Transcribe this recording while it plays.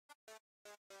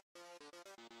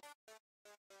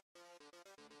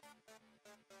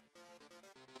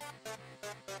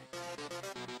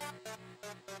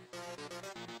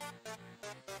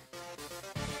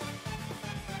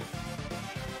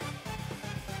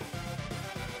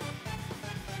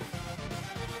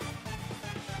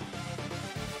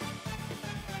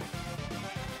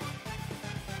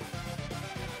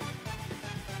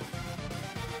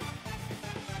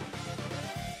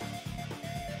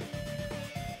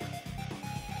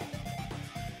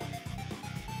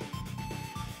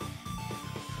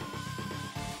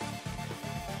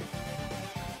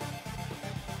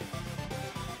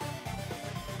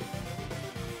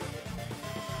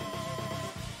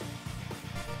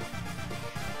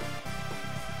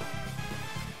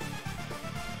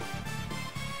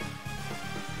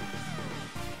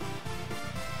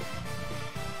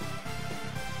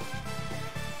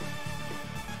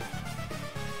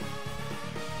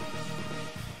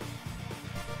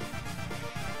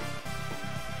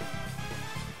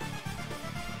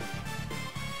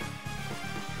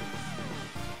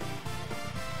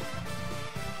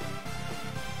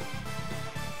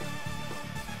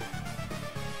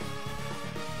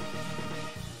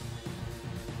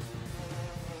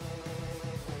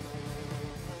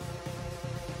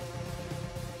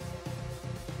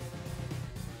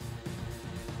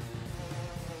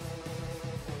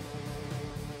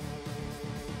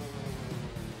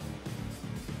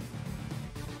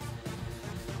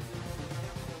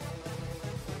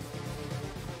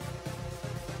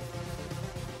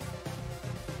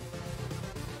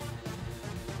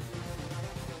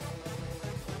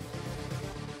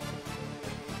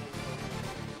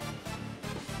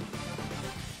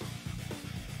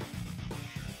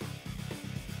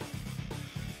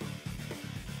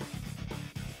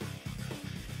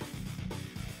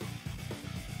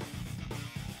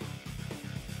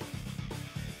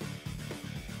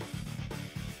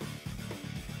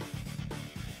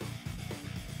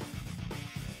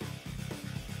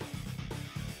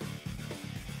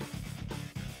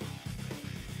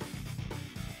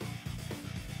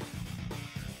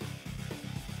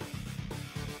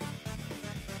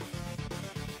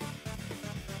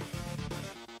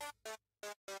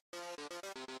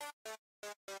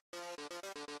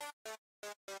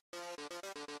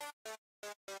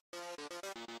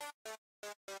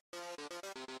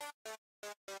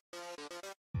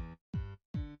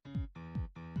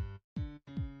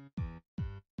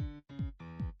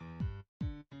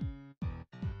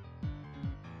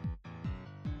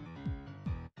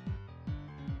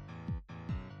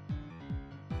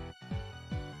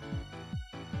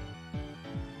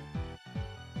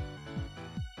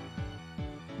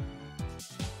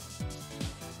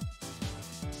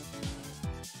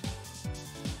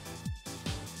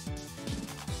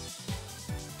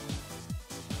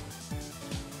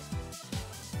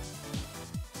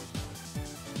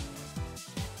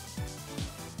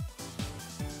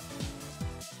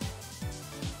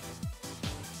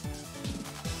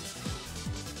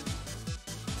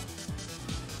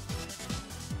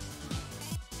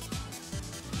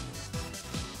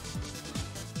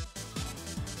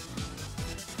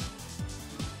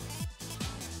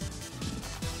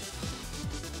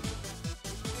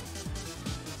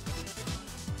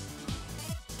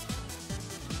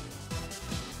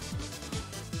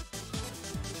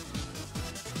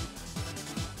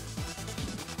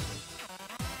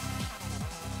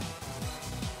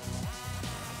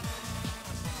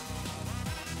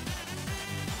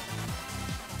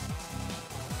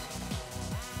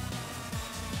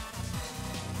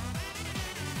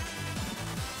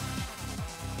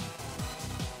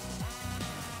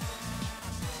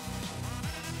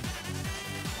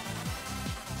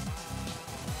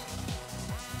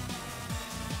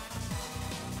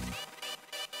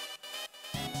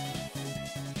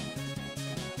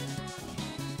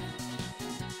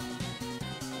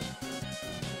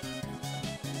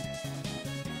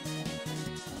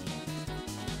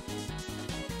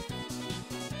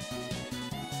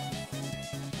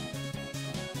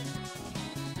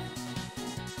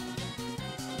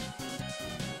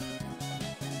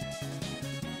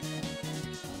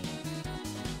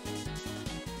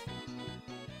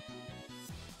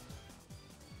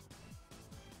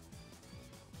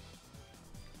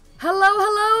Hello,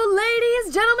 hello,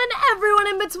 ladies, gentlemen, everyone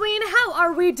in between. How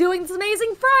are we doing this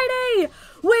amazing Friday?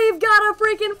 We've got a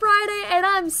freaking Friday, and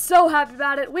I'm so happy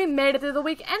about it. We made it through the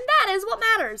week, and that is what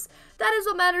matters. That is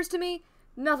what matters to me,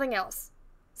 nothing else.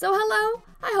 So hello,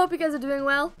 I hope you guys are doing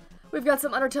well. We've got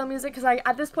some Undertale music, because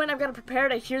at this point I've got to prepare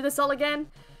to hear this all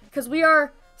again, because we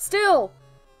are still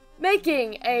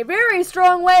making a very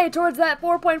strong way towards that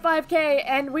 4.5K,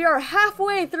 and we are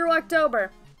halfway through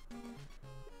October.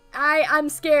 I'm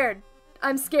scared.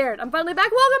 I'm scared. I'm finally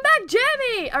back. Welcome back,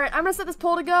 Jamie! Alright, I'm gonna set this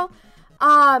poll to go.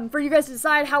 For you guys to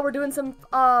decide how we're doing some,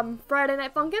 Friday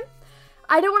Night Funkin'.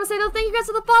 I do want to say, though, thank you guys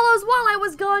for the follows while I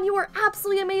was gone. You were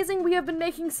absolutely amazing. We have been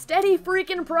making steady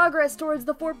freaking progress towards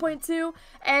the 4.2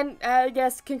 and, I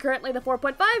guess, concurrently the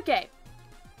 4.5K.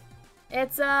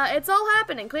 It's all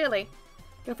happening, clearly.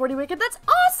 Get a 40 wicked. That's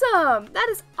awesome! That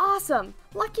is awesome.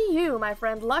 Lucky you, my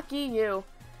friend. Lucky you.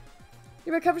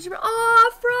 You recovered from... Aw,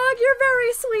 Frog, you're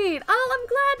very sweet. Oh, I'm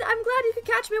glad you could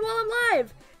catch me while I'm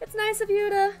live. It's nice of you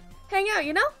to hang out,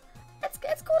 you know? It's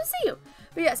cool to see you.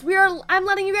 But yes, I'm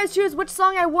letting you guys choose which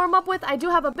song I warm up with. I do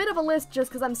have a bit of a list just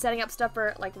because I'm setting up stuff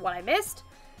for, like, what I missed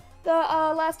the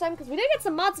last time. Because we did get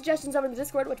some mod suggestions over in the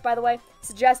Discord, which, by the way,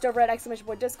 suggest over at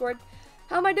 !Discord.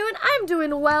 How am I doing? I'm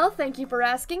doing well. Thank you for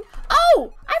asking.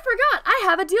 Oh, I forgot. I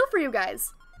have a deal for you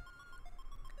guys.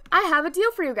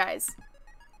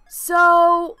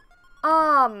 So,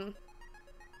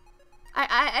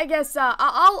 I guess,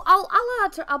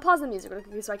 I'll pause the music really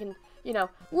quickly so I can, you know,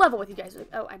 level with you guys.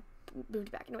 Oh, I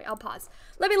moved back. Anyway, I'll pause.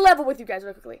 Let me level with you guys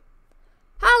real quickly.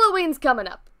 Halloween's coming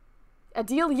up. A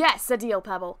deal? Yes, a deal,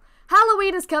 Pebble.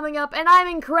 Halloween is coming up, and I'm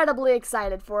incredibly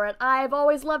excited for it. I've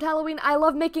always loved Halloween. I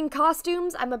love making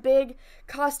costumes. I'm a big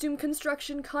costume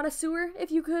construction connoisseur,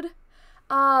 if you could.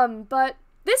 But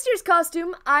this year's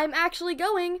costume, I'm actually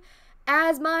going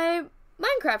as my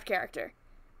Minecraft character.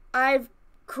 I've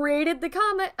created the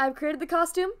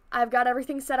costume. I've got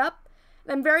everything set up,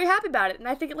 and I'm very happy about it, and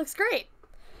I think it looks great.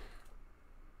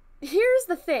 Here's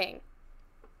the thing.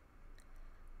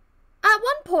 At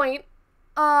one point,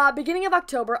 beginning of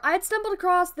October, I had stumbled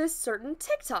across this certain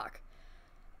TikTok.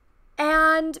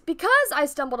 And because I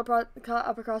stumbled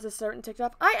across this certain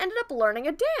TikTok, I ended up learning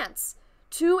a dance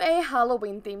to a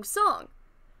Halloween-themed song.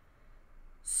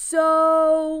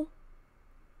 So,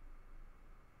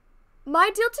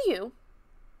 my deal to you,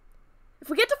 if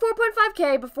we get to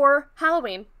 4.5K before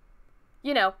Halloween,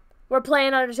 you know, we're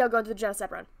playing Undertale, going to the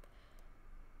Genocide run.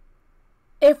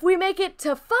 If we make it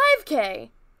to 5K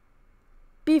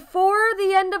before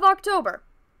the end of October,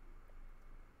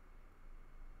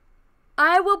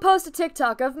 I will post a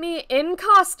TikTok of me in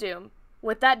costume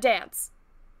with that dance.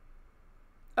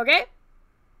 Okay?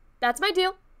 That's my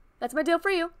deal. That's my deal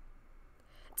for you.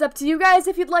 It's up to you guys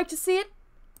if you'd like to see it.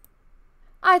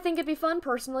 I think it'd be fun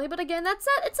personally, but again, that's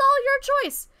it. It's all your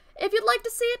choice. If you'd like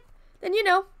to see it, then, you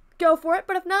know, go for it.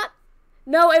 But if not,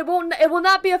 no, it will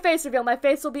not be a face reveal. My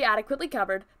face will be adequately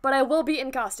covered, but I will be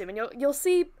in costume, and you'll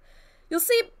see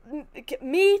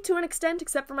me to an extent,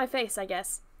 except for my face, I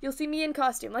guess. You'll see me in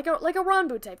costume, like a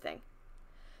Ronbu type thing.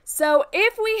 So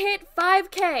if we hit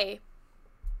 5K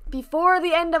before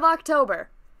the end of October,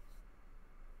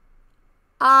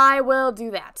 I will do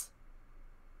that.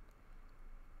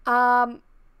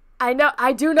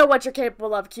 I do know what you're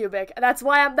capable of, Cubic. That's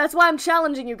why I'm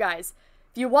challenging you guys.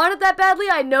 If you want it that badly,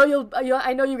 I know you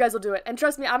guys will do it. And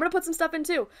trust me, I'm gonna put some stuff in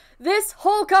too. This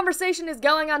whole conversation is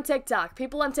going on TikTok.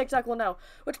 People on TikTok will know.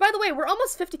 Which, by the way, we're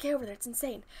almost 50K over there. It's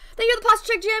insane. Thank you for the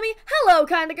posture check, Jamie. Hello,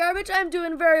 kinda garbage. I'm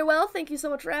doing very well. Thank you so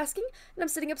much for asking. And I'm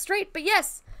sitting up straight. But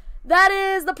yes, that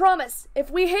is the promise.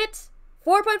 If we hit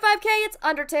 4.5K, it's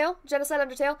Undertale, Genocide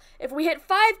Undertale. If we hit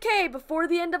 5K before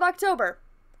the end of October,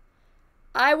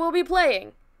 I will be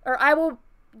playing, or I will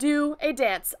do a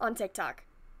dance on TikTok.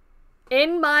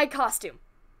 In my costume.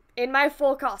 In my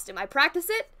full costume. I practice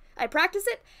it. I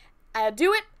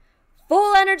do it.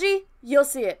 Full energy. You'll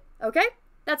see it. Okay?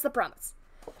 That's the promise.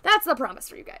 That's the promise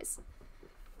for you guys.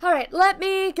 Alright, let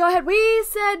me go ahead. We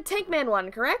said Tankman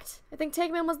won, correct? I think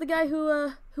Tankman was the guy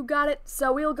who got it.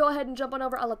 So we'll go ahead and jump on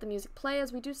over. I'll let the music play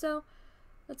as we do so.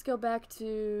 Let's go back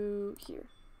to here.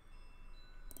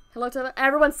 Hello to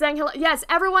everyone saying hello. Yes,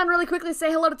 everyone really quickly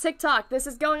say hello to TikTok. This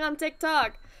is going on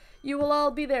TikTok. You will all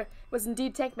be there. It was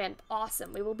indeed Tankman.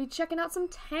 Awesome. We will be checking out some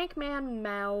Tankman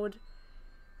mode.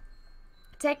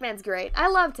 Tankman's great. I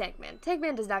love Tankman.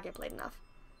 Tankman does not get played enough.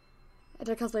 I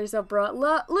don't cosplay yourself, bro.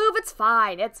 Lube, it's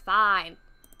fine. It's fine.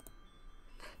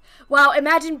 Wow,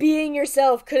 imagine being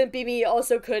yourself. Couldn't be me.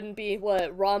 Also couldn't be,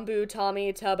 what, Rombu,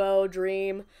 Tommy, Tubbo,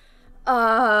 Dream.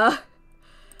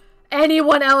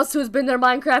 Anyone else who's been their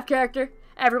Minecraft character.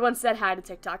 Everyone said hi to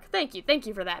TikTok. Thank you. Thank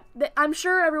you for that. I'm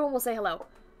sure everyone will say hello.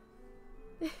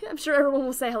 I'm sure everyone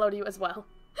will say hello to you as well.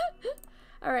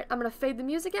 Alright, I'm gonna fade the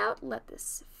music out. Let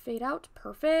this fade out.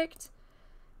 Perfect.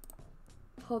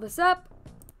 Pull this up.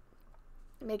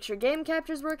 Make sure game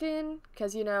capture's working,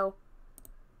 because, you know,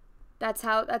 that's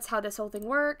how this whole thing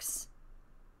works.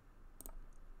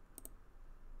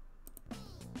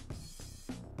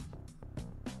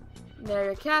 There,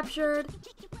 you're captured.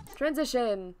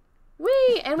 Transition.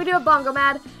 Whee! And we do a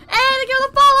BongoMad. And thank you for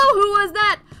the follow! Who was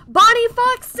that? Bonnie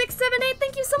Fox 678,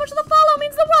 thank you so much for the follow. It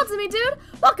means the world to me, dude.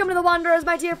 Welcome to the Wanderers,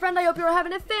 my dear friend. I hope you are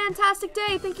having a fantastic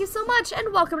day. Thank you so much,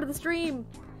 and welcome to the stream.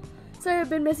 Sorry, I've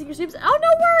been missing your streams. Oh, no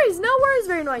worries. No worries.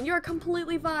 Very annoying. You are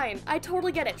completely fine. I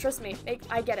totally get it. Trust me.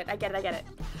 I get it. I get it. I get it.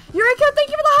 Yuriko, thank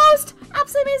you for the host.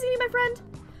 Absolutely amazing, my friend.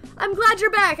 I'm glad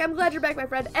you're back. I'm glad you're back, my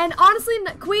friend. And honestly,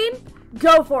 Queen,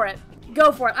 go for it.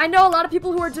 Go for it. I know a lot of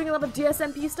people who are doing a lot of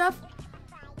DSMP stuff.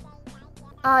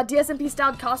 DSMP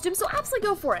styled costumes, so absolutely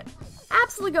go for it.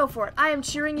 Absolutely go for it. I am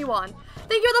cheering you on.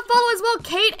 Thank you for the follow as well,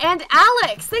 Kate and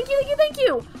Alex. Thank you, thank you, thank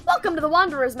you. Welcome to the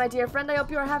Wanderers, my dear friend. I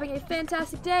hope you are having a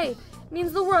fantastic day. It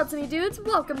means the world to me, dudes.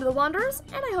 Welcome to the Wanderers,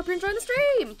 and I hope you're enjoying the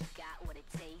stream.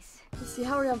 Let's see,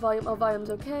 how are we on volume? Oh,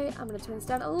 volume's okay. I'm gonna turn this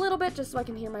down a little bit just so I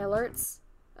can hear my alerts.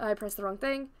 I pressed the wrong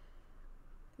thing.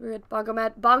 We're good.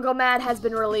 BongoMad has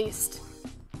been released.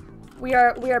 We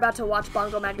are about to watch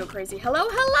BongoMad go crazy. Hello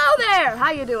there! How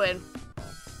you doing?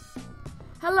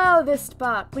 Hello, this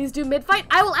spot. Please do mid-fight.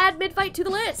 I will add mid-fight to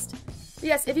the list.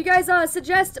 Yes, if you guys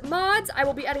suggest mods, I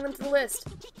will be adding them to the list.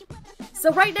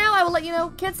 So right now, I will let you know.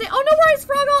 Can't say, oh, no worries,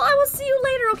 Froggle. I will see you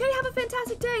later, okay? Have a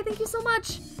fantastic day. Thank you so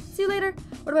much. See you later.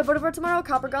 What am I voting for tomorrow?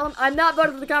 Copper Golem? I'm not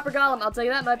voting for the Copper Golem. I'll tell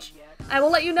you that much. I will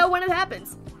let you know when it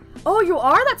happens. Oh, you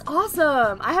are? That's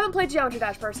awesome. I haven't played Geometry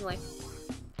Dash personally.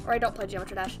 Or I don't play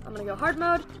Geometry Dash. I'm gonna go hard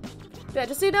mode. Yeah,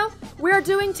 just so you know, we are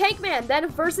doing Tankman, then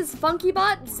versus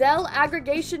FunkyBot, Zell,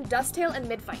 Aggregation, Dusttail, and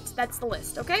Midfight. That's the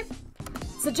list, okay?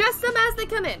 Suggest them as they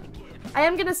come in. I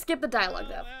am gonna skip the dialogue,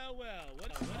 though.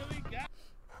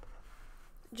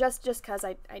 Just cause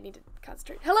I need to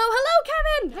concentrate. Hello,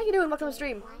 Kevin! How you doing? Welcome to the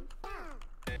stream.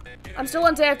 I'm still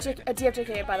on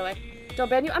TFJK, by the way. Don't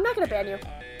ban you? I'm not gonna ban you.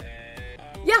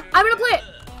 Yeah, I'm gonna play it!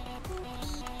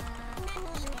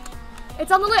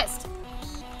 It's on the list.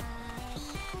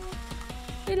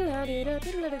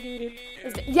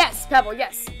 Yes, Pebble,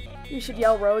 yes. You should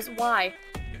yell, Rose. Why?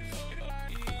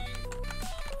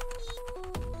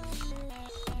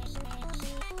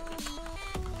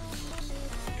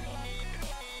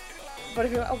 But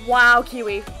if you're, wow,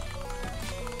 Kiwi.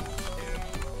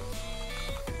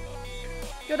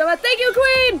 Good, thank you,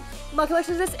 Queen. My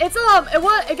collection is this. It's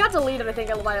it got deleted, I think,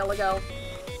 a while ago,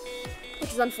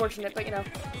 which is unfortunate, but you know.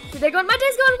 Your day going? My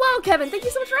day's going well, Kevin. Thank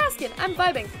you so much for asking. I'm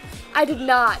vibing. I did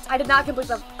not complete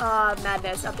the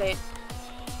Madness update.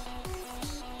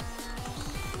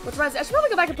 Which reminds me, I should probably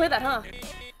go back and play that, huh?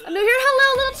 I'm new here.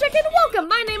 Hello, little chicken. Welcome.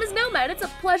 My name is Nomad. It's a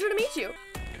pleasure to meet you.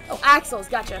 Oh, Axel's.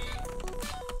 Gotcha.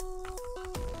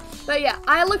 But yeah,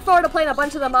 I look forward to playing a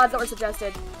bunch of the mods that were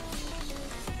suggested.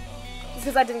 Just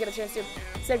because I didn't get a chance to.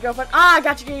 Save girlfriend. Ah,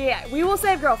 gotcha. Yeah. We will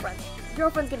save girlfriend.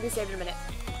 Girlfriend's gonna be saved in a minute.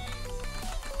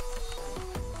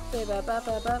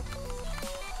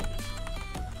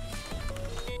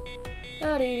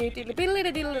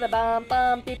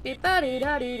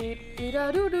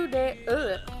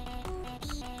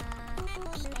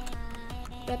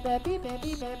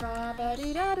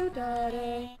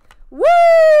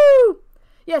 Woo!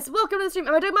 Yes, welcome to the stream.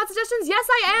 Am I doing mod suggestions? Yes,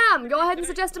 I am. Go ahead and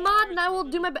suggest a mod, and I will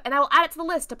do my and I will add it to the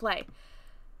list to play.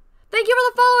 Thank you for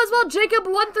the follow as well,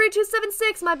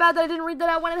 Jacob13276. My bad that I didn't read that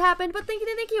out when it happened, but thank you,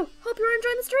 thank you. Hope you were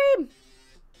enjoying the stream.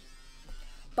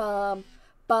 Bum,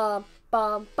 bum,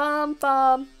 bum, bum,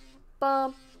 bum,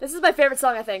 bum. This is my favorite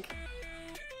song, I think.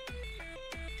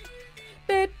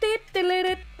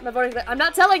 I'm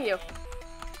not telling you.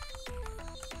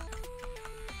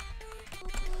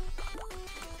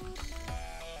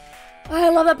 I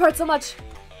love that part so much.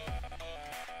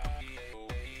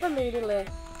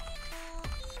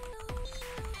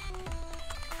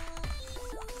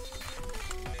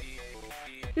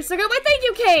 You're so good. Why, thank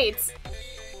you, Kate.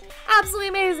 Absolutely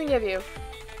amazing of you.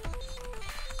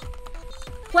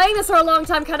 Playing this for a long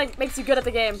time kind of makes you good at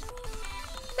the game.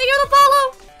 Thank you for the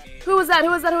follow. Who was that?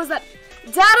 Who was that? Who was that?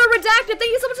 Data Redacted.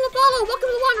 Thank you so much for the follow. Welcome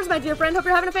to the Wanderers, my dear friend. Hope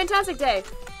you're having a fantastic day.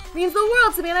 It means the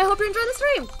world to me, and I hope you're enjoying the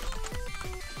stream.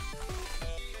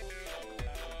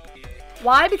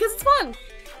 Why? Because it's fun.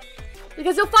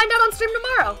 Because you'll find out on stream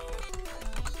tomorrow.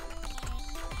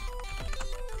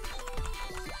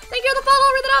 Thank you for the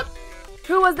follow. Read it out.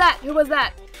 Who was that? Who was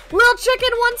that? Little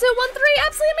Chicken 1213.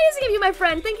 Absolutely amazing of you, my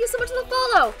friend. Thank you so much for the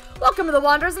follow. Welcome to the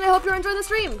Wanderers, and I hope you're enjoying the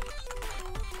stream.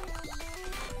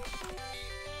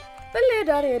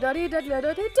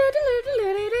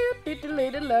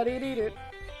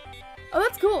 Oh,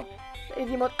 that's cool.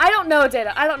 I don't know,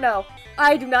 Data. I don't know.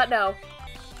 I do not know.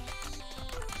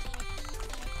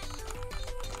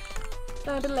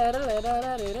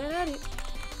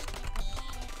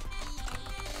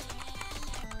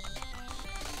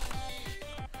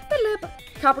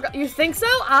 Copper, you think so?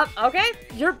 Okay.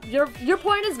 Your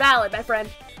point is valid, my friend.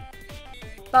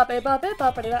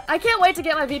 I can't wait to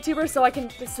get my VTuber so I can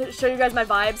show you guys my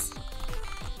vibes.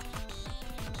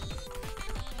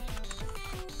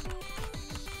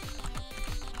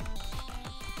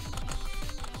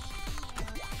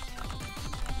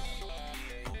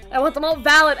 I want them all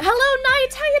valid. Hello,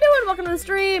 Knight! How you doing? Welcome to the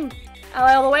stream.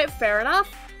 Ally all the way. Fair enough.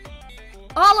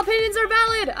 All opinions are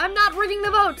valid. I'm not rigging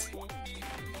the vote.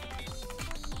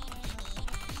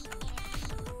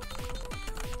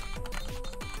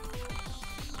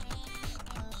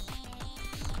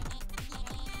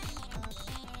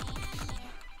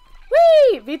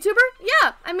 Whee! VTuber?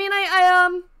 Yeah. I mean,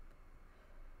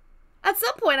 at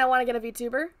some point I want to get a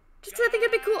VTuber. Just 'cause I think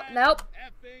it'd be cool. Nope.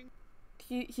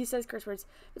 He says curse words.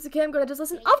 It's okay, I'm gonna just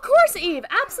listen. Of course, Eve!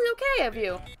 Absolutely okay of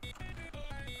you.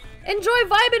 Enjoy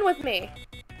vibing with me.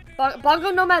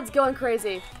 BongoMad's going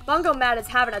crazy. BongoMad is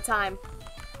having a time.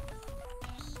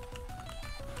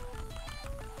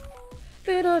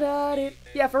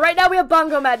 Yeah, for right now we have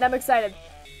BongoMad and I'm excited.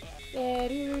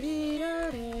 Thank you for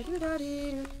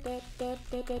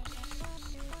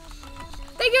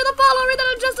the follow. Read that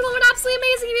on just a moment. Absolutely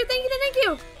amazing of you. Thank you, thank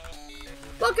you.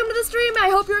 Welcome to the stream. I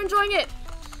hope you're enjoying it.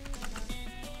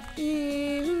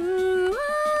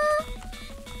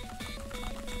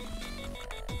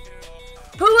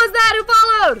 Who was that who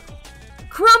followed?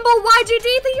 Crumble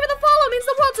YGD, thank you for the follow. It means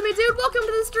the world to me, dude. Welcome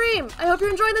to the stream. I hope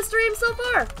you're enjoying the stream so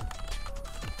far.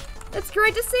 It's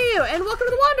great to see you, and welcome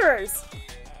to the Wanderers.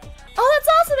 Oh, that's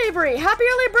awesome, Avery. Happy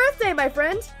early birthday, my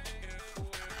friend.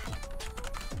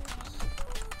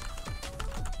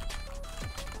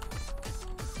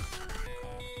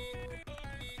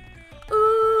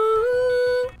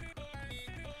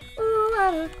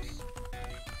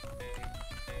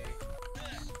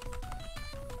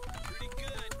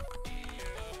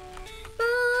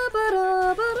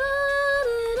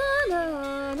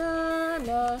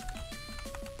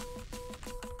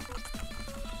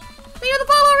 Thank you for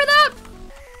the follow, read that!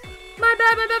 My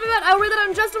bad. I'll read that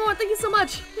in just a moment. Thank you so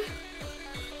much.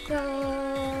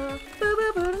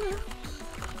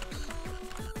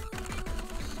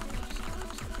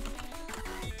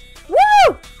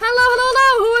 Woo! Hello.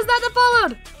 Who was that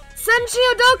followed?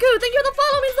 Senshio Doku, thank you for the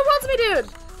follow. Means the world to me, dude.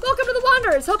 Welcome to the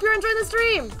Wanderers. Hope you're enjoying the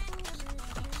stream.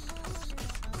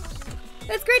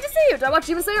 It's great to see you. Do I watch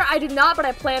Demon Slayer? I do not, but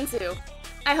I plan to.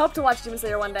 I hope to watch Demon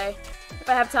Slayer one day, if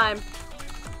I have time.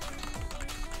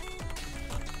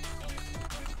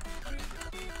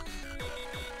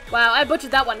 Wow, I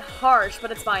butchered that one harsh,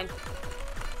 but it's fine.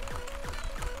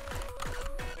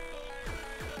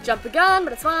 Jump the gun,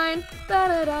 but it's fine.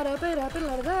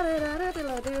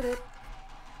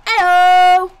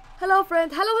 Ayo! Hello,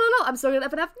 friend. Hello. I'm so good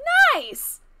at FNF.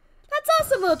 Nice! That's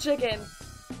awesome, little chicken.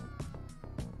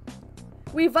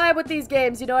 We vibe with these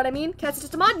games, you know what I mean? Can I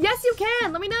suggest a mod? Yes, you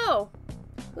can! Let me know.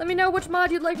 Let me know which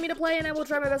mod you'd like me to play, and I will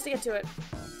try my best to get to it.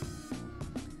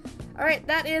 Alright,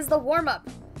 that is the warm-up.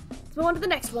 Let's move on to the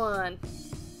next one. I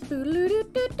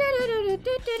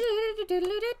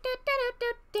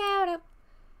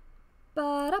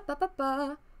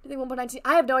think 1.19.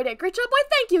 I have no idea. Great job, boy.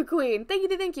 Thank you, Queen.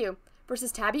 Thank you.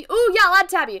 Versus Tabby. Ooh, yeah, I'll add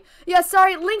Tabby. Yeah,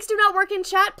 sorry, links do not work in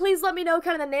chat. Please let me know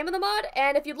kind of the name of the mod.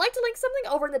 And if you'd like to link something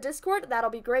over in the Discord, that'll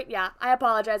be great. Yeah, I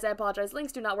apologize.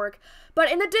 Links do not work.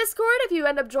 But in the Discord, if you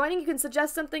end up joining, you can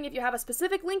suggest something. If you have a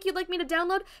specific link you'd like me to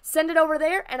download, send it over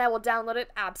there, and I will download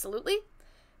it absolutely.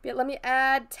 But let me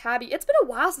add Tabby. It's been a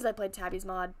while since I played Tabby's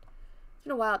mod. It's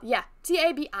been a while. Yeah,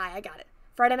 T-A-B-I. I got it.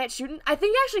 Friday Night Shootin'. I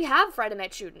think I actually have Friday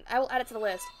Night Shootin'. I will add it to the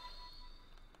list.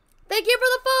 Thank you for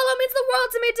the follow. Means the world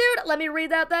to me, dude. Let me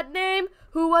read out that name.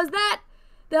 Who was that?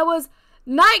 That was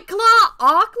Nightclaw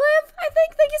Ocklive, I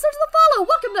think. Thank you so much for the follow.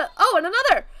 Welcome to... Oh, and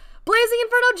another. Blazing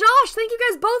Inferno Josh. Thank you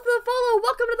guys both for the follow.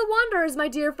 Welcome to the Wanderers, my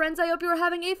dear friends. I hope you are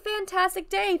having a fantastic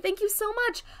day. Thank you so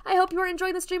much. I hope you are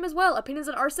enjoying the stream as well. Opinions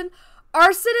on arson.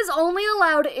 Arson is only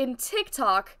allowed in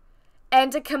TikTok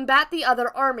and to combat the other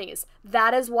armies.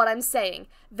 That is what I'm saying.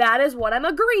 That is what I'm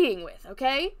agreeing with,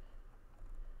 okay?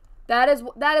 That is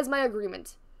my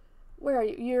agreement. Where are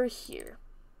you? You're here.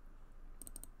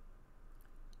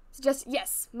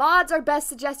 Yes, mods are best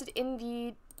suggested in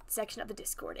the section of the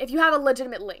Discord. If you have a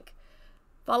legitimate link.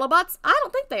 Follow bots? I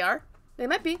don't think they are. They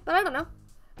might be, but I don't know.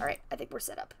 Alright, I think we're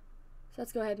set up. So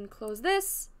let's go ahead and close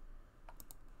this.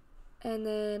 And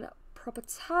then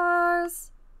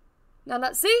proprietars. No,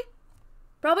 not see?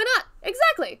 Probably not.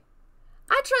 Exactly.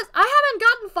 I haven't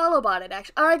gotten follow botted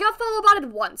actually. Or I got follow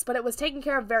botted once, but it was taken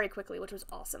care of very quickly, which was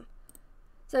awesome.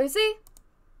 So you see?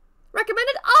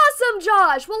 Recommended? Awesome,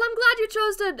 Josh! Well, I'm glad you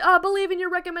chose to believe in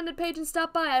your recommended page and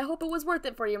stop by. I hope it was worth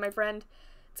it for you, my friend.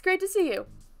 It's great to see you.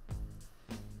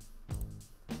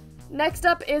 Next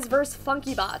up is versus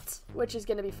FunkyBot, which is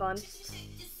gonna be fun.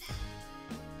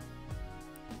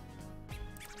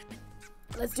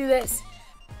 Let's do this.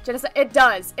 Genocide. It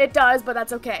does, but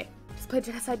that's okay. Just play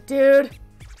Genocide, dude.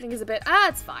 I think it's a bit.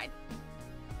 It's fine.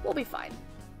 We'll be fine.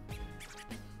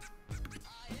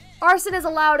 Arson is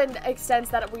allowed in extents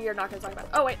that we are not going to talk about.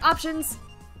 Oh, wait. Options.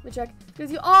 Let me check.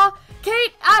 Because you all.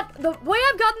 Kate, the way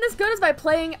I've gotten this good is by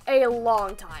playing a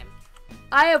long time.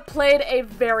 I have played a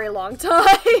very long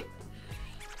time.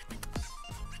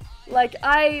 Like,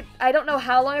 I don't know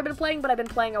how long I've been playing, but I've been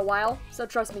playing a while. So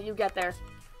trust me, you get there.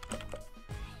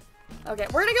 Okay,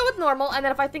 we're gonna go with normal, and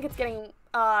then if I think it's getting, if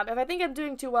I think I'm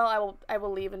doing too well, I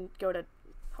will leave and go to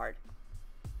hard.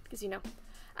 Because, you know.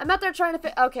 I'm out there trying to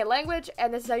fit, okay, language,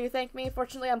 and this is how you thank me.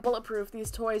 Fortunately, I'm bulletproof. These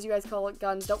toys you guys call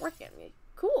guns don't work against me.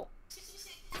 Cool.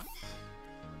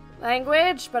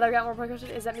 Language, but I've got more questions.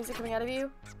 Is that music coming out of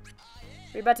you?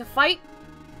 Are you about to fight?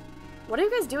 What are you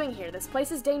guys doing here? This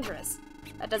place is dangerous.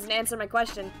 That doesn't answer my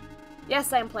question.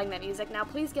 Yes, I am playing that music. Now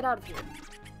please get out of here.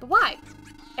 But why?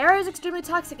 Air is extremely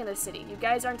toxic in this city. You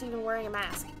guys aren't even wearing a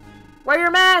mask. Wear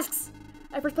your masks!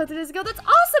 I first played 3 days ago. That's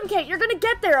awesome, Kate! You're gonna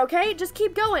get there, okay? Just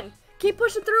keep going. Keep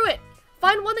pushing through it.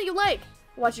 Find one that you like.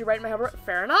 Watch you write my hover.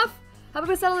 Fair enough. How about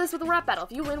we settle this with a rap battle?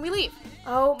 If you win, we leave.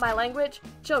 Oh, my language.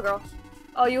 Chill, girl.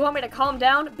 Oh, you want me to calm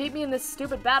down? Beat me in this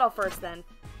stupid battle first, then.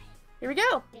 Here we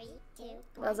go. 3, 2,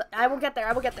 1. I will get there.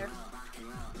 I will get there.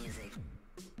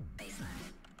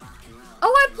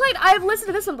 Oh, I've listened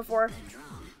to this one before.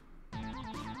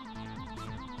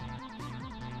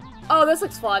 Oh, this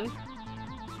looks fun.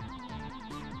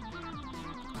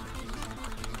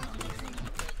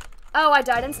 Oh, I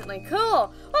died instantly.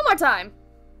 Cool. One more time.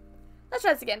 Let's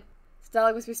try this again.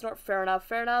 Stella must be snort. Fair enough.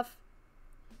 Fair enough.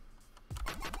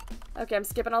 Okay, I'm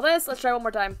skipping all this. Let's try one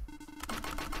more time.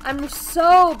 I'm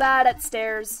so bad at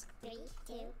stairs. 3,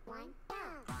 2, 1, go.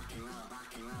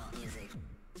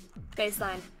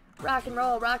 Baseline. Rock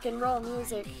and roll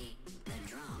music.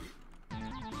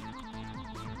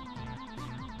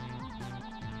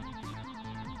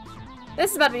 This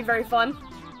is about to be very fun.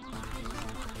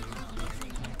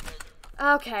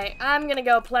 Okay, I'm gonna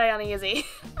go play on easy.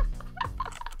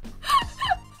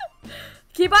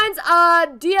 Keybinds,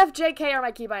 DFJK are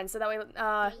my keybinds, so that way, 3,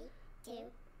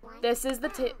 2, 1. this is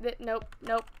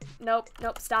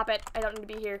nope, stop it. I don't need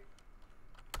to be here.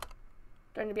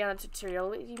 Don't need to be on the tutorial.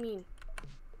 What do you mean?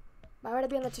 Why would I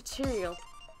be on the tutorial?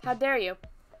 How dare you?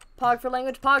 Pog for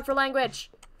language.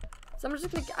 So I'm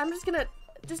just gonna,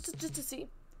 just to see.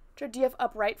 Try DF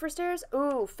upright for stairs?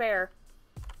 Ooh, fair.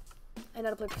 I know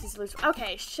to play PC solution.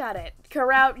 Okay, shut it.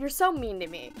 Corral, you're so mean to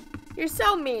me. You're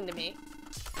so mean to me.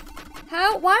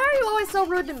 How? Why are you always so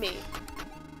rude to me?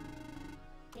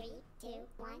 3, 2,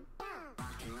 1, go.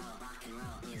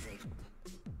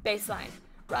 Baseline.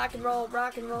 Rock and roll,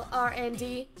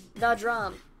 R&D, the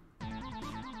drum.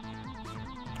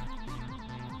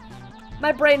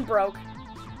 My brain broke.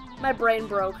 My brain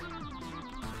broke.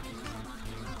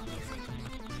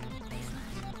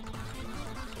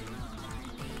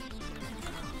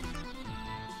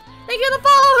 Thank you for the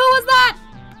follow. Who was that?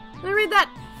 Let me read that.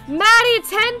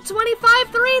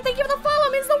 Maddie10253. Thank you for the follow.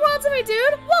 It means the world to me,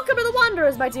 dude. Welcome to the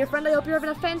Wanderers, my dear friend. I hope you're having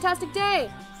a fantastic day.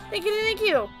 Thank you, thank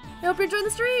you. I hope you're enjoying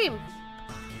the stream.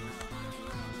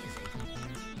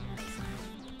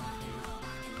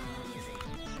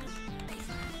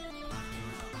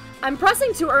 I'm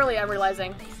pressing too early, I'm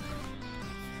realizing.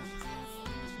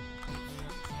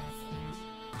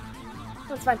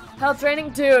 That's fine. Health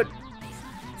training, dude.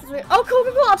 Oh, cool.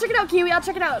 I'll check it out, Kiwi. I'll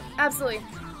check it out. Absolutely.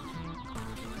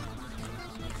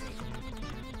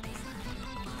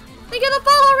 Thank you for the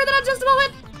follow. I'll read that in just a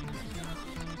moment.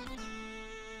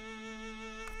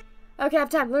 Okay, I have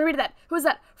time. Let me read that. Who is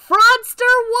that?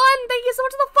 Fraudster1. Thank you so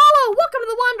much for the follow. Welcome to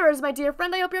the Wanderers, my dear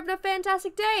friend. I hope you're having a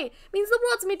fantastic day. It means the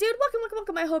world to me, dude.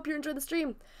 Welcome. I hope you enjoyed the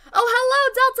stream. Oh,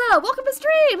 hello, Delta. Welcome to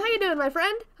stream. How you doing, my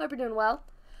friend? Hope you're doing well.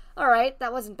 All right,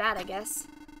 that wasn't bad, I guess.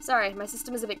 Sorry, my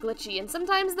system is a bit glitchy, and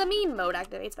sometimes the mean mode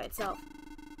activates by itself.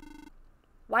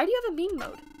 Why do you have a mean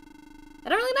mode? I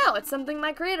don't really know. It's something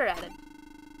my creator added.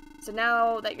 So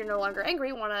now that you're no longer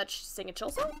angry, wanna sing a chill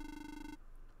song?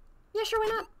 Yeah, sure, why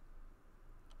not?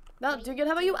 Well, do good.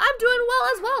 How about you? I'm doing well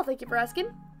as well. Thank you for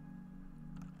asking.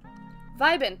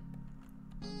 Vibing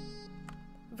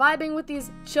with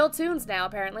these chill tunes now,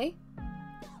 apparently.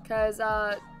 Cause,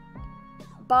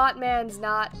 Botman's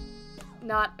not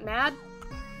mad.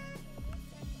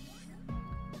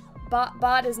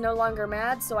 Bot is no longer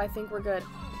mad, so I think we're good.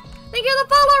 Thank you for the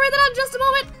follow. I'll read that in just a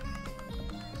moment.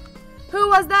 Who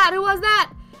was that?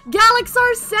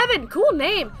 Galaxar7. Cool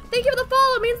name. Thank you for the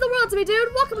follow. It means the world to me,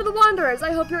 dude. Welcome to the Wanderers.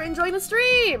 I hope you're enjoying the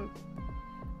stream.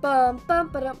 Bum, bum,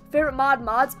 ba-dum. Favorite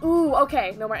mods? Ooh,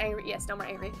 okay. No more angry. Yes, no more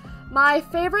angry. My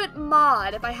favorite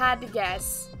mod, if I had to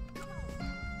guess.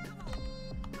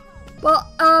 Well,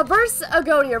 Verse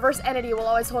Agodi or Verse Entity will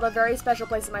always hold a very special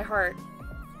place in my heart.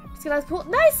 Just gonna pull.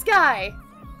 Nice guy!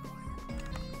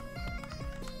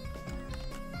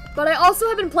 But I also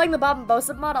have been playing the Bob and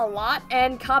Bosip mod a lot,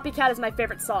 and Copycat is my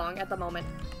favorite song at the moment.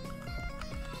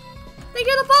 Thank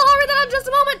you for the follow. I'll read that in just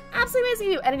a moment. Absolutely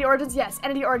amazing. Entity Origins, yes.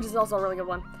 Entity Origins is also a really good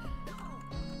one.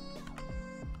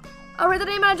 I'll read the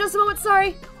name out in just a moment.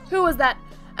 Sorry. Who was that?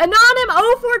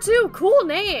 Anonym042. Cool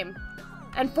name.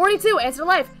 And 42. Answer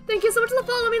Life. Thank you so much for the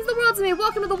follow. It means the world to me.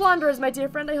 Welcome to the Wanderers, my dear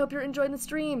friend. I hope you're enjoying the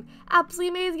stream. Absolutely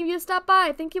amazing of you to stop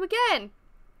by. Thank you again.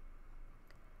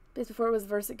 This before it was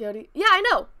Versagodi. Yeah, I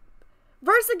know.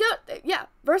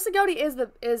 Versagodi is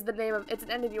the name of, it's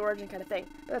an entity origin kind of thing.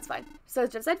 But that's fine. So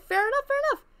it's genocide. Fair enough, fair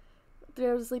enough. 3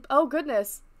 hours of sleep. Oh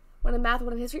goodness. One in math,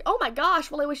 one in history. Oh my gosh.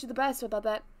 Well, I wish you the best about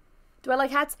that. Do I like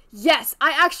hats? Yes,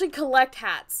 I actually collect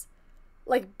hats.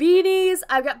 Like beanies.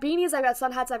 I've got beanies, I've got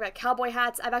sun hats, I've got cowboy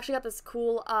hats. I've actually got this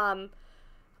cool, I'm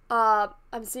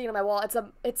seeing it on my wall.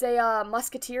 It's a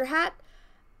musketeer hat.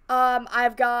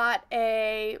 I've got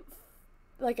a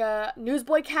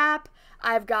newsboy cap.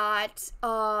 I've got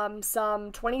some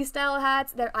 20s style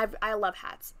hats. I love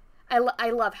hats.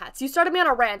 I love hats. You started me on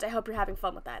a rant. I hope you're having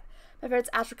fun with that. My favorite's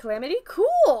Astral Calamity.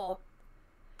 Cool.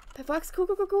 Pet Fox.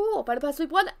 Cool. By the past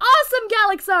week. One awesome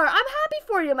Galaxar. I'm happy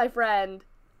for you, my friend.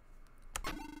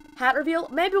 Hat reveal.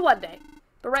 Maybe one day.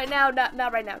 But right now,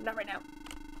 not right now.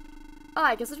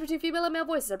 I can switch between female and male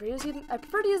voices. I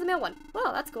prefer to use the male one.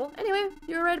 Well, that's cool. Anyway,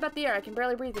 you were right about the air. I can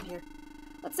barely breathe in here.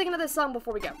 Let's sing another song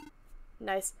before we go.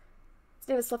 Nice. His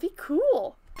name is Fluffy.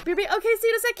 Cool. Okay, see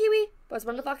you in a sec, Kiwi. But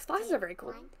one of the foxes are very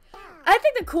cool. I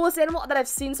think the coolest animal that I've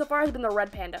seen so far has been the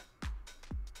red panda.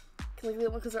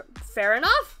 Fair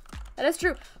enough. That is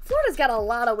true. Florida's got a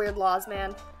lot of weird laws,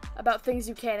 man, about things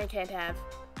you can and can't have.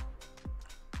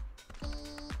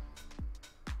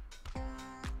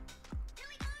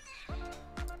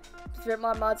 Favorite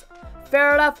mods.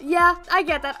 Fair enough. Yeah, I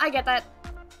get that.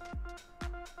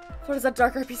 Florida's a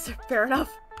darker piece of fair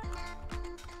enough.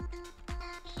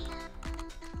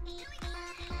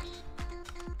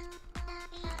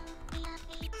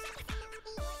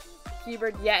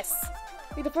 Keybird, yes.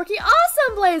 Be the Forky,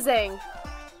 awesome, Blazing!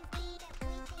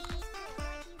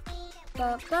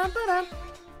 Bum bum ba-dum.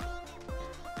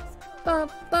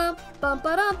 Bum bum bum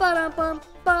ba-dum ba-dum bum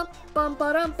bum bum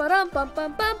ba-dum ba-dum bum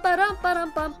bum bum ba-dum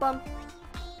ba-dum bum bum.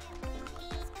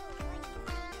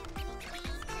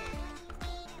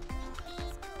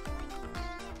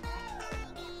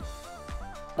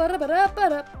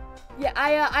 Ba-da-ba-da-ba-da. Yeah,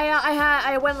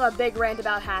 I went on a big rant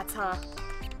about hats, huh?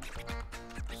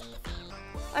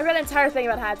 I read an entire thing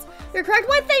about hats. You're correct.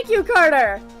 Why, thank you,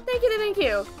 Carter! Thank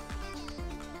you.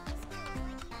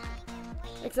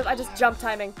 Except I just jumped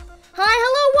timing. Hi,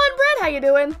 hello, One Bread! How you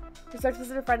doing? Respect to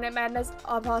the Friday Night Madness,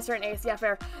 Imposter, and Ace. Yeah,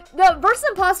 fair. The Versus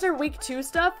Imposter Week 2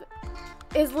 stuff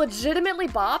is legitimately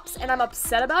bops, and I'm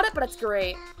upset about it, but it's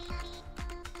great.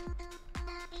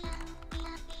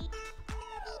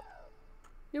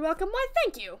 You're welcome. Why,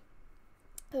 thank you.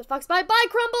 Fox, bye,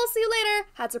 Crumble. See you later.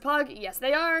 Hats are pog. Yes,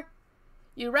 they are.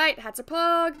 You right, hats are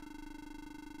pog.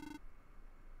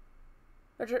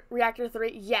 Reactor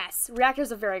 3, yes.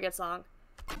 Reactor's a very good song.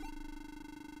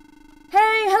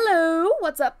 Hey, hello,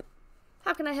 what's up?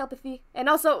 How can I help with you? And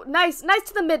also, nice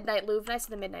to the midnight, Louv. Nice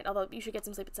to the midnight, although you should get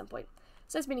some sleep at some point.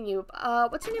 It's nice meeting you.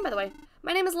 What's your name, by the way?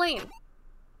 My name is Lane.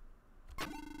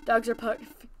 Dogs are pug.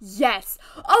 Yes.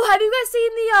 Oh, have you guys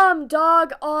seen the,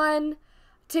 dog on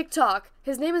TikTok?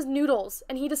 His name is Noodles,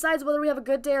 and he decides whether we have a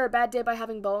good day or a bad day by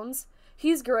having bones.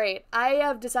 He's great. I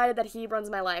have decided that he runs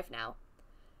my life now.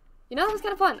 You know, that was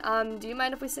kind of fun. Do you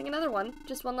mind if we sing another one?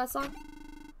 Just one last song?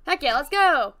 Heck yeah, let's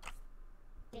go!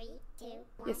 3, 2,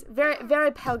 1. Yes, very,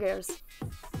 very Pelgers.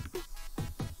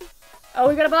 Oh,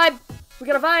 we got a vibe!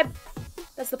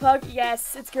 That's the pug.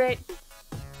 Yes, it's great.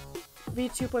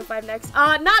 V2.5 next.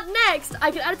 Not next!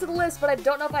 I can add it to the list, but I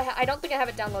don't know if I don't think I have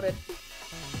it downloaded.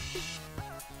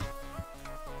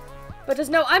 But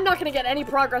just know, I'm not gonna get any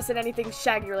progress in anything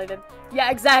Shaggy related. Yeah,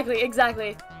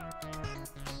 exactly.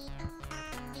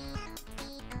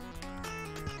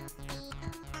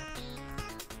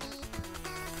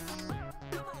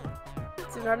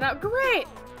 Now, great!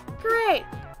 Do I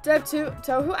have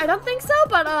Tohu? I don't think so,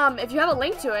 but if you have a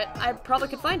link to it, I probably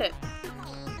could find it.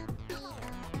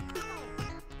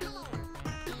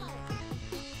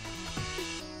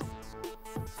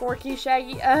 Forky,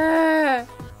 Shaggy,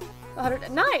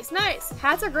 Nice!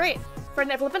 Hats are great. Friday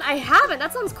Night Flippin'? I haven't!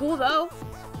 That sounds cool, though.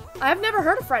 I've never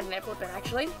heard of Friday Night Flippin',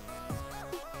 actually.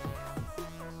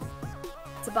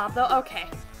 a bop, though. Okay.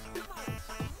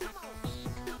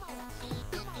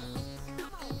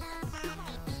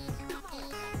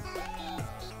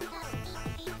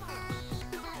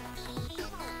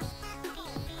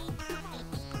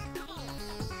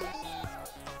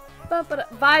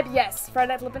 Vibe, yes.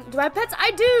 Friday Night Flippin'. Do I have pets?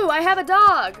 I do! I have a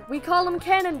dog. We call him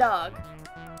Cannon Dog.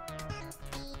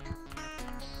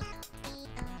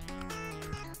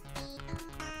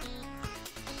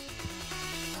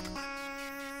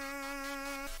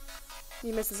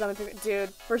 You missed the summon, dude.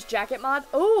 First jacket mod?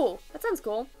 Oh, that sounds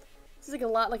cool. This is like a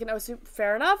lot like an Osu.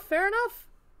 Fair enough, fair enough.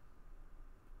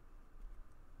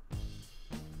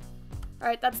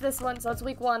 Alright, that's this one, so that's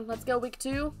week 1. Let's go week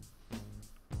 2.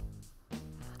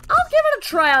 I'll give it a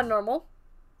try on normal.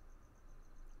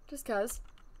 Just cuz.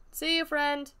 See you,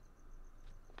 friend.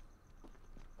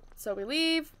 So we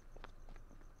leave.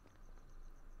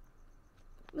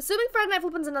 I'm assuming Friday Night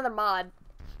Flippin's another mod.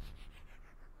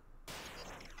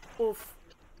 Oof.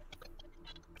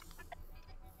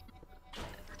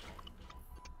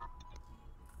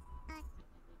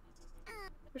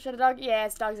 Wish I had a dog?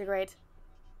 Yes, dogs are great.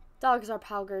 Dogs are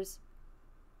Paugers.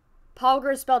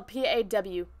 Paugers spelled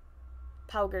P-A-W.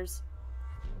 Paugers.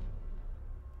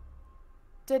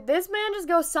 Did this man just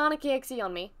go Sonic EXE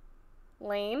on me?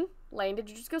 Lane? Lane, did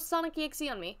you just go Sonic EXE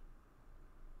on me?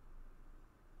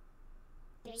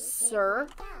 Sir?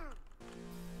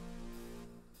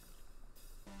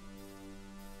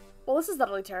 Well, this is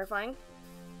utterly terrifying.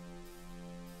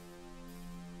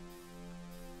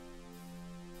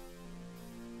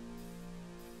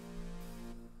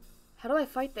 How do I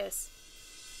fight this?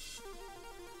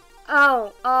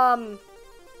 Oh,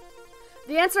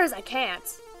 the answer is I can't.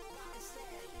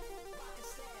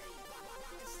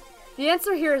 The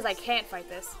answer here is I can't fight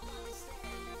this.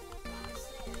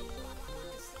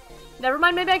 Never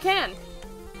mind, maybe I can.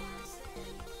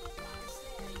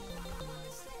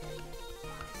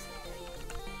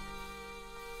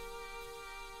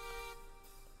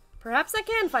 Perhaps I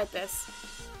can fight this.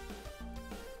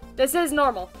 This is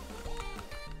normal.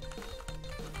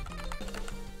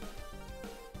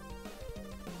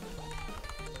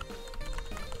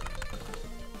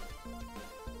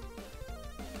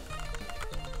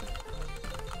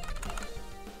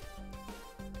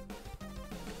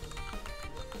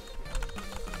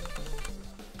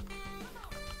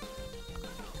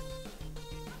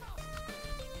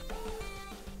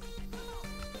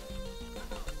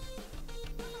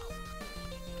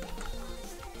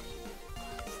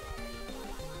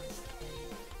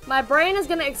 My brain is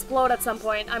gonna explode at some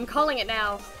point. I'm calling it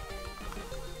now.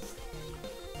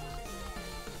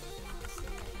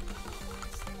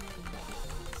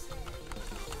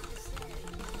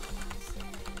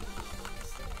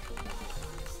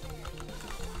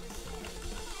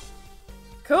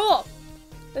 Cool.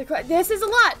 This is a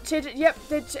lot. Yep.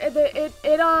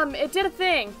 It did a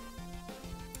thing.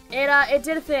 It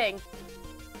did a thing.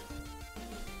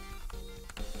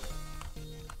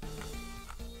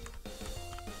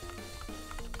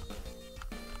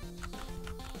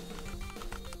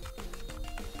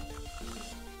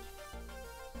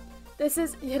 This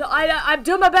is, you know, I'm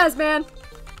doing my best, man.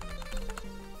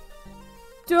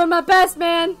 Doing my best,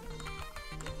 man.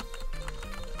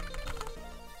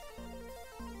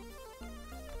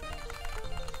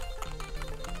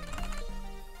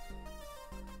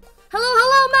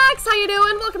 Hello, Max. How you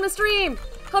doing? Welcome to stream.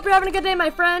 Hope you're having a good day,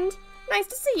 my friend. Nice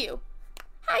to see you.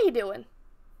 How you doing?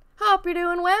 Hope you're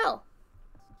doing well.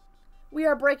 We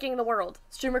are breaking the world.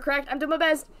 Streamer correct. I'm doing my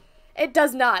best. It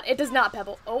does not. It does not,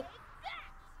 Pebble. Oh.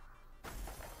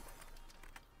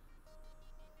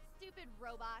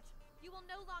 Robot, you will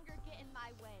no longer get in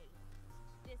my way.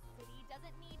 This city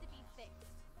doesn't need to be fixed.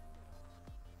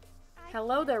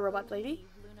 Hello there, robot lady.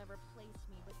 Luna replaced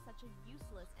me with such a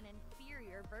useless and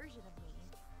inferior version of me.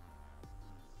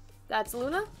 That's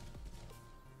Luna?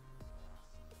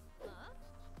 Huh?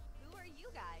 Who are you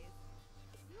guys?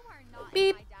 You are not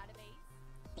Beep. in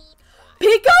my database.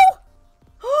 Pico?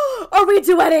 Are we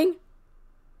duetting?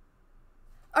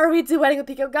 Are we duetting with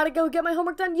Pico? Gotta go get my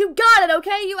homework done. You got it,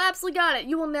 okay? You absolutely got it.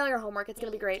 You will nail your homework. It's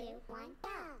gonna be great. 3, 2, 1,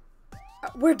 go.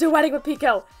 We're duetting with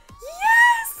Pico.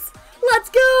 Yes! Let's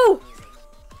go!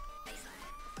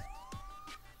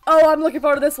 Oh, I'm looking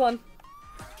forward to this one.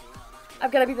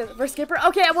 I've gotta be the first skipper.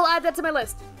 Okay, I will add that to my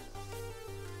list.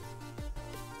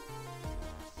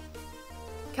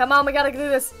 Come on, we gotta do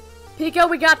this. Pico,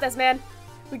 we got this, man.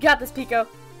 We got this, Pico.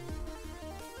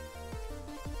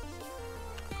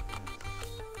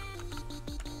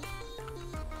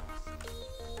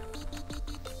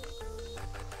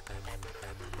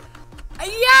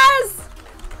 Yes!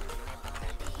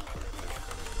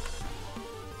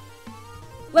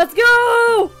 Let's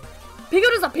go! Pico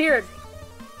just appeared.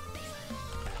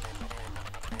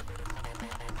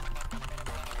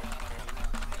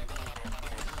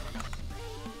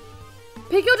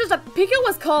 Pico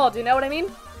was called, you know what I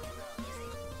mean?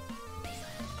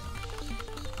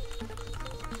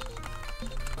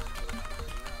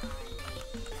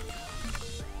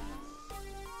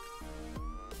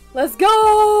 Let's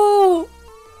go!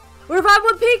 We're vibing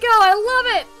with Pico! I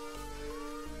love it!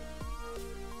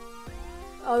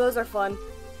 Oh, those are fun.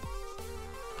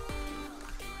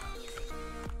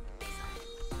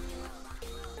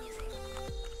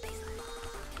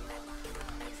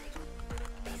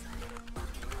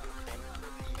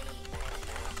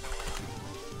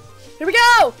 Here we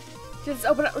go! Just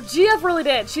open up. GF really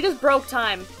did. She just broke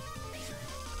time.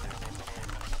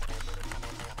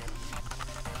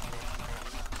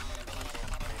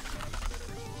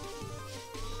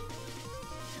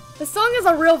 The song is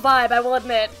a real vibe, I will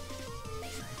admit.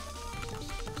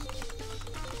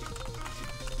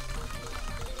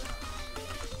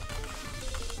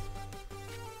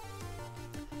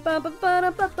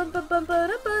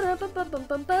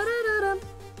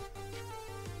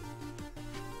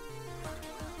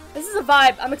 This is a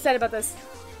vibe. I'm excited about this.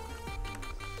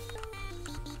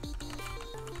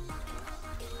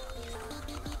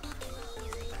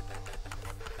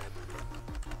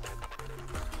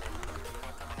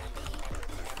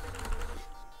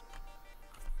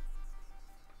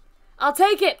 I'll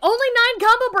take it. Only 9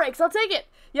 combo breaks. I'll take it.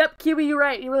 Yep, Kiwi, you're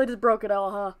right. You really just broke it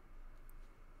all, huh?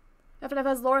 FNF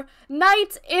has lore.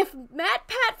 Knight, if Matt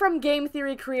Pat from Game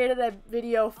Theory created a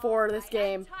video for this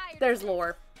game, there's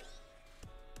lore.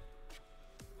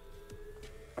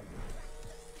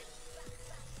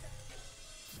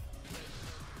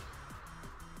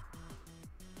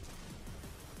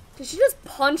 Did she just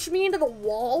punch me into the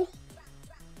wall?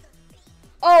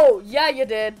 Oh, yeah, you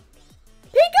did.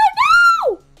 Pico,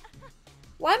 no!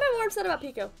 Why am I more upset about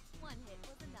Pico? One hit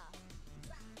was enough.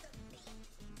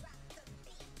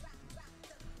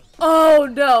 Oh,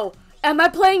 no. Am I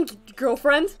playing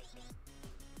girlfriend?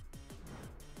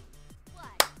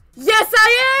 What? Yes,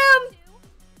 I am!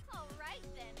 Alright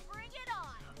then, bring it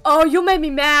on. Oh, you made me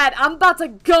mad. I'm about to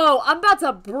go. I'm about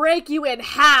to break you in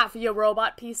half, you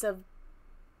robot piece of...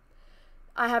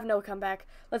 I have no comeback.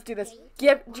 Let's do this.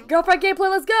 Girlfriend gameplay,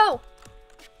 let's go!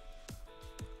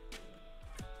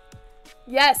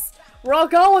 Yes, we're all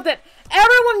going with it.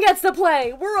 Everyone gets to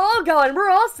play. We're all going. We're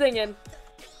all singing.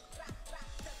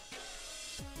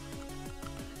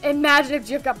 Imagine if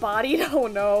Jif got bodied. Oh,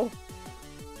 no.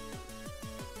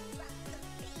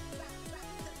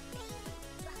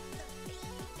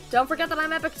 Don't forget that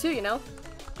I'm epic too, you know?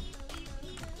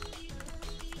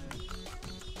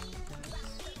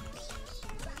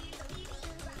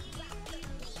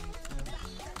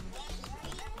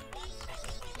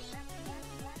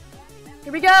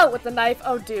 Here we go with the knife.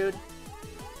 Oh, dude.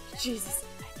 Jesus.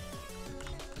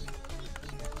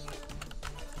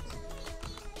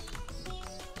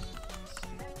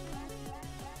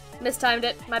 Mistimed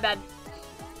it. My bad.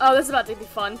 Oh, this is about to be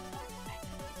fun.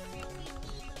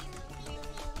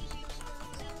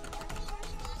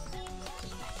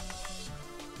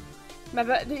 My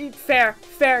bad. Fair.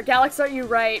 Fair. Galaxar, you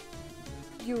right.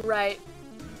 You right.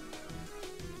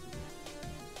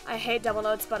 I hate double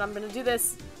notes, but I'm gonna do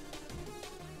this.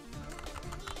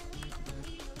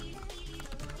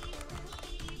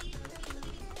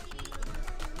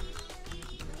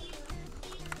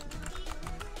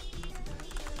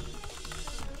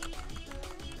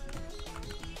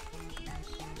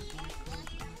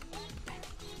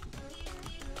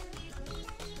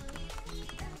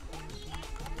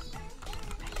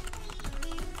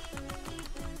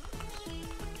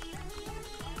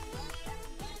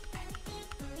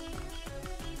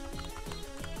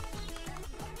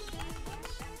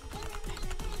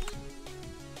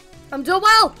 I'm doing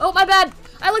well! Oh, my bad!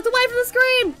 I looked away from the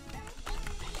screen!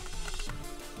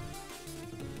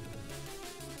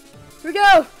 Here we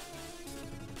go!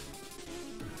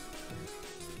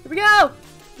 Here we go!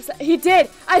 He did!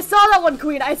 I saw that one,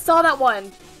 Queen! I saw that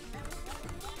one!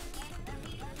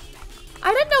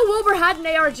 I didn't know Wilbur had an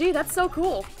ARG. That's so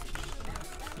cool.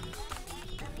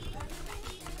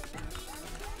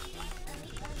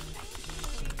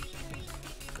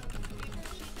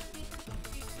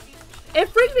 It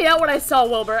freaked me out when I saw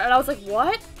Wilbur, and I was like,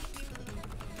 what?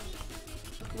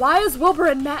 Why is Wilbur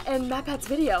in MatPat's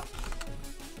video?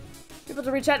 People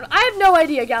to reach out. I have no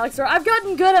idea, Galaxar. I've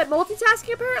gotten good at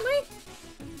multitasking, apparently.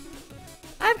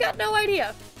 I've got no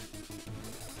idea.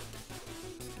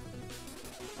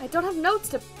 I don't have notes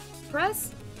to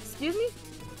press. Excuse me?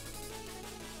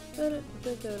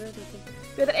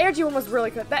 Yeah, the ARG one was really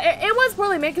good. It was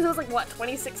poorly made because it was like, what,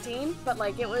 2016? But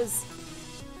like, it was,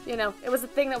 you know, it was a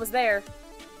thing that was there.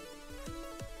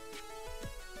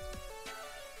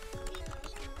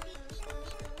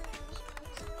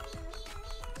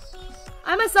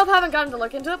 I myself haven't gotten to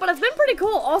look into it, but it's been pretty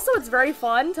cool. Also, it's very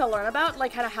fun to learn about,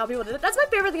 like, kind of how people did it. That's my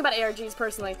favorite thing about ARGs,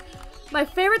 personally. My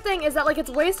favorite thing is that, like, it's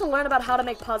ways to learn about how to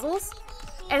make puzzles.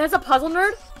 And as a puzzle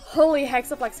nerd, holy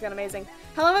hexaplex, amazing.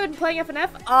 How long have I been playing FNF?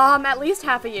 At least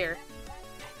half a year.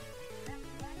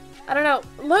 I don't know.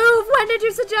 Louvre, when did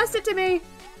you suggest it to me?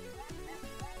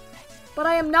 But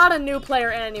I am not a new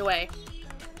player in any way.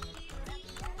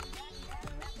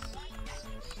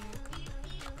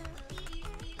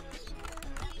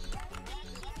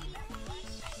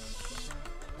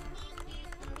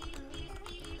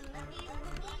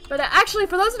 But actually,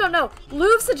 for those who don't know,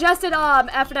 Louvre suggested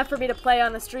FNF for me to play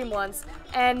on the stream once,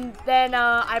 and then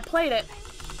I played it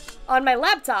on my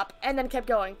laptop, and then kept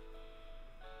going.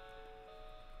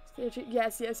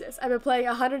 Yes, yes, yes. I've been playing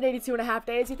 182 and a half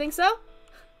days. You think so?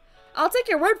 I'll take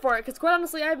your word for it, because quite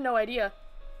honestly, I have no idea.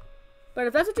 But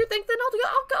if that's what you think, then I'll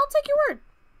take your word.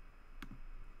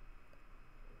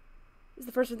 This is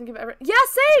the first rhythm game I've ever... Yeah,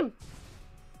 same!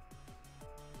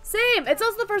 Same! It's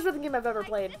also the first rhythm game I've ever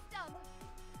played.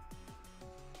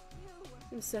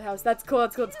 Sit house. That's cool.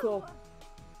 That's cool. That's cool.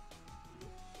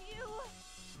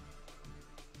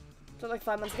 So like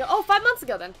 5 months ago. Oh, 5 months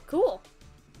ago then. Cool.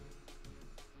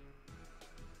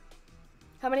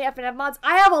 How many FNF mods?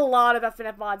 I have a lot of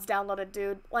FNF mods downloaded,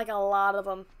 dude. Like a lot of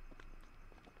them.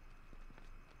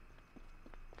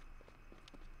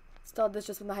 Installed this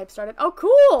just when the hype started. Oh,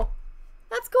 cool.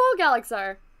 That's cool,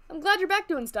 Galaxar. I'm glad you're back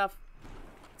doing stuff.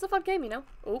 It's a fun game, you know.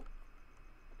 Ooh.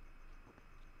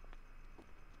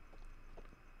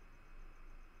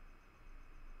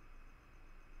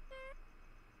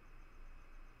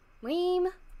 Lame.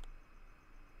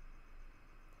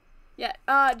 Yeah,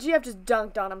 GF just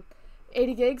dunked on him.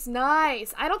 80 gigs,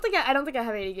 nice. I don't think I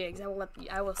have 80 gigs. I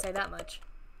will say that much.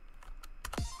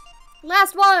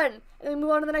 Last one, and then move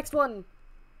on to the next one.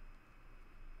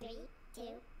 3, 2,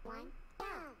 1, go.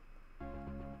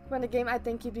 When the game, I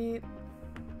think you'd be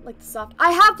like the soft. I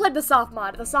have played the soft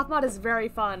mod. The soft mod is very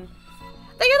fun.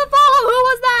 Thank you for the follow. Who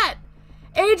was that?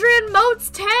 Adrian Motes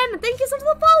 10, thank you so much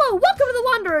for the follow. Welcome to the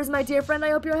Wanderers, my dear friend. I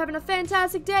hope you're having a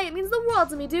fantastic day. It means the world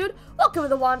to me, dude. Welcome to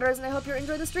the Wanderers, and I hope you're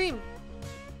enjoying the stream.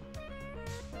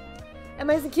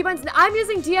 Amazing keybinds. I'm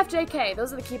using DFJK.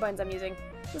 Those are the keybinds I'm using.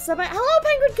 Hello,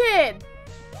 Penguin Kid.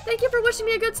 Thank you for wishing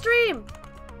me a good stream.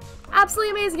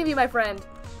 Absolutely amazing of you, my friend.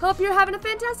 Hope you're having a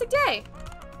fantastic day.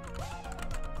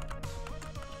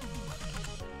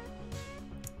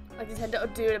 Like Nintendo, oh,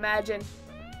 dude, imagine.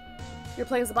 You're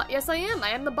playing as the bot? Yes, I am. I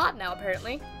am the bot now,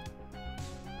 apparently.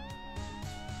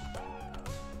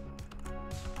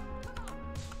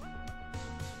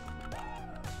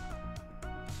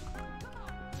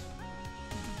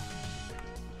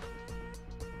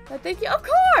 But thank you. Of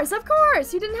course, of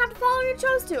course. You didn't have to follow when you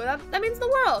chose to. That means the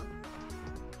world.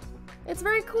 It's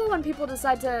very cool when people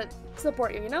decide to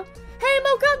support you, you know? Hey,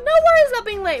 Mocha, no worries about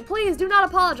being late. Please do not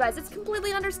apologize. It's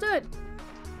completely understood.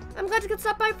 I'm glad you could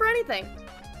stop by for anything.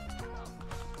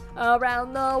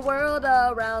 Around the world,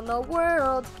 around the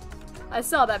world. I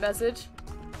saw that message.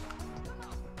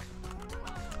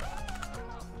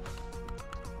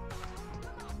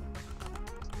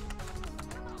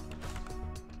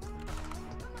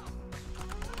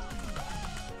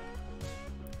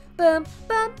 Bum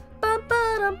bum bum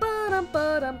bum bum bum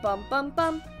bum bum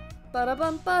bum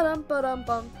bum bum bum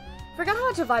bum. Forgot how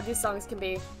much of a vibe these songs can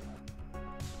be.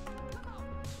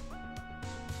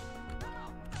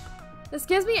 This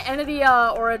gives me Entity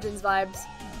Origins vibes.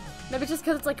 Maybe just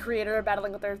because it's like creator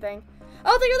battling with their thing.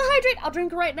 Oh, thank you for the hydrate! I'll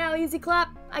drink right now. Easy clap.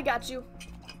 I got you.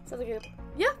 Sounds like a...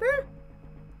 Yeah,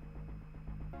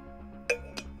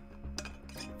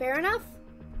 fair enough.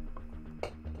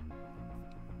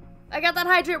 I got that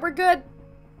hydrate. We're good.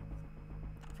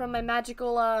 From my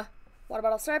magical water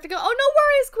bottle. Sorry, I have to go. Oh, no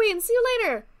worries, Queen. See you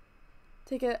later.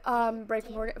 Take a break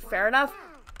from work. Fair enough.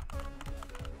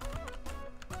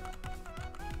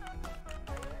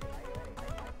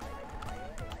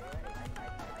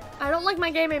 I don't like my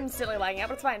game instantly lagging out,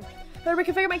 but it's fine. Better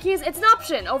reconfigure my keys. It's an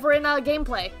option over in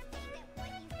gameplay.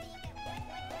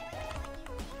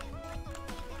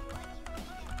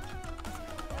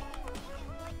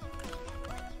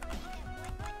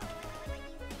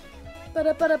 Oh,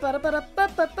 thank you for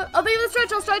the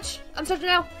stretch. I'll stretch. I'm stretching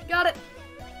now. Got it.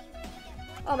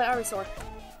 Oh, my arm is sore.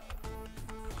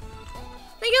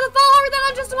 Thank you for the follow. That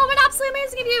on just a moment. Absolutely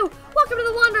amazing of you. Welcome to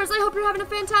the Wanderers. I hope you're having a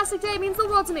fantastic day. It means the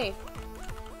world to me.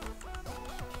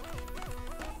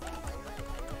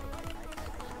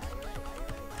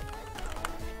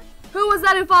 Who was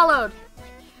that who followed?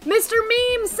 Mr.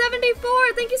 Meme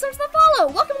 74, thank you so much for the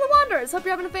follow. Welcome to the Wanderers. Hope you're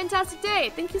having a fantastic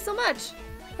day. Thank you so much.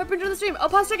 Hope you're enjoying the stream. Oh,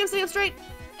 pause check. I'm sitting up straight.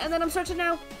 And then I'm stretching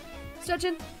now.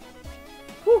 Stretching.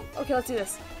 Whew. Okay, let's do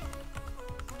this.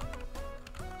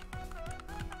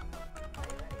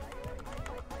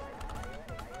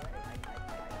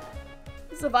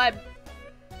 This is a vibe.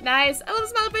 Nice. I love the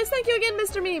smiley face. Thank you again,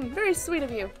 Mr. Meme. Very sweet of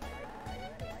you.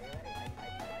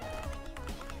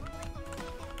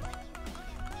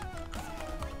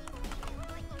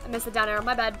 I missed the down arrow.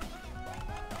 My bad.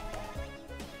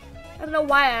 I don't know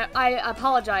why I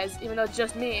apologize, even though it's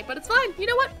just me, but it's fine. You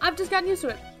know what? I've just gotten used to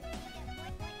it.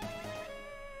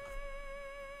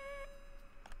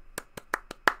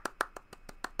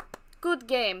 Good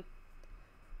game.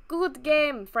 Good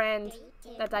game, friend.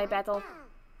 That I battle.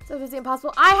 So is it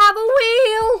impossible? I have a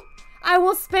wheel! I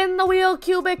will spin the wheel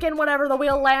cubic, and whatever the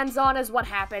wheel lands on is what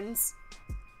happens.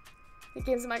 The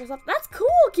games of Microsoft. That's cool,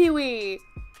 Kiwi!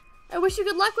 I wish you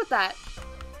good luck with that.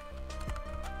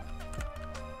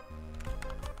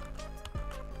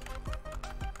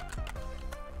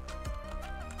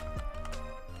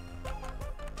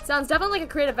 Sounds definitely like a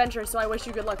creative venture, so I wish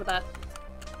you good luck with that.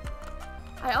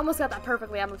 I almost got that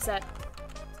perfectly. I'm upset.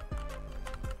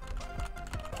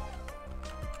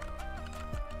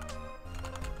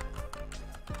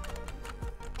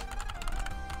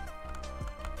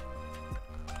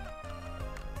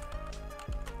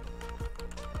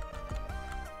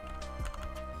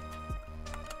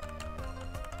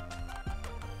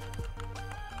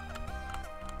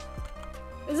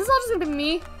 Is this all just gonna be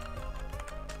me?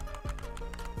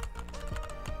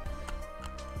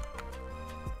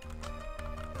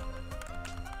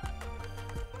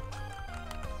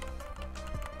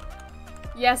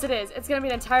 Yes, it is. It's gonna be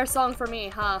an entire song for me,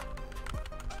 huh?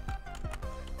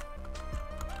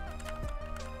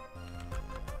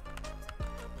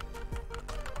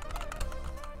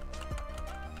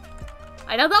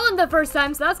 I know that one the first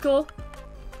time, so that's cool.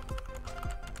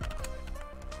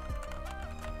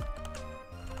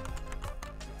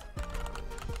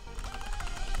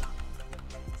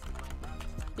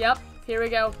 Yep, here we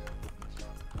go.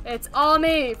 It's all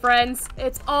me, friends.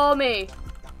 It's all me.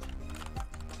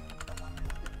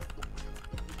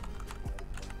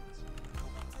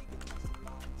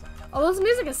 Oh, this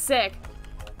music is sick.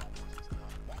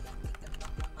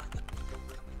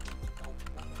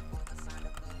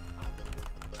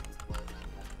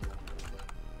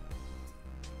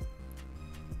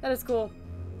 That is cool.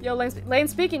 Yo, Lane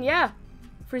speaking, yeah.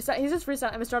 Freestyle. He's just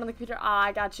freestyle. I'm starting on the computer. Ah,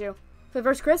 I got you. So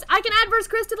verse Chris. I can add verse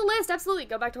Chris to the list. Absolutely.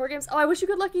 Go back to horror games. Oh, I wish you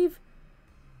good luck, Eve.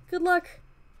 Good luck.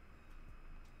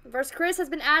 Verse Chris has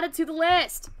been added to the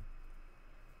list.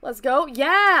 Let's go.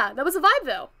 Yeah, that was a vibe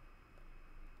though.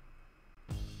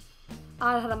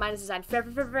 I don't know how to minus design.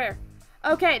 Fair.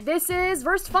 Okay, this is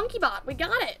verse FunkyBot. We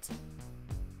got it.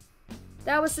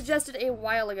 That was suggested a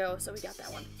while ago, so we got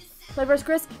that one. Play verse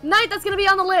Chris. Knight, that's gonna be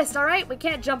on the list. All right, we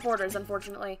can't jump orders,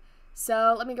 unfortunately.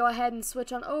 So let me go ahead and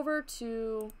switch on over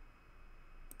to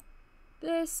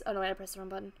this. Oh no, I pressed the wrong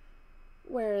button.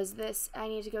 Where is this? I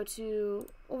need to go to,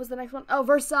 what was the next one? Oh,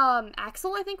 verse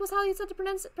Axel, I think was how you said to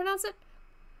pronounce it.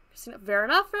 Fair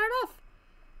enough.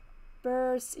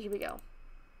 Verse, here we go.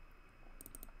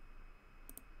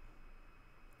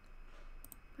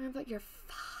 But you're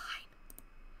fine.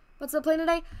 What's the plan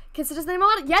today? Can Citrus name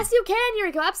on it? Yes, you can,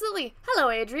 Yuriko, absolutely. Hello,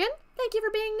 Adrian. Thank you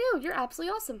for being new. You're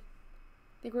absolutely awesome.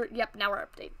 I think now we're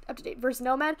up to date. Verse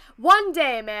Nomad. One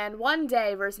day, man. One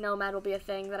day, Verse Nomad will be a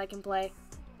thing that I can play.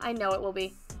 I know it will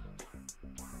be.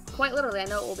 Quite literally, I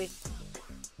know it will be.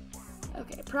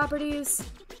 Okay, properties.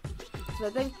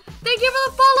 Thing. Thank you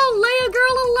for the follow, Leia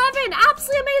Girl 11.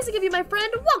 Absolutely amazing of you, my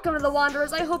friend. Welcome to the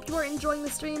Wanderers. I hope you are enjoying the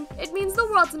stream. It means the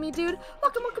world to me, dude.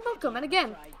 Welcome. And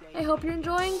again, I hope you're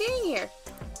enjoying being here.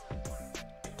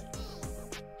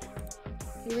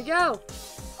 Here we go.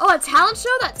 Oh, a talent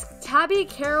show? That's Tabby,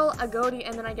 Carol, Agodi,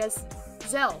 and then I guess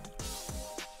Zell.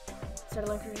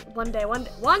 One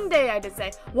day, I did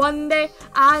say. One day,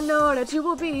 I know that you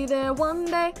will be there. One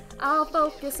day, I'll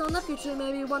focus on the future.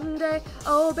 Maybe one day,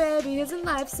 oh baby, isn't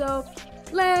life so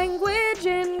language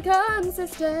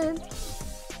inconsistent?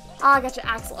 Ah, I got you,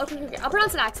 Axel. Okay. I'll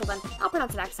pronounce it Axel then. I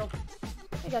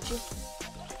got you.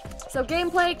 So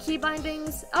gameplay, key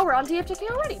bindings. Oh, we're on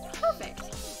DFTK already. Perfect.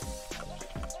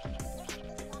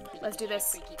 Let's do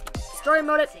this. Story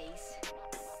mode it.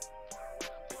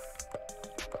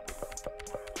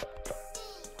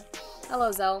 Hello,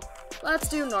 Zell. Let's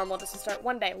do normal just to start.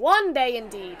 One day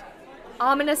indeed.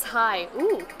 Ominous high.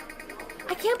 Ooh.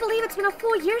 I can't believe it's been a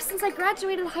full year since I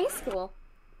graduated high school.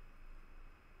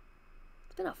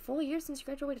 It's been a full year since you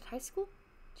graduated high school?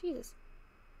 Jesus.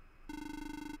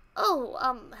 Oh,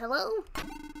 hello?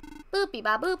 Boopy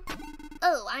ba boop.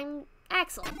 Oh, I'm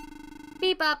Axel.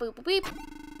 Beep ba boop boop beep.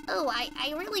 Oh,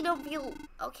 I really don't feel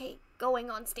okay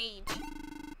going on stage.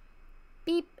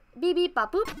 Beep beep beep ba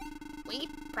boop. Wait,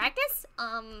 practice?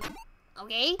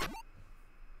 Okay.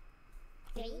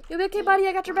 You'll be okay, buddy,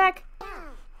 I got your back.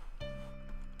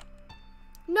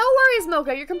 No worries,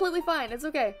 Mocha, you're completely fine, it's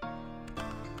okay.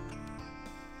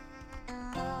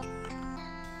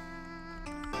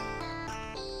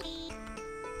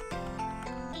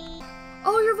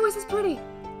 Oh, your voice is pretty.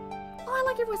 Oh, I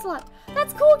like your voice a lot.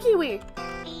 That's cool, Kiwi.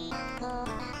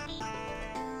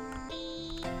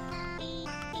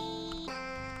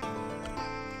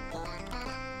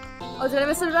 Oh, did I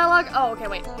miss the dialogue? Oh, okay,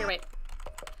 wait. Here, wait.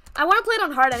 I want to play it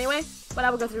on hard anyway, but I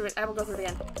will go through it. I will go through it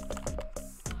again.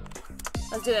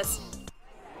 Let's do this.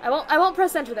 I won't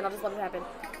press enter then. I'll just let it happen.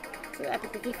 So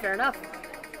epic, fair enough.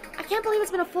 I can't believe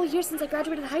it's been a full year since I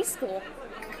graduated high school.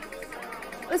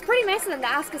 It was pretty nice of them to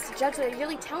ask us to judge their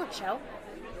yearly talent show.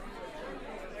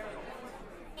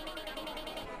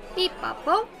 Beep bop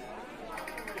bo.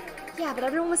 Yeah, but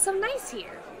everyone was so nice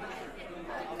here.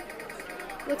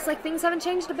 Looks like things haven't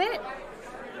changed a bit.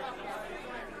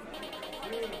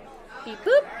 Beep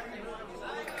boop.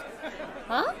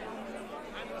 Huh?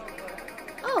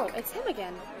 Oh, it's him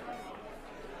again.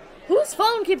 Whose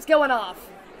phone keeps going off?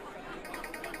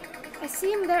 I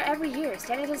see him there every year,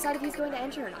 standing to decide if he's going to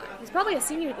enter or not. He's probably a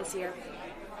senior this year.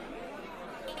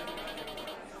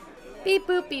 Beep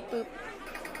boop, beep boop.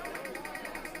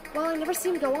 Well, I never see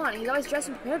him go on. He's always dressed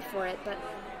and prepared for it, but...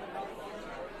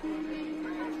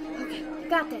 Okay, you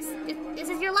got this. This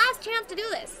is your last chance to do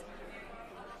this.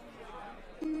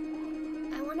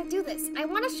 I want to do this. I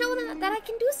want to show them that I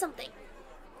can do something.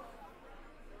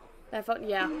 That phone,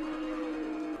 yeah.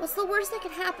 What's the worst that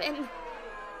could happen?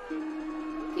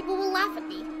 People will laugh at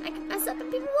me. I can mess up and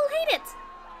people will hate it.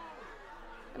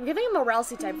 I'm giving him a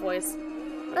Ralsei type voice.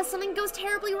 What if something goes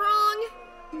terribly wrong?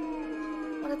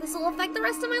 What if this will affect the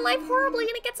rest of my life horribly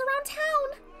and it gets around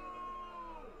town?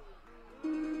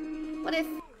 What if...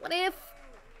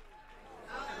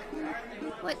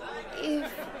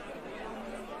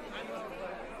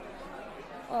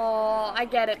 Oh, I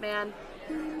get it, man.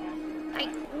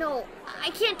 No, I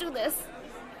can't do this.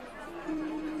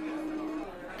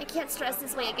 I can't stress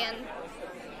this way again.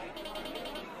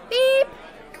 Beep!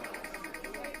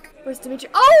 Where's Demetrios?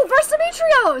 Oh, where's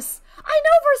Demetrios? I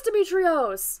know where's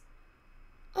Demetrios.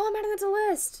 Oh, I'm adding that to the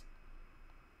list.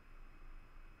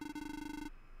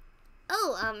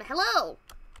 Oh, hello.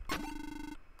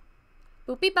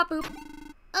 Boop beep bop boop.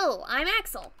 Oh, I'm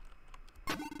Axel.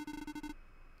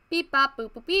 Beep bop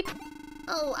boop boop beep.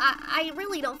 Oh, I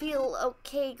really don't feel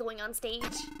okay going on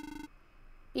stage.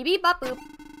 Beep beep bop boop.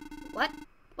 What?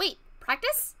 Wait,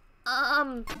 practice?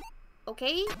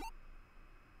 Okay.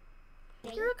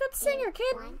 You're a good singer,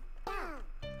 kid.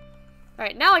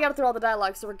 Alright, now I gotta through all the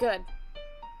dialogue, so we're good.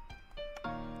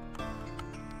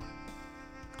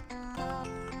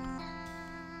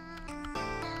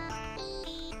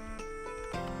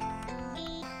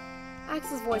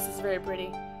 Axel's voice is very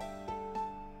pretty.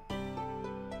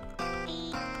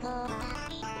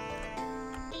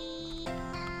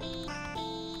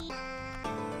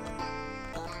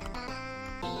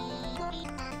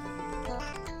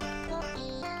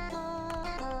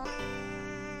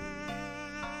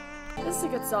 This is a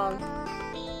good song.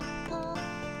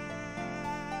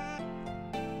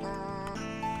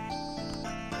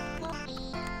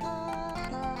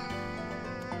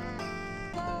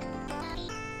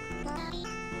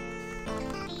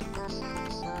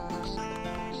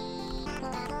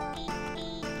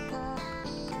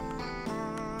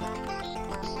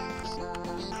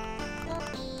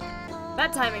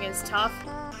 That timing is tough.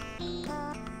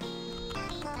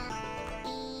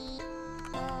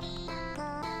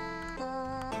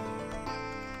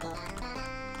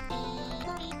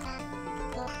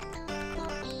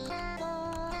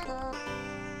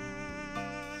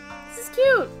 This is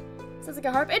cute. Sounds like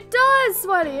a harp. It does,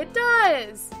 Sweaty. It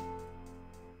does.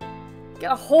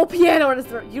 Got a whole piano in his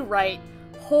throat. You right.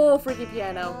 Whole freaking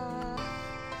piano.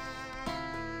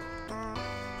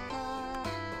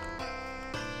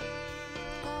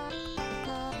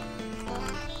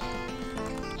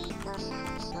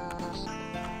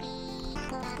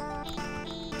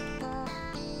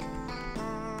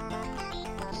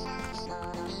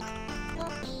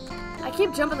 I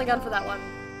keep jumping the gun for that one.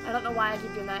 I don't know why I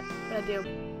keep doing that, but I do.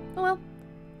 Oh well.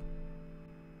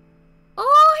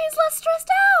 Oh, he's less stressed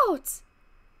out!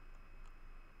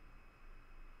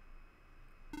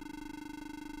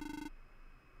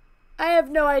 I have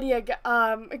no idea,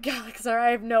 Galaxar,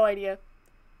 I have no idea.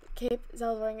 The cape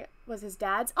Zelda wearing was his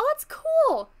dad's? Oh, that's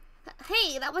cool!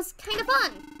 Hey, that was kind of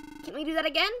fun. Can we do that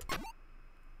again?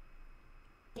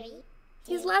 3, 2,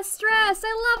 He's less stressed.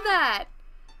 I love that.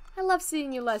 I love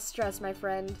seeing you less stressed, my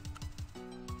friend.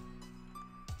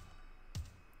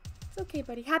 It's okay,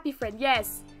 buddy. Happy friend.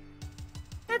 Yes.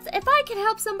 If I can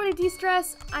help somebody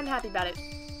de-stress, I'm happy about it.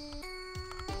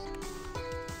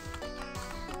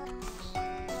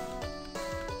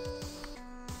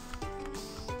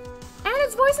 And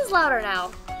his voice is louder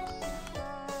now.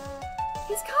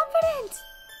 He's confident.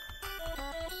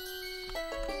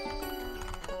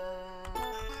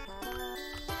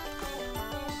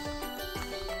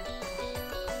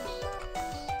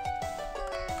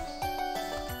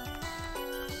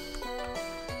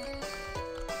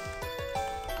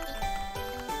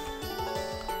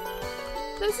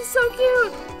 This is so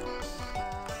cute.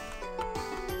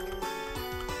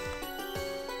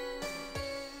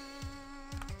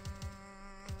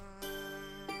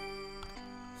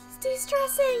 He's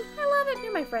de-stressing. I love it.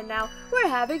 You're my friend now. We're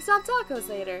having soft tacos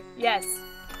later. Yes.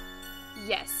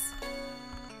 Yes.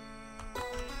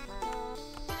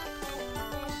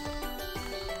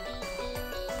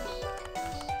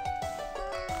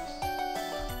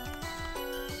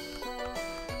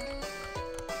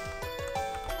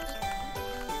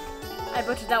 I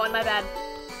butchered that one, my bad.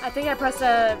 I think I pressed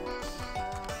a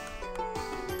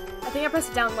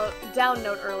down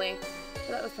note early.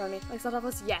 So that was from me. Like soft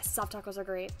tacos? Yes, soft tacos are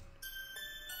great.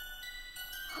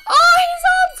 Oh, he's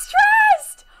all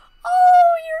stressed!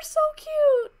 Oh, you're so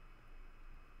cute!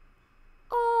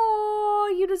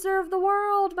 Oh, you deserve the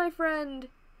world, my friend.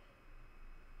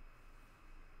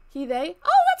 He, they?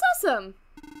 Oh, that's awesome!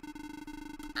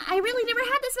 I really never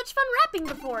had this much fun rapping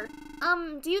before.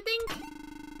 Do you think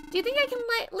I can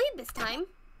lead this time?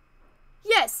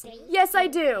 Yes! 3, Yes, I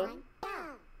 2, do! 1, go.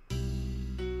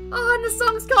 Oh, and the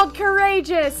song's called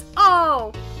Courageous!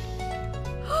 Oh!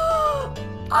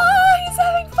 Oh, he's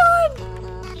having fun!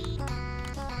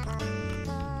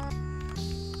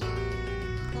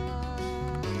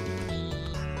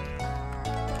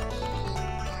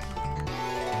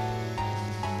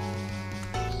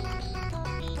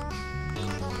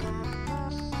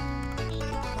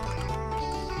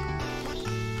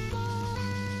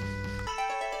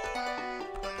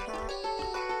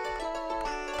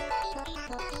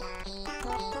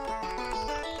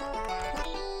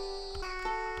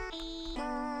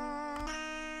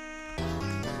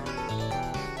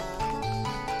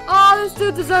 Oh, this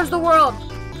dude deserves the world!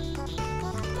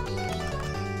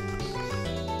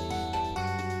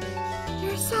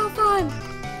 You're so fun!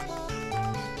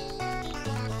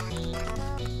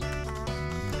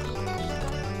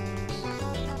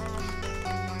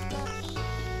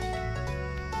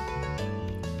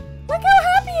 Look how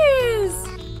happy he is!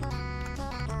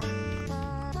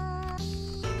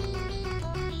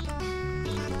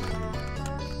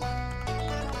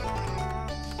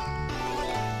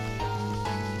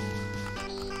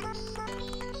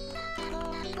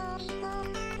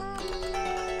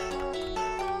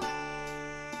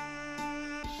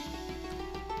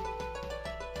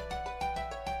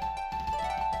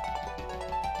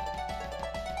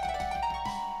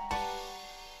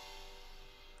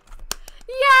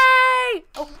 Yay!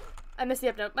 Oh, I missed the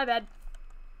up note. My bad.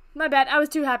 My bad. I was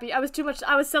too happy. I was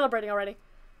celebrating already.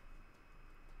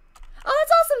 Oh,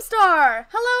 that's awesome, Star!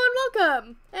 Hello and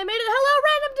welcome! I made it. Hello,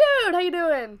 random dude! How you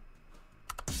doing?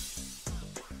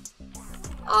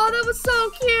 Oh, that was so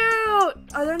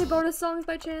cute! Are there any bonus songs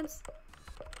by chance?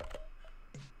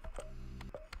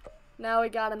 Now we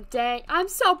got him. Dang. I'm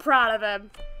so proud of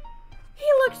him. He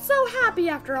looked so happy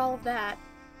after all of that.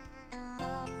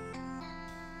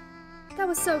 That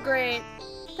was so great.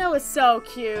 That was so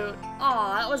cute.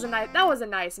 Aw, that was a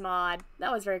nice mod.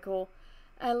 That was very cool.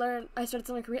 I started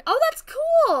selling Korean. Oh, that's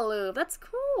cool, Lube. That's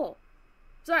cool.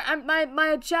 Sorry,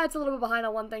 my chat's a little bit behind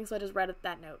on one thing, so I just read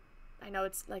that note. I know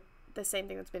it's like the same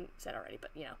thing that's been said already,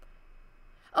 but you know.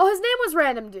 Oh, his name was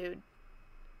Random Dude.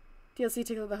 DLC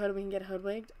tickle the hood, we can get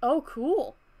hoodwinked. Oh,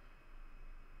 cool.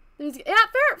 Yeah,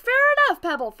 fair enough,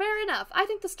 Pebble. Fair enough. I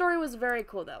think the story was very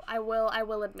cool, though. I will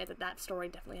admit that story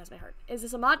definitely has my heart. Is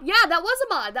this a mod? Yeah, that was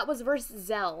a mod. That was versus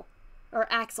Zell. Or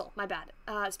Axel, my bad.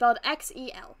 Spelled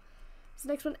X-E-L. This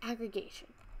next one, aggregation.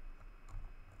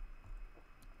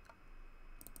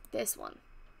 This one.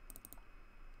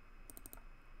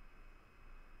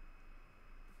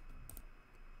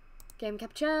 Game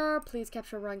capture. Please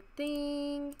capture wrong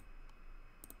thing.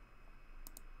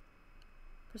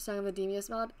 For Song of the Devious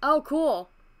mod. Oh, cool.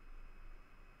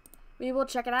 We will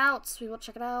check it out. We will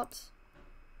check it out.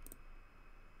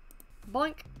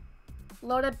 Boink.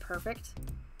 Loaded. Perfect.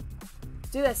 Let's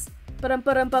do this.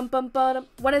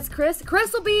 When is Chris?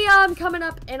 Chris will be coming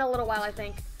up in a little while, I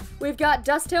think. We've got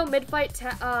Dusttail, mid-fight,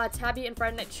 Tabby, and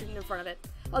Friday Night shooting in front of it.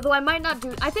 Although I might not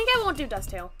do... I think I won't do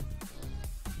Dusttail.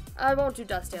 I won't do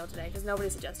Dusttail today, because nobody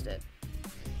suggested it.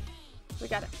 We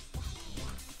got it.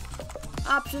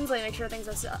 Options, let me make sure things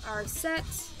are set.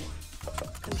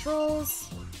 Controls.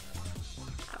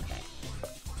 Okay.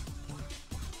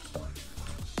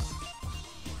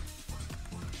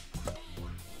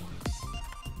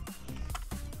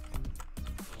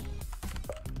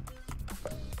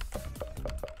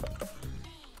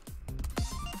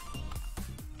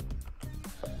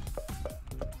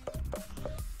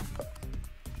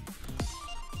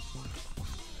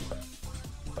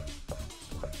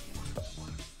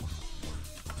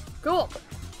 Cool.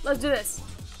 Let's do this.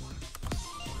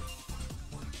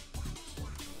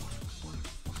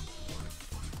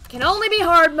 Can only be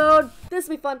hard mode. This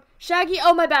will be fun. Shaggy.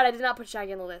 Oh, my bad. I did not put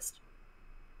Shaggy on the list.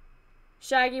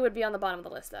 Shaggy would be on the bottom of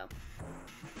the list, though.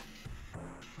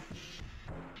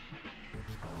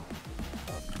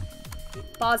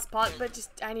 Pause, but just,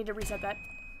 I need to reset that.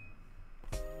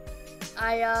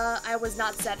 I was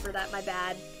not set for that. My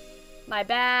bad. My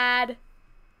bad.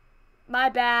 My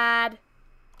bad.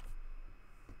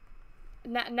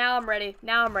 Now I'm ready.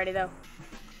 Now I'm ready, though.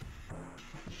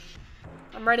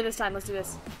 I'm ready this time. Let's do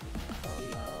this.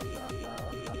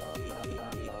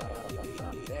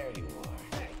 There you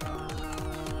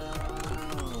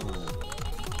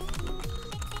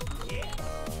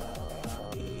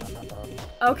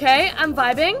are. Okay, I'm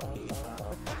vibing.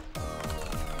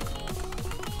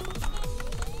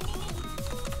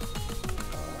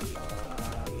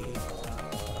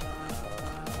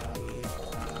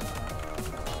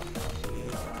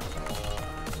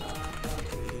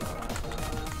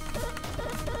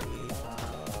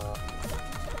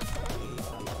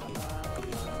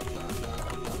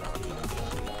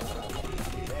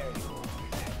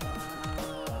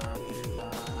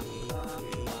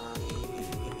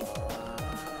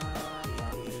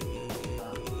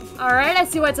 Alright, I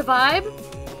see why it's a vibe.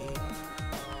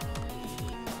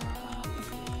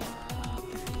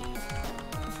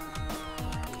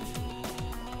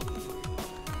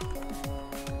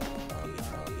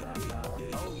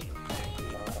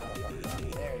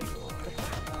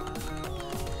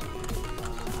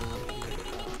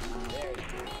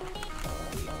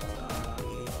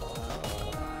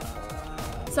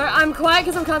 Sorry, I'm quiet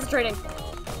because I'm concentrating.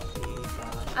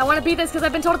 I want to beat this because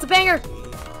I've been told it's a banger.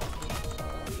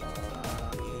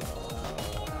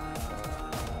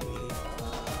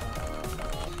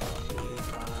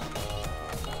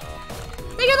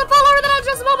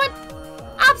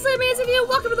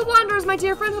 Welcome to the Wanderers, my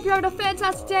dear friend. Hope you're having a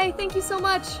fantastic day. Thank you so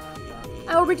much.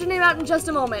 I will read your name out in just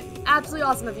a moment. Absolutely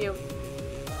awesome of you.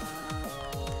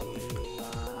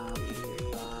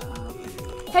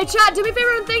 Hey, chat, do me a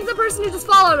favor and thank the person who just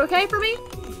followed, okay, for me?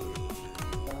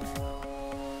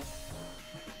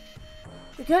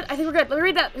 We're good? I think we're good. Let me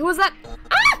read that. Who was that?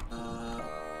 Ah!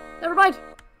 Never mind.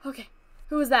 Okay.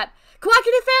 Who was that?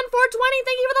 Quackity Fan 420,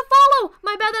 thank you for the follow!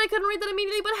 My bad that I couldn't read that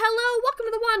immediately, but hello! Welcome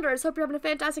to the Wanderers. Hope you're having a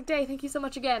fantastic day. Thank you so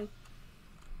much again.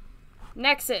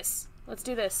 Nexus. Let's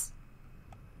do this.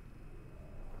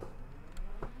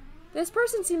 This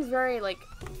person seems very, like...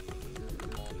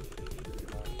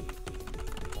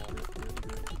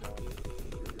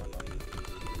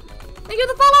 Thank you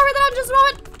for the follow! I'll read that out in just a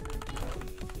moment!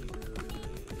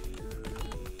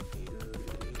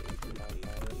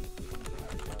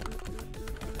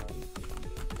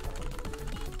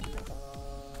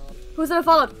 Who's that I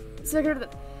followed?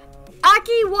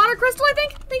 Aki Water Crystal, I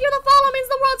think? Thank you for the follow. Means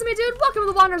the world to me, dude. Welcome to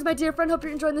the Wanderers, my dear friend. Hope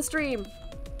you're enjoying the stream.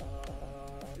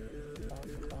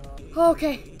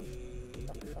 Okay.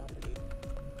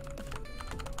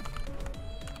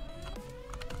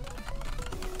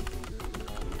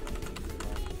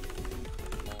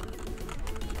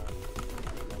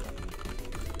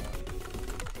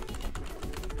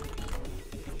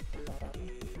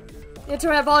 You have to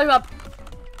turn that volume up.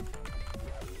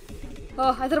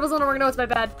 Oh, I thought it was on the wrong notes, my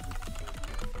bad.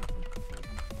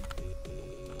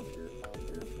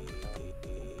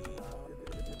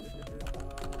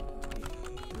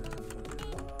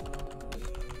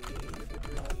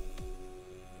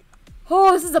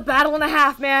 Oh, this is a battle and a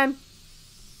half, man.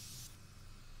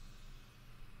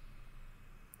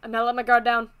 I'm not letting my guard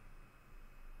down.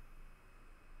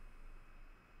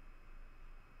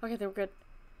 Okay, they were good.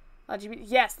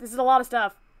 Yes, this is a lot of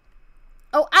stuff.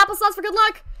 Oh, applesauce for good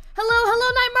luck. Hello,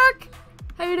 Nightmark.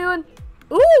 How you doing?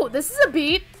 Ooh, this is a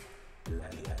beat.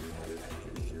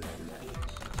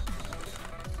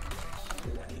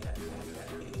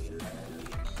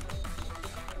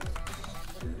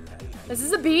 This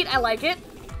is a beat. I like it.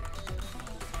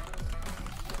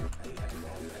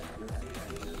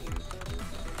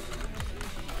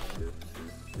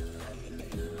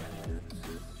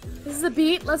 is a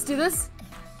beat. Let's do this.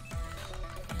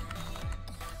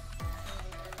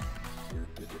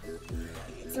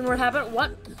 Some word happened.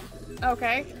 What?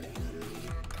 Okay.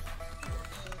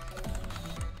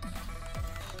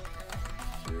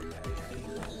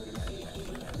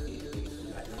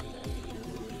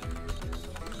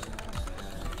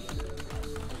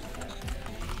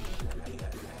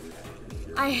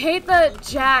 I hate the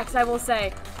jacks, I will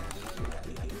say.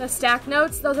 The stack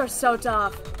notes, those are so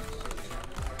tough.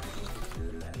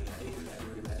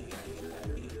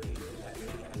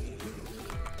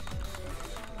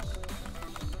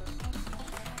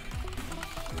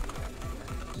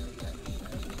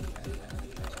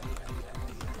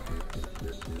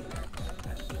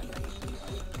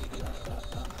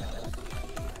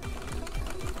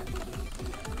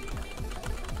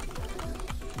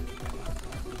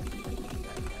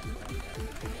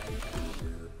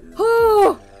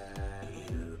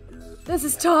 This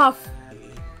is tough.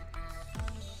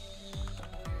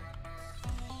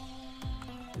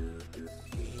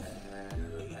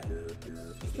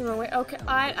 Okay,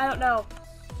 I don't know.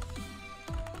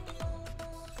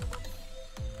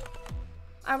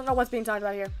 I don't know what's being talked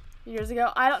about here. Years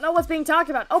ago, I don't know what's being talked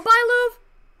about. Oh, bye, Louvre.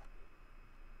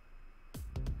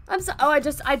 I'm so. Oh, I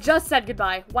just said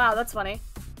goodbye. Wow, that's funny.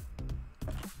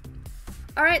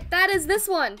 All right, that is this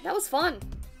one. That was fun.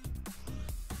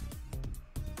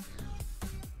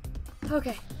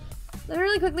 Okay,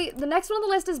 really quickly, the next one on the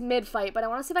list is mid-fight, but I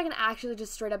want to see if I can actually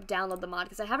just straight up download the mod,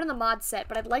 because I have it in the mod set,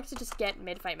 but I'd like to just get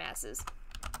mid-fight masses.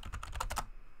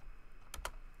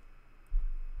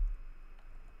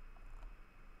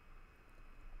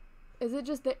 Is it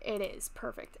just that it is?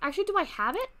 Perfect. Actually, do I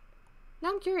have it?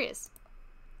 Now I'm curious.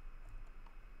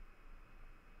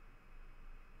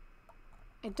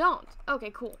 I don't. Okay,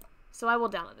 cool. So I will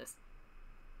download this.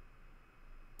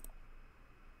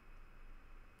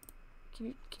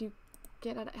 Can you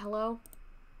get at it? Hello?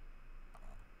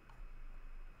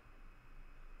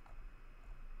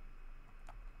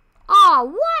 Aw,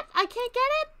 what? I can't get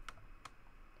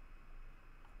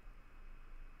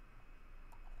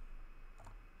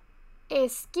it?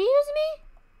 Excuse me?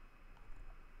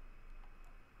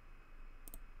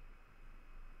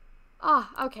 Oh,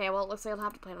 okay, well, it looks like I'll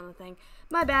have to play it on the thing.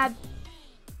 My bad.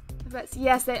 But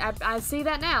yes, I see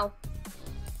that now.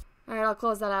 Alright, I'll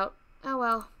close that out. Oh,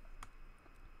 well.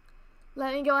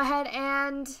 Let me go ahead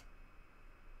and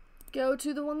go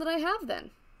to the one that I have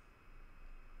then.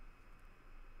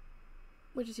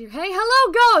 Which is here. Hey,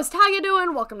 hello, Ghost! How you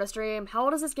doing? Welcome to stream. How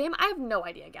old is this game? I have no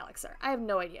idea, Galaxer. I have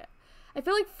no idea. I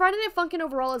feel like Friday Night Funkin'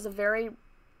 overall is a very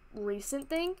recent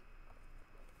thing.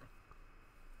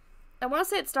 I want to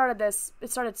say it started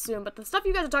soon, but the stuff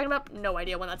you guys are talking about, no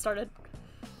idea when that started.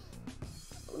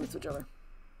 Let me switch over.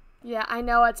 Yeah, I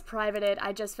know it's privated.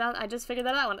 I just figured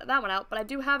that one out, but I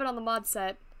do have it on the mod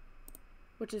set,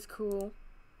 which is cool.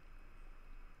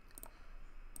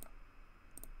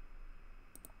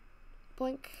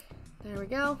 Blink. There we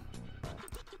go.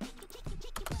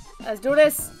 Let's do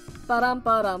this. Ba-dum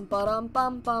ba-dum ba-dum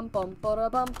bum bum bum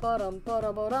ba-da-bum ba-dum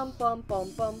ba-da-ba-dum bum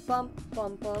bum bum bum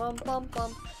bum ba-dum bum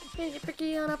bum. Is it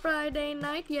tricky on a Friday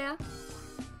night? Yeah.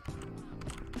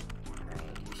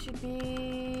 Should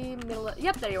be middle of,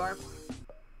 yep, there you are.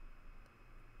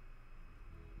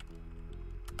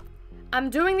 I'm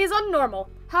doing these on normal.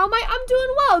 How am I? I'm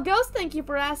doing well, Ghost. Thank you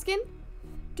for asking.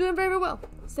 Doing very, very well.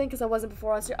 Saying because I wasn't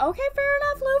before I was here. Okay, fair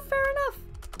enough, Lou. Fair enough.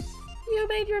 You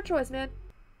made your choice, man.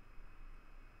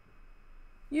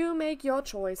 You make your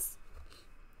choice.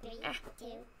 3, 2,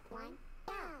 1,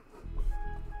 go.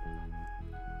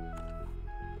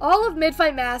 All of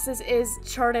Mid-Fight Masses is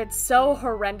charted so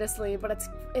horrendously, but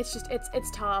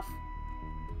it's tough.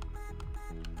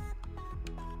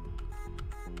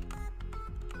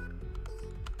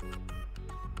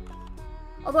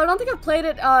 Although I don't think I've played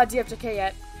it DFJK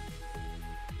yet.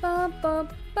 Bum, bum,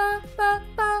 ba, ba,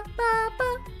 ba, ba,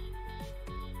 ba.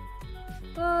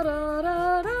 Ba, da,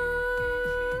 da, da.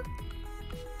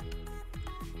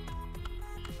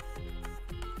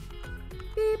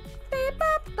 Beep, beep,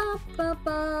 ba, ba, ba,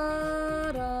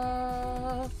 ba,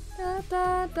 da, da,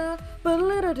 da, da, ba,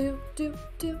 little do, do,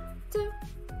 do, do.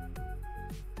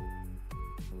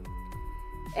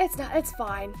 It's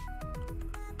fine.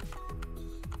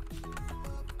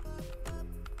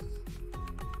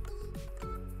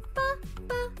 Ba,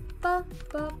 ba, ba,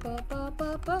 ba, ba, ba,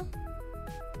 ba, ba.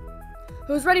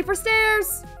 Who's ready for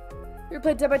stairs? You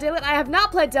played Dead by Daylight? I have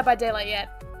not played Dead by Daylight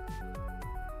yet.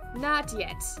 Not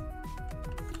yet.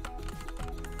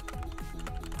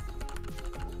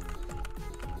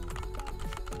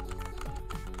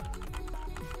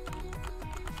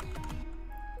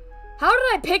 How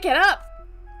did I pick it up?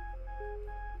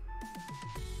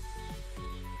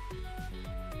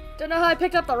 Don't know how I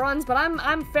picked up the runs, but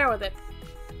I'm fair with it.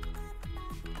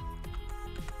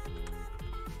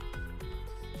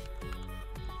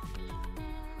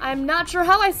 I'm not sure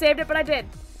how I saved it, but I did.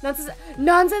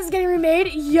 Nonsense is getting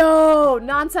remade? Yo!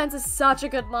 Nonsense is such a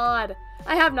good mod.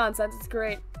 I have Nonsense, it's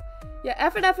great. Yeah,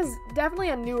 F&F is definitely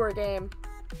a newer game.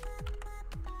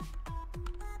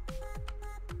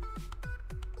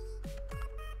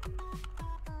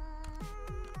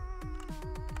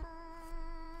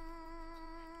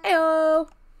 Heyo!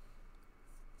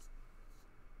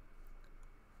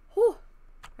 Whew.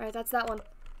 Alright, that's that one.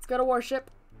 Let's go to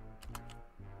Warship.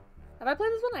 Have I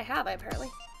played this one? I have, apparently.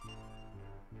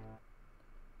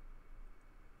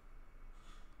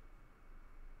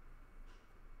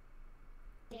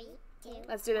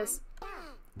 Let's do this.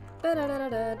 Here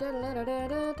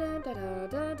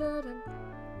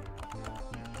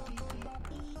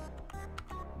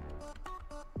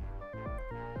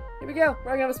we go.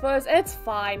 We're gonna have spoilers. It's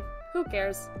fine. Who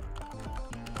cares?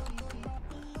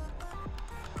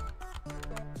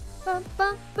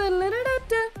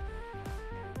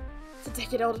 It's a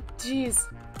decade old. Jeez.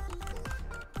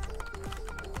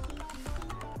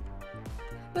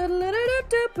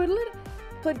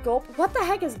 Played Gulp? What the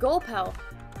heck is Gulpel?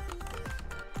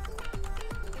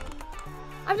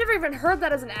 I've never even heard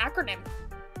that as an acronym.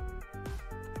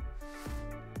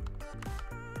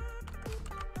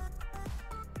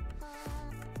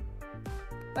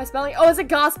 My spelling? Oh, is it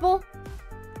gospel?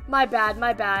 My bad,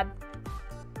 my bad.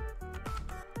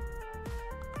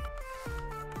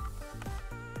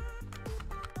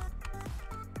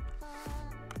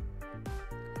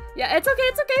 Yeah, it's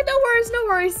okay, no worries, no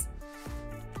worries.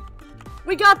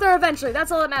 We got there eventually,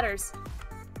 that's all that matters.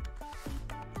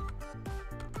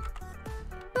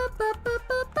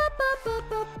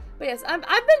 But yes, I've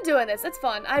been doing this, it's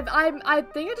fun. I think I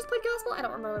just played gospel, I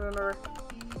don't remember.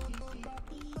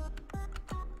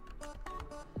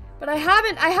 But I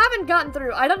haven't gotten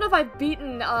through. I don't know if I've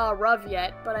beaten Ruv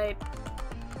yet, but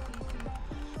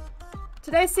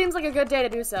today seems like a good day to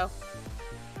do so.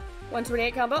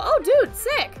 128 combo. Oh, dude,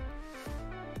 sick!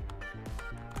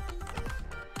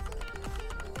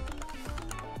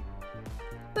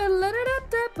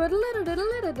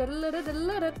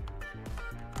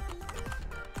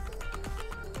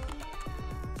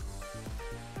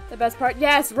 The best part?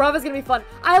 Yes, Ruv is gonna be fun.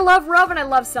 I love Ruv and I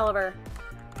love Celeber.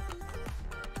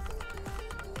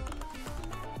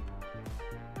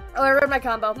 Oh, I read my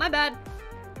combo. My bad.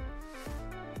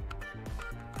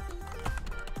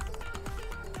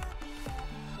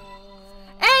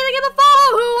 Hey, they get the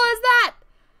follow! Who was that?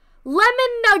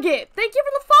 Lemon Nugget. Thank you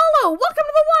for the follow. Welcome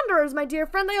to the Wanderers, my dear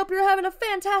friend. I hope you're having a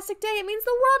fantastic day. It means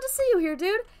the world to see you here,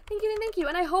 dude. Thank you, thank you.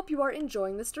 And I hope you are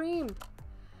enjoying the stream.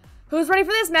 Who's ready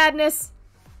for this madness?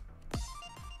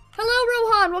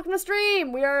 Hello, Rohan. Welcome to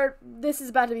stream. This is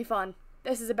about to be fun.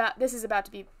 This is about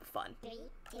to be fun. 3,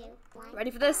 2, 1.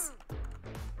 Ready for this?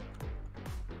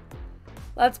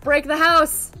 Let's break the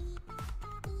house.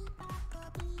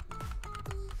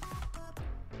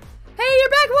 Hey, you're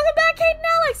back. Welcome back, Kate and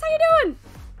Alex. How you doing?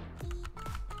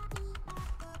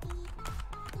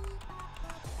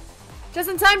 Just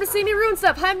in time to see me ruin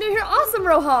stuff. I'm new here. Awesome,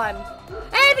 Rohan.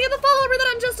 Hey, they get the follow. I'll read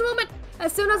that in just a moment.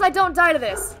 As soon as I don't die to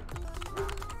this.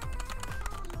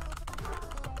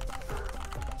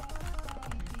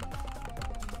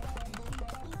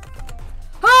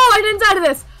 Oh, I didn't die to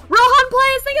this. Rohan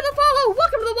plays. Thank you for the follow.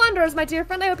 Welcome to the Wanderers, my dear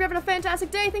friend. I hope you're having a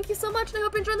fantastic day. Thank you so much, and I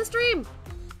hope you're enjoying the stream.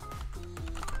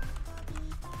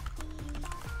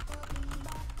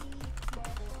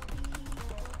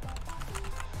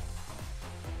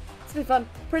 It's been fun.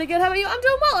 Pretty good. How about you? I'm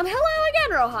doing well. And hello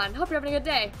again, Rohan. Hope you're having a good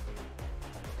day.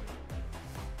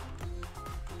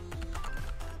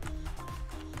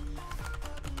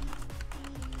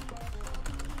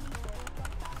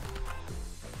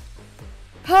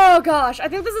 Oh gosh, I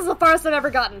think this is the farthest I've ever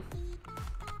gotten.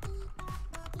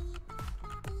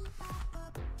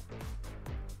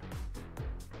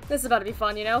 This is about to be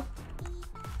fun, you know?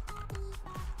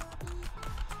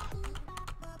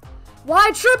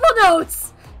 Why triple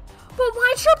notes? But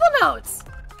why triple notes?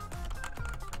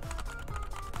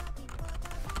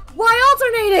 Why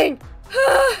alternating?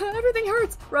 Everything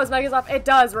hurts. Rose mic is off. It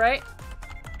does, right?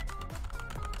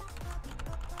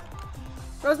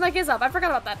 Rose mic is up. I forgot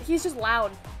about that. He's just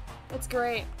loud. It's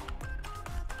great.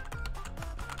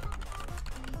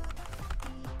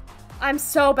 I'm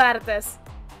so bad at this.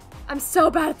 I'm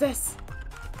so bad at this.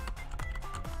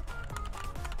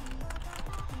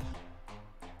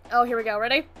 Oh, here we go.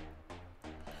 Ready?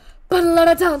 Dun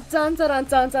dun dun dun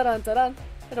dun dun dun.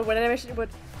 Did a win animation? It would.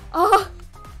 Oh.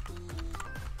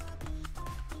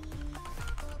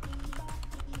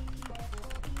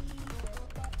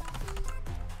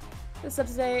 The sub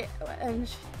today, and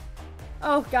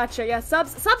oh, gotcha. Yeah,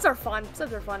 subs are fun.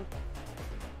 Subs are fun.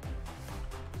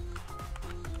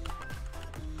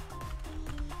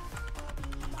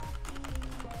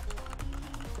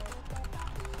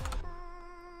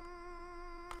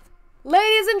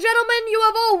 Ladies and gentlemen, you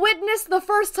have all witnessed the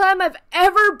first time I've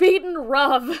ever beaten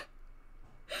Ruv.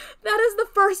 That is the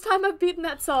first time I've beaten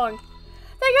that song.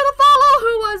 Thank you for the follow.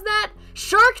 Who was that?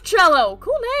 Shark Cello.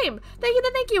 Cool name. Thank you,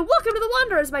 thank you. Welcome to the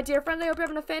Wanderers, my dear friend. I hope you're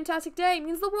having a fantastic day. It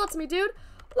means the world to me, dude.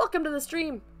 Welcome to the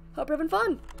stream. Hope you're having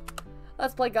fun.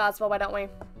 Let's play gospel, why don't we?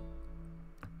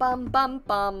 Bum bum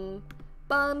bum.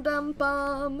 Bum dum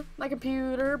bum. My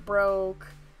computer broke.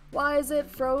 Why is it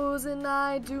frozen?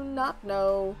 I do not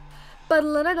know.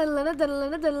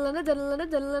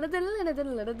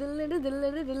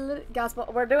 Gospel.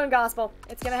 We're doing gospel.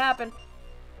 It's gonna happen.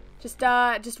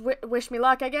 Just wish me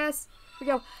luck, I guess. Here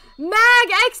we go. Mag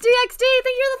XDXD,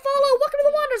 thank you for the follow. Welcome to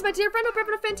the Wanderers, my dear friend. Hope you're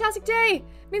having a fantastic day.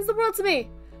 It means the world to me.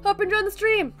 Hope you're enjoying the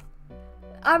stream.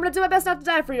 I'm gonna do my best not to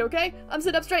die for you, okay? I'm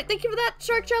sitting up straight. Thank you for that,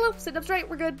 Shark Cello. Sitting up straight.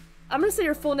 We're good. I'm gonna say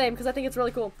your full name because I think it's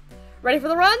really cool. Ready for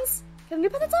the runs? Get a new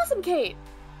pet. That's awesome, Kate.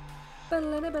 Here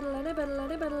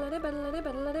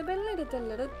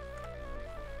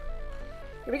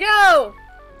we go.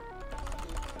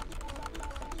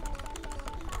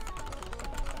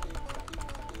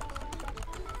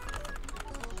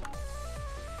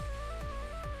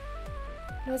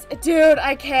 Dude,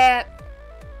 I can't.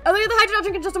 I'll leave the hydrogen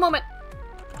drink in just a moment.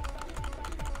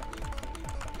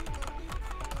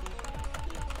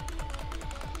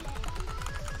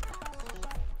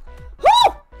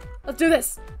 Woo! Let's do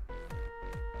this.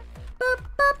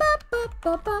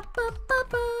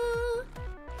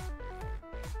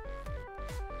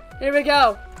 Here we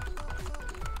go.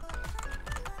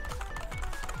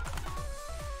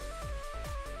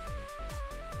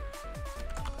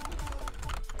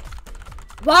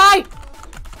 Why?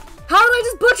 How did I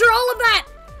just butcher all of that?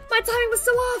 My timing was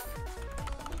so off.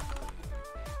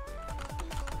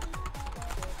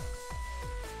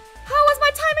 How was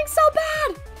my timing so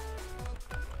bad?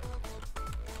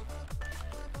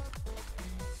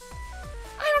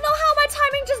 I don't know how my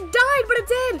timing just died, but it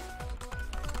did.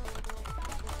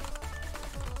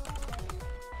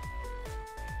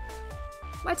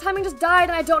 My timing just died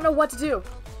and I don't know what to do.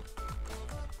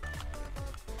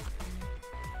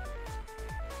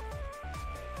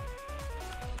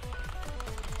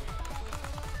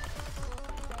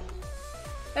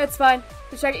 It's fine.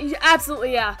 Just check it.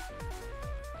 Absolutely, yeah.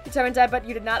 Your timing died, but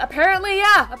you did not. Apparently,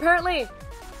 yeah. Apparently.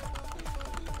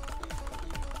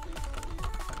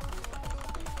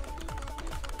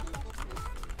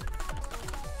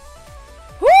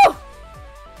 Woo!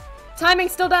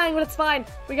 Timing's still dying, but it's fine.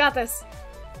 We got this.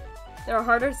 There are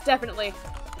harders? Definitely.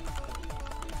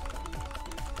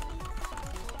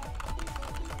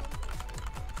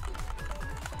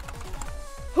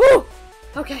 Whew!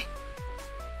 Okay.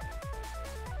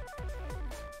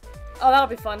 Oh, that'll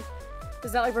be fun.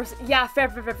 Does that like versus? Yeah, fair.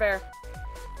 I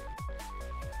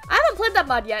haven't played that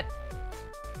mod yet.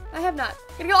 I have not.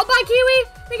 Gonna go. Oh, bye, Kiwi!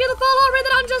 Thank you for the follow. I'll read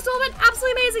that on just a moment.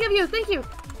 Absolutely amazing of you. Thank you.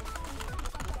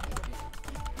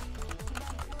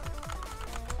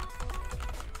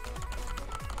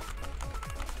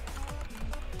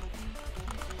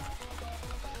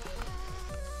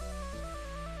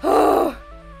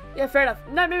 Yeah, fair enough.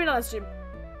 No, maybe not on stream.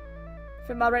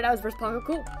 If mod right now is versus Pongo,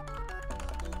 cool.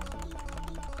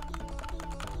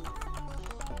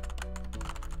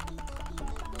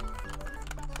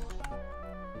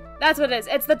 That's what it is.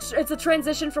 It's the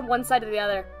transition from one side to the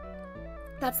other.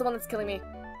 That's the one that's killing me.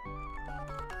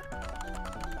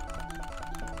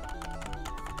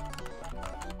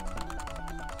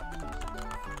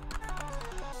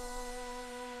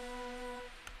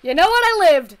 You know what?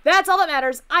 I lived. That's all that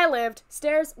matters. I lived.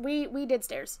 Stairs. We did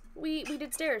stairs. We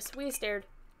did stairs. We staired.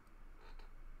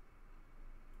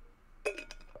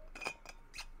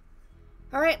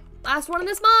 All right, last one in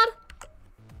this mod.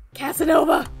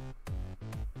 Casanova.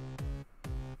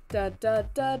 Da da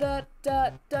da da da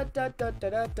da da da da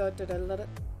da da da da.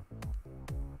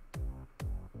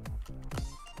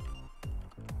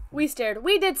 We stared.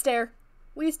 We did stare.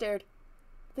 We stared.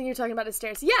 I think you're talking about the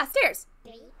stairs. Yeah, stairs.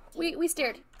 We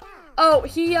stared. Oh,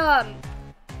 he's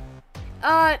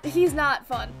not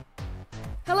fun.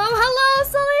 Hello,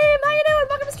 Salim. How you doing?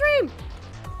 Welcome to stream.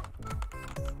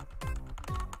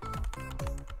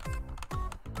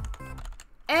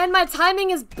 And my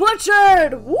timing is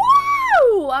butchered.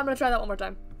 Woo! I'm gonna try that one more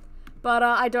time, but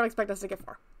I don't expect us to get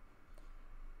far.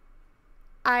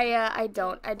 I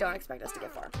don't expect us to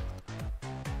get far.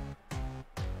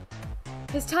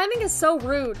 His timing is so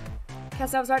rude.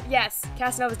 Casanova's hard. Yes,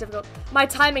 Casanova's difficult. My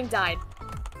timing died.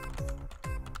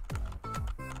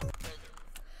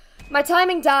 My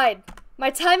timing died.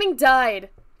 My timing died.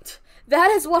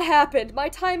 That is what happened. My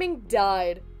timing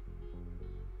died.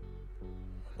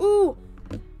 Ooh.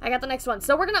 I got the next one.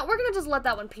 So we're gonna just let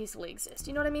that one peacefully exist.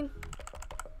 You know what I mean?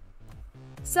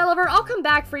 Celiver, I'll come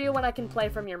back for you when I can play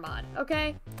from your mod,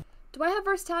 okay? Do I have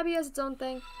Verse Tabby as its own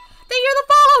thing? Thank you for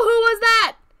the follow! Who was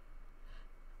that?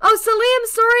 Oh, Salim,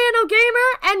 Soriano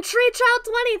Gamer, and Tree Child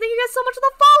 20. Thank you guys so much for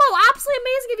the follow! Absolutely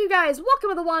amazing of you guys! Welcome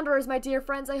to the Wanderers, my dear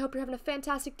friends. I hope you're having a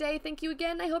fantastic day. Thank you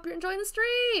again. I hope you're enjoying the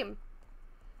stream.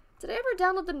 Did I ever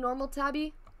download the normal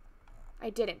Tabby? I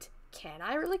didn't. Can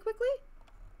I really quickly?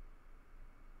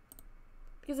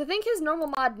 Because I think his normal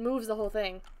mod moves the whole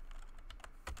thing.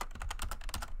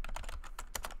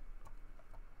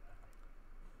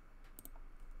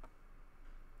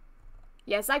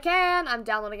 Yes, I can. I'm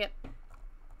downloading it.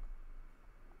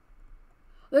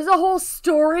 There's a whole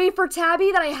story for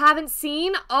Tabby that I haven't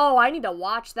seen. Oh, I need to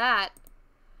watch that.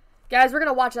 Guys, we're going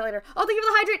to watch that later. Oh, thank you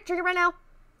for the hydrate. Drink it right now.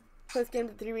 Play this game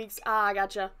in 3 weeks. Ah, I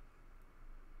gotcha.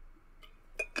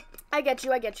 I get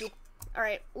you. I get you. All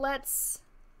right, let's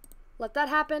let that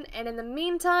happen. And in the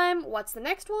meantime, what's the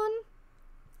next one?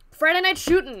 Friday Night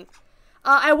Shootin'.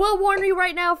 I will warn you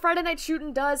right now, Friday Night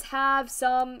Shootin' does have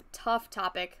some tough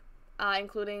topic.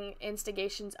 Including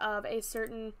instigations of a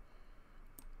certain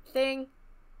thing.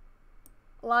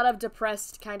 A lot of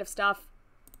depressed kind of stuff.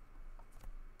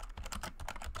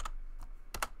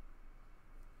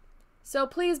 So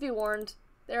please be warned.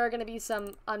 There are going to be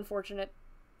some unfortunate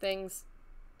things.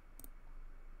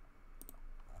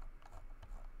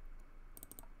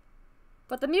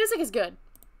 But the music is good.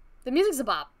 The music's a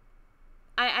bop.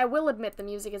 I will admit the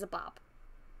music is a bop.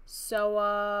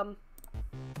 So,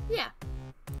 yeah.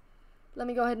 Let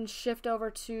me go ahead and shift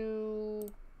over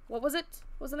to... What was it?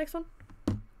 What was the next one?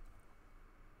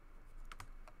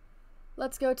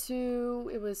 Let's go to...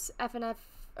 It was FNF...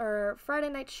 Or Friday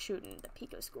Night Shootin', the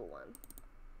Pico School one.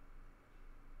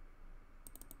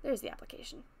 There's the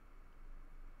application.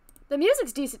 The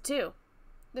music's decent, too.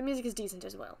 The music is decent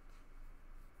as well.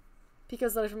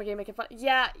 Pico's loaded from a game making fun...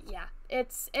 Yeah.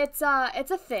 It's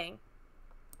a thing.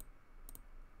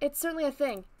 It's certainly a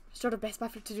thing. Sort of best buy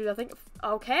to do nothing.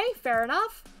 Okay, fair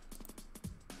enough.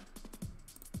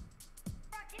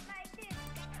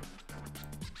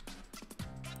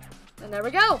 And there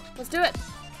we go. Let's do it.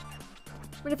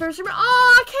 Ready for a streamer?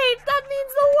 Oh, Kate, that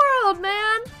means the world,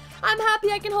 man. I'm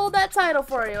happy I can hold that title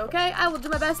for you, okay? I will do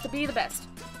my best to be the best.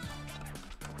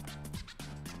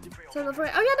 Oh, yeah, no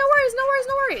worries, no worries,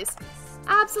 no worries.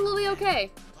 Absolutely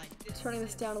okay. Turning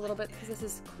this down a little bit because this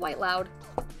is quite loud.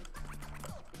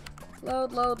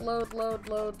 Load.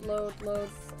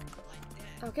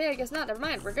 Okay, I guess not. Never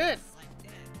mind. We're good.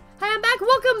 Hi, I'm back.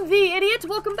 Welcome, the idiot.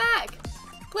 Welcome back.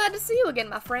 Glad to see you again,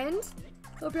 my friend.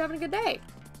 Hope you're having a good day.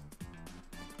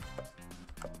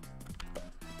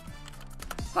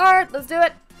 Alright, let's do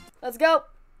it. Let's go.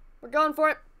 We're going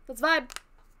for it. Let's vibe.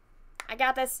 I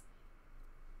got this.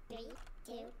 3,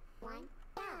 2, 1,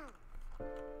 go.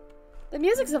 The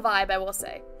music's a vibe, I will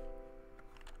say.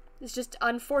 It's just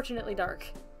unfortunately dark.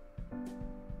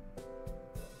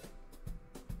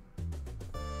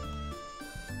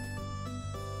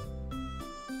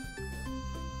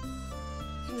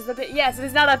 Yes, it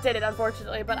is not updated,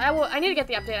 unfortunately, but I need to get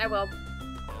the update. I will.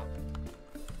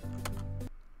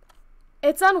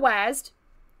 It's unwazed,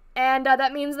 and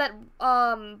that means that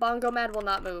BongoMad will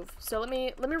not move. So let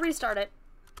me restart it.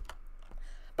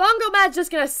 BongoMad's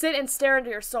just gonna sit and stare into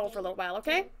your soul for a little while,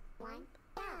 okay? 1,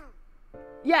 go.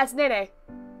 Yes, Nene.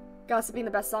 Gossip being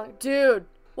the best song. Dude,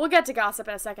 we'll get to Gossip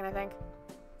in a second, I think.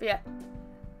 But yeah.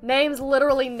 Name's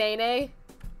literally Nene.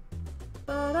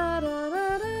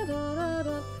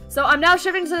 So I'm now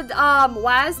shifting to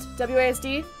WASD,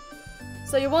 W-A-S-D.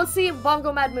 So you won't see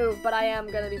BongoMad move, but I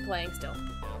am gonna be playing still.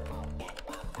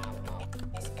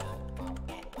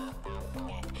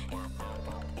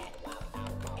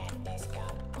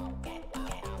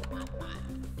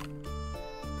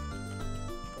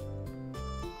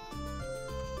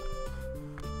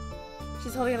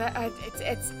 She's holding it.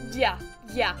 Yeah.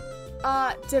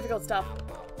 Difficult stuff.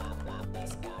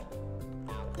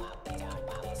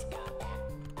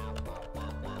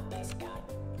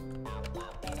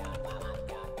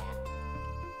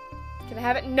 Can I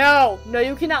have it? No! No,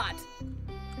 you cannot.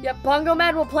 Yep,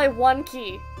 BongoMad will play one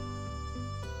key.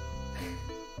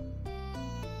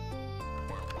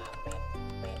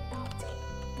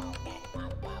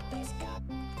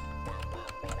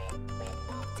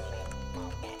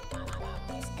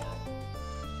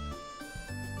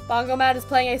 BongoMad is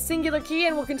playing a singular key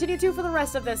and will continue to for the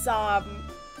rest of this,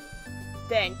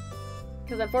 thing.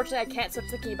 Because unfortunately I can't switch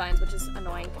the keybinds, which is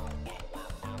annoying.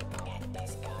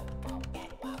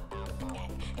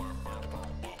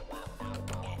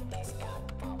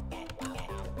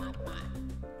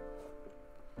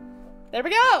 There we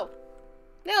go!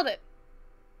 Nailed it.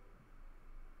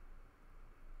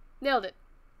 Nailed it.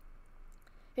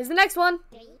 Here's the next one.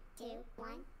 3, 2, 1,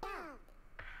 go.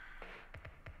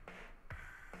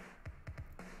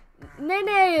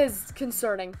 Nene is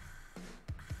concerning.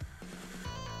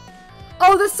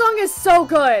 Oh, this song is so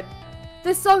good.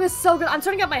 This song is so good. I'm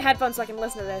turning up my headphones so I can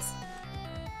listen to this.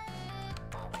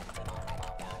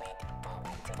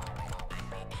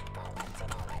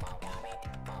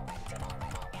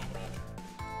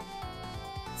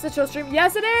 It's a chill stream.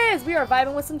 Yes, it is. We are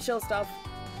vibing with some chill stuff.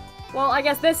 Well, I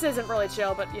guess this isn't really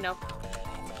chill, but you know.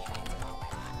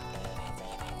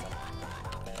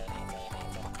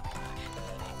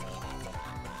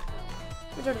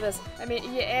 Return to this. I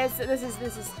mean, yeah, this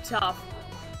is tough.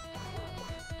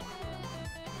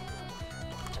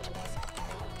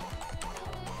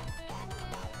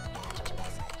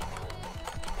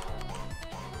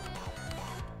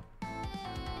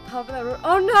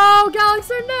 Oh no,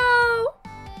 Galaxy, no!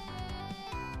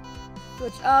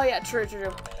 Which, oh yeah, true.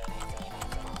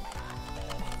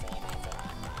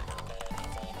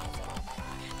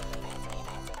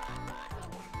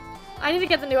 I need to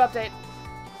get the new update.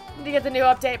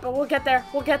 But we'll get there.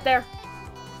 We'll get there.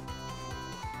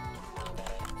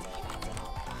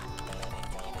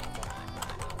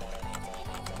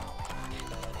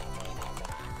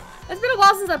 It's been a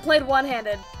while since I played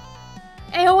one-handed.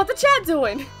 Hey, what the chat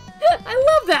doing? I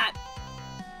love that.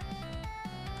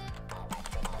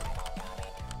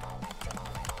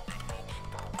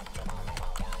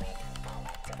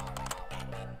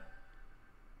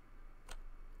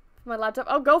 My laptop.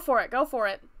 Oh, go for it. Go for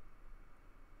it.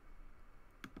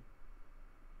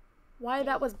 Why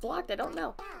that was blocked, I don't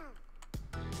know.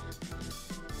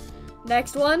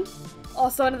 Next one.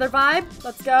 Also another vibe.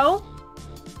 Let's go.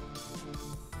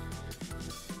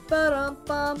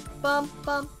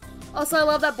 Ba-dum-bum-bum-bum. Also, I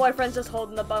love that boyfriend's just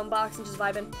holding the bone box and just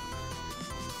vibing.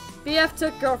 BF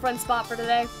took girlfriend's spot for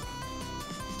today.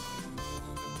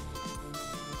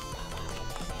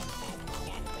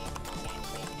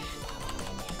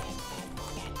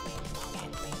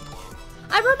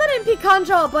 I've heard that in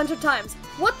Picanjo a bunch of times.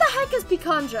 What the heck is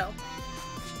Picanjo?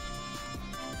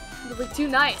 It'll be too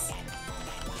nice.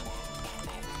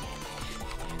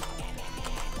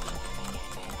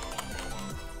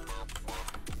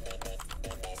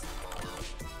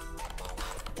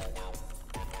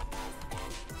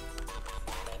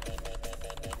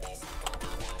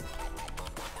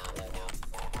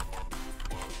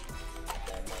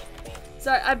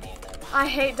 Sorry, I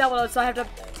hate double notes, so I have to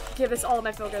give this all of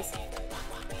my focus.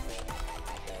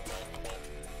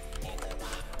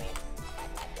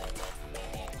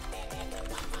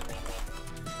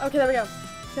 Okay, there we go.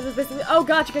 Oh,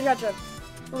 gotcha.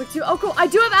 Oh, cool. I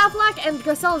do have Affleck, and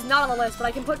Garcelle is not on the list, but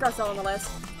I can put Garcelle on the list.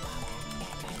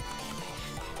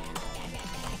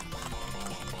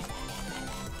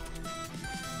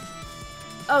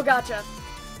 Oh, gotcha.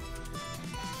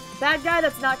 Bad guy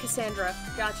that's not Cassandra.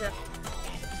 Gotcha.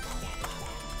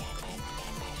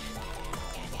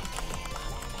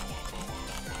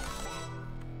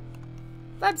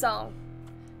 Vibe song.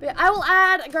 But yeah, I will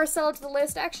add Garcelle to the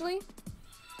list, actually.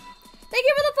 Thank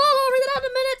you for the follow. I'll read it out in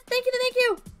a minute. Thank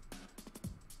you.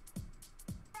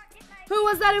 Who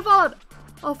was that who followed?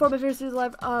 Oh, for my first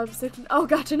live. Oh,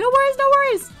 gotcha. No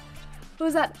worries. Who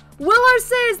was that? Willer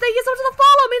says, thank you so much for the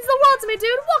follow. Means the world to me,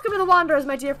 dude. Welcome to the Wanderers,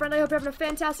 my dear friend. I hope you're having a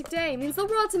fantastic day. Means the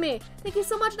world to me. Thank you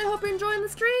so much, and I hope you're enjoying the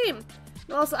stream.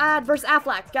 We'll also add verse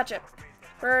Affleck. Gotcha.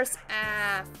 Verse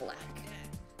Affleck.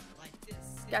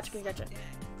 Gotcha.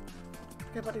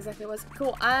 Okay, what exactly it was.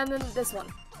 Cool. And then this one.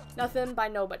 Nothing by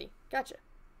nobody. Gotcha.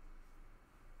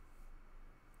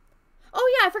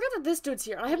 Oh yeah, I forgot that this dude's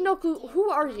here. I have no clue. Who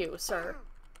are you, sir?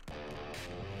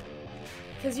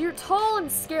 Because you're tall and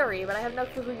scary, but I have no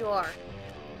clue who you are.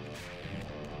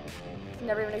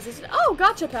 Never even existed. Oh,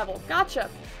 gotcha, Pebble. Gotcha.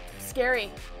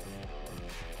 Scary.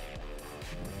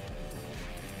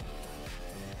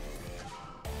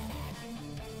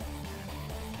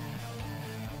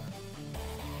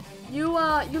 You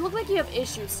look like you have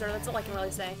issues, sir. That's all I can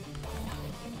really say.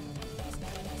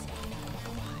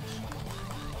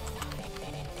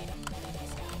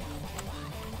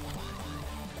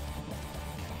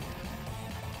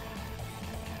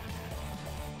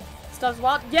 Stuff's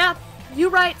wild. Yeah, you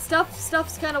right.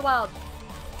 Stuff's kind of wild.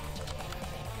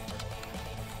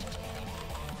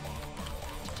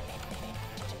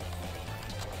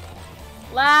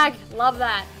 Lag. Love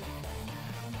that.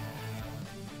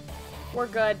 We're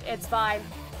good. It's fine.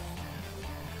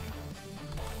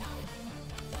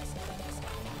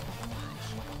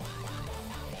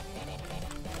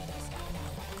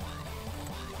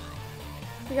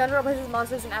 Picanjo replaces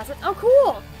monsters and assets. Oh,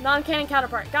 cool! Non-canon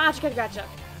counterpart. Gotcha, gotcha.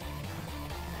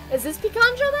 Is this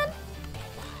Picanjo then?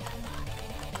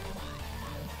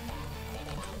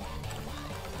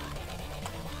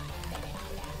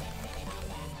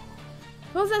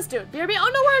 Who's this dude? BRB?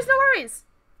 Oh, no worries, no worries.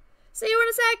 See you in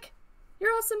a sec.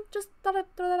 You're awesome. Just thought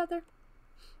I'd throw that out there.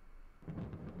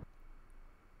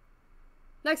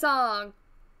 Next song.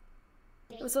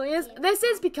 So this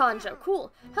is Picanjo.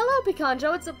 Cool. Hello,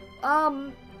 Picanjo. It's a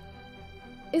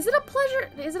Is it a pleasure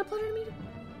to meet you?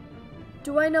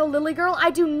 Do I know Lily Girl? I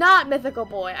do not, Mythical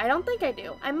Boy. I don't think I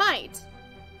do. I might.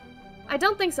 I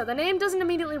don't think so. The name doesn't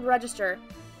immediately register.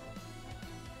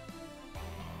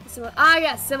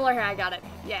 Yes, similar hair. I got it.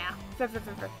 Yeah.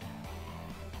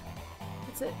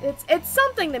 It's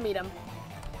something to meet him.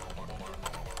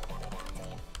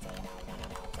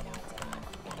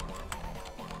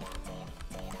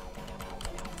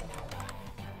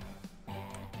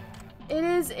 It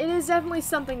is definitely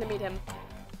something to meet him.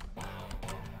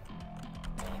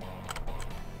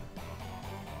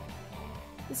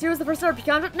 This year was the first ever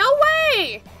Picanjo. No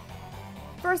way!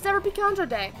 First ever Picanjo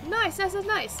day. Nice,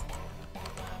 nice.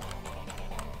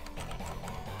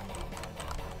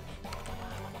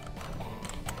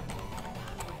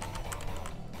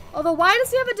 Although, why does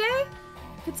he have a day?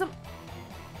 Could some...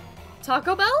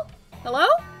 Taco Bell? Hello?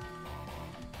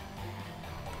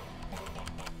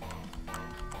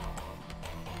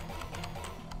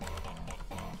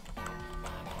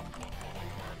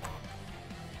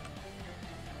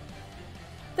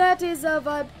 That is a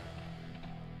vibe.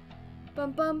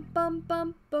 Bum bum bum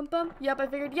bum bum bum. Yep, I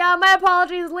figured. Yeah, my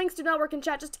apologies. Links do not work in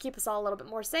chat just to keep us all a little bit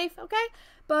more safe, okay?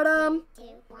 But,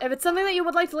 if it's something that you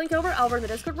would like to link over in the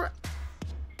Discord.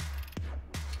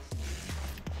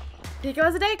 Pico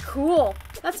has a day? Cool.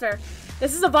 That's fair.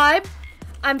 This is a vibe.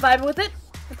 I'm vibing with it.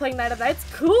 I'm playing Night of Nights.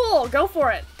 Cool. Go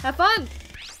for it. Have fun.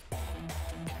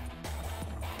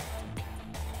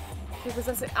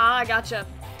 Ah, gotcha.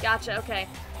 Gotcha. Okay.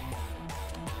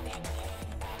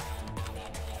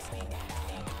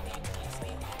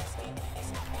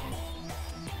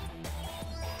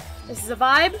 This is a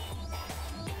vibe.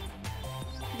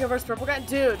 Pico versus Purple Guy.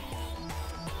 Dude.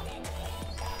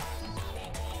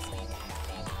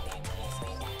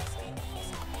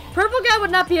 Purple Guy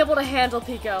would not be able to handle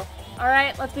Pico.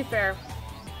 Alright, let's be fair.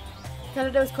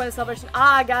 Picanjo's coin celebration.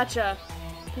 Ah, gotcha.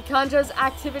 Picanjo's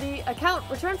activity account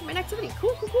returned from inactivity.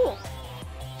 Cool, cool, cool.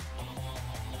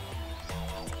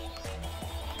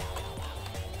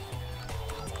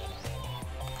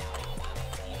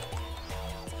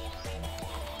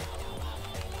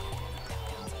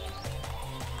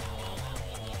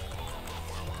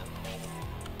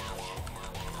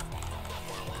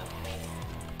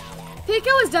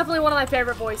 Pico is definitely one of my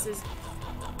favorite voices.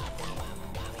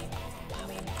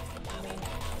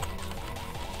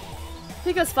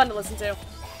 Pico's fun to listen to.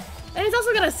 And he's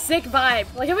also got a sick vibe.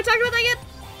 Like, have we talked about that yet?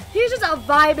 He's just a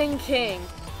vibing king.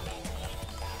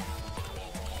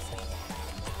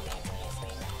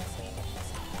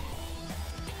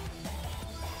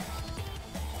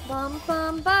 Bum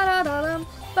bum ba da da dum,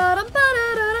 ba dum ba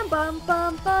da da dum, bum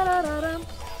bum ba da da dum.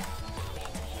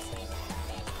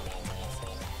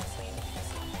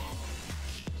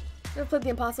 Ever played the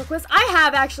Impossible Quiz? I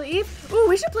have, actually, Eve. Ooh,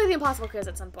 we should play the Impossible Quiz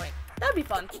at some point. That'd be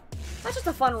fun. That's just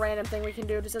a fun random thing we can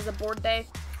do just as a board day.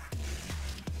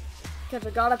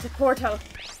 Picanjo got up to Porto.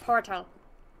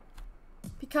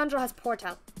 Picanjo has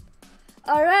Porto.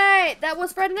 Alright, that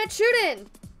was Friday Night Shootin'.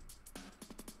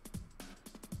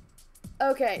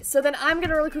 Okay, so then I'm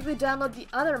gonna really quickly download the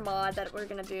other mod that we're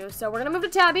gonna do. So we're gonna move to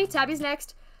Tabby. Tabby's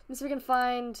next. Let's see if we can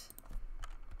find...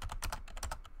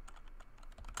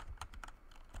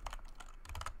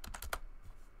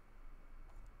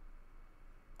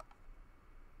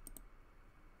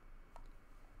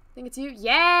 I think it's you.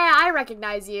 Yeah, I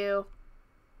recognize you.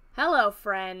 Hello,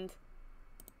 friend.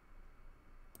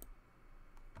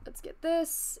 Let's get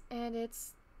this, and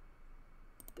it's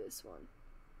this one.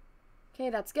 Okay,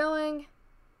 that's going.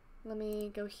 Let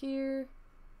me go here.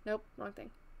 Nope, wrong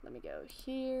thing. Let me go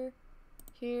here,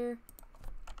 here.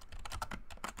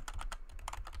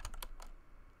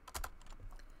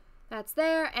 That's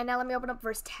there, and now let me open up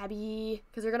versus Tabby,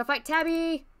 because we're gonna fight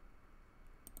Tabby.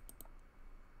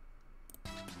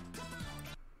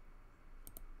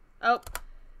 Oh,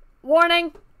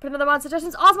 warning! Put another mod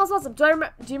suggestions. Awesome. Do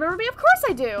you remember me? Of course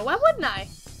I do. Why wouldn't I?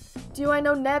 Do I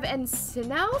know Neb and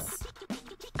Sinaus?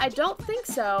 I don't think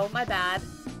so. My bad.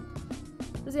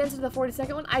 Was the answer to the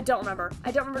 42nd one? I don't remember.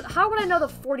 I don't remember. How would I know the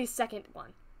 42nd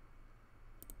one?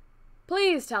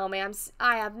 Please tell me.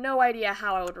 I have no idea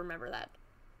how I would remember that.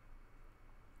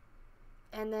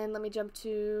 And then let me jump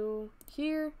to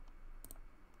here.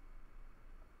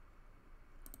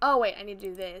 Oh, wait. I need to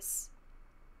do this.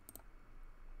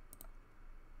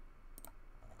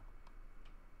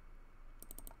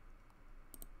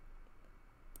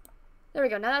 There we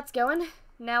go. Now that's going.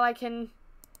 Now I can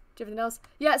do everything else.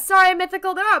 Yeah, sorry,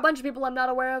 Mythical. There are a bunch of people I'm not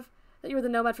aware of. That you were the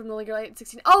nomad from the League of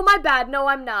 816. Oh, my bad. No,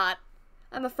 I'm not.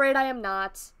 I'm afraid I am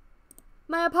not.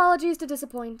 My apologies to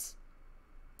disappoint.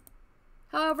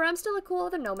 However, I'm still a cool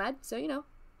other nomad, so you know.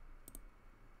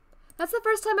 That's the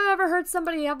first time I've ever heard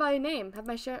somebody have my name, have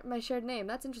my shared name.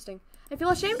 That's interesting. I feel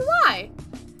ashamed. Why?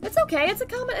 It's okay. It's a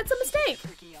mistake.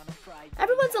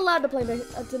 Everyone's allowed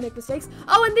to make mistakes.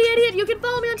 Oh, and the idiot, you can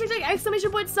follow me on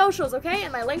TikTok, ! socials, okay?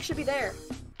 And my link should be there.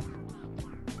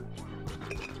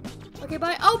 Okay,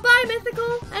 bye. Oh, bye,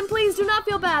 Mythical. And please do not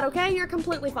feel bad, okay? You're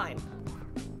completely fine.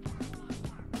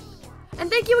 And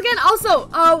thank you again, also,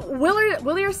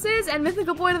 Willier Sizz and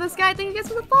Mythical Boy to the Sky. Thank you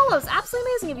guys for the follows.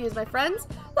 Absolutely amazing of you, my friends.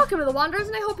 Welcome to the Wanderers,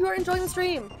 and I hope you are enjoying the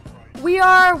stream. We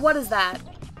are, what is that?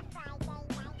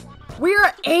 We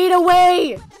are 8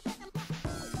 away.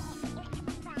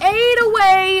 8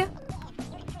 away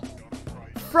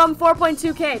from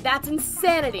 4.2K. That's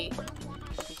insanity.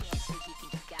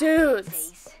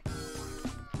 Dudes.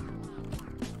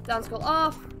 Down scroll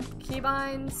off.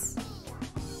 Keybinds.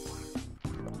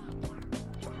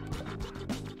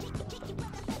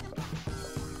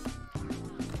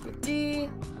 D.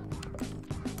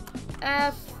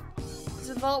 F.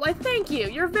 Why, thank you.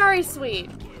 You're very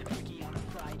sweet.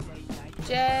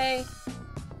 J.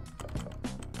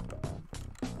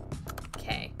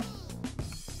 K.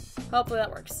 Hopefully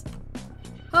that works.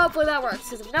 Hopefully that works,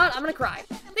 because if not, I'm gonna cry.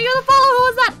 Thank you for the follow. Who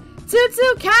was that?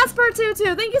 Tutu Casper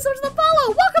Tutu. Thank you so much for the follow.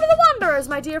 Welcome to the Wanderers,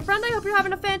 my dear friend. I hope you're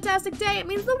having a fantastic day. It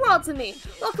means the world to me.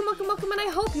 Welcome, welcome, welcome, and I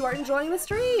hope you are enjoying the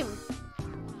stream.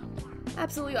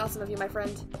 Absolutely awesome of you, my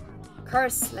friend.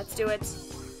 Curse. Let's do it.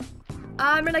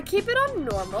 I'm gonna keep it on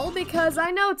normal because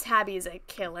I know Tabby's a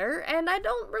killer, and I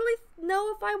don't really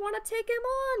know if I want to take him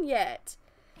on yet.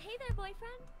 Hey there,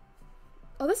 boyfriend.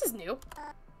 Oh, this is new.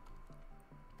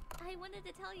 I wanted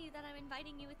to tell you that I'm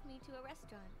inviting you with me to a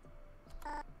restaurant.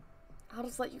 I'll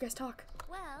just let you guys talk.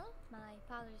 Well, my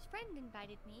father's friend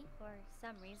invited me for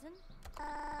some reason.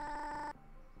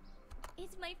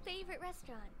 It's my favorite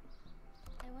restaurant.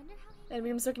 I wonder how he... And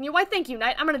I'm mistaken you. Why, thank you,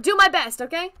 Knight. I'm gonna do my best,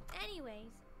 okay?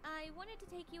 Anyways, I wanted to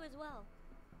take you as well.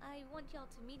 I want y'all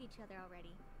to meet each other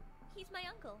already. He's my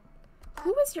uncle.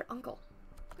 Who is your uncle?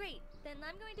 Great, then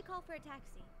I'm going to call for a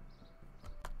taxi.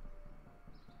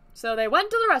 So they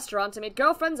went to the restaurant to meet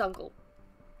girlfriend's uncle.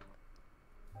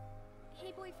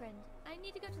 Hey, boyfriend, I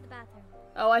need to go to the bathroom.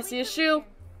 Oh, I see a shoe.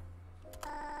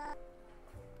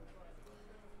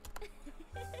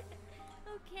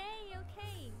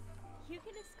 Okay. You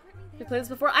can escort me there. You played this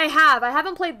before? I have. I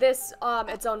haven't played this,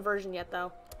 its own version yet,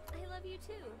 though. I love you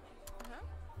too. Huh?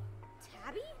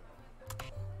 Tabby?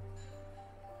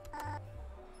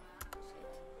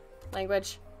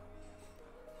 Language.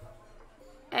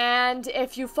 And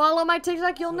if you follow my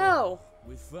TikTok, you'll know.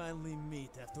 We finally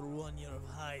meet after 1 year of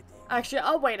hiding. Actually,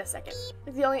 oh, wait a second.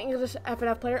 It's the only English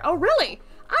FNF player. Oh, really?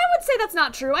 I would say that's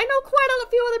not true. I know quite a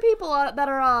few other people that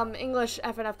are, English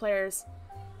FNF players.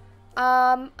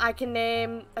 I can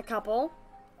name a couple.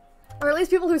 Or at least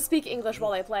people who speak English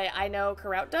while they play. I know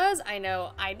Karout does. I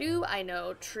know I do. I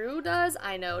know True does.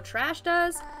 I know Trash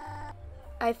does.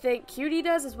 I think Cutie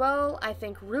does as well. I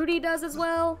think Rudy does as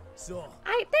well. So,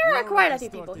 there are quite a few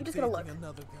people. You just gotta look.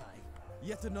 Another guy.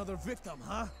 Yet another victim,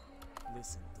 huh?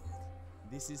 Listen,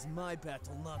 dude. This is my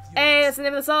battle, not yours. Hey, that's the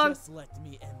name of the song. Just let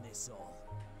me end this all.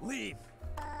 Leave.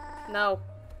 No.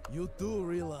 You do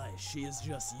realize she is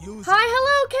just using. Hi,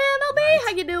 hello, KMLB.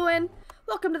 How you doing?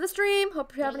 Welcome to the stream.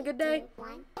 Hope you're having a good day. 3,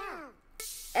 2, 1, go.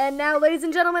 And now, ladies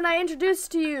and gentlemen, I introduce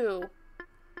to you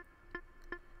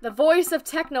the voice of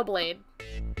Technoblade.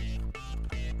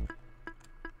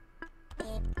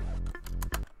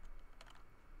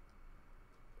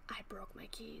 I broke my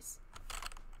keys.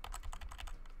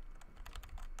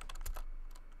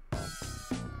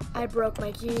 I broke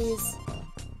my keys.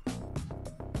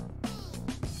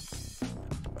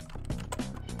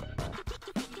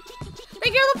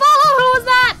 Thank you for the follow! Who was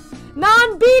that?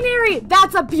 Non-binary!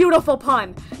 That's a beautiful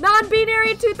pun.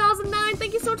 Non-binary 2009,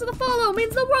 thank you so much for the follow.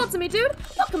 Means the world to me, dude.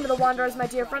 Welcome to the Wanderers, my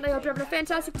dear friend. I hope you're having a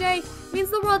fantastic day.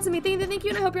 Means the world to me. Thank you,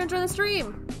 and I hope you're enjoying the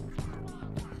stream.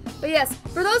 But yes,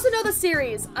 for those who know the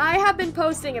series, I have been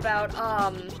posting about,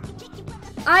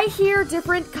 I hear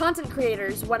different content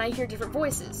creators when I hear different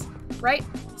voices, right?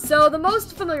 So the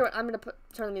most familiar one, I'm going to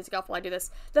turn the music off while I do this.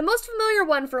 The most familiar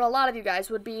one for a lot of you guys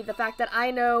would be the fact that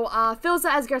I know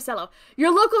Philza as Garcello.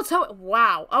 Your local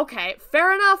wow, okay,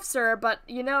 fair enough, sir, but,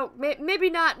 you know,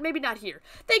 maybe not here.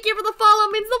 Thank you for the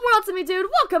follow, means the world to me, dude.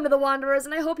 Welcome to the Wanderers,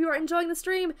 and I hope you are enjoying the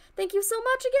stream. Thank you so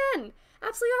much again.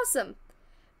 Absolutely awesome.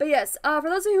 But yes, for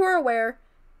those of you who are aware,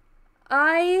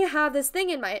 I have this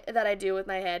thing that I do with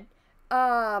my head,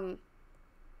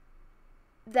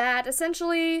 that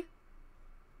essentially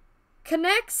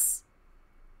connects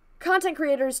content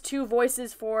creators to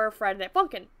voices for Friday Night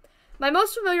Funkin'. My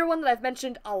most familiar one that I've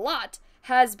mentioned a lot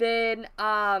has been,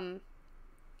 what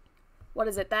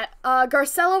is it? That,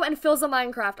 Garcello and Philza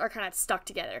Minecraft are kind of stuck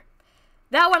together.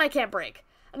 That one I can't break.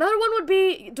 Another one would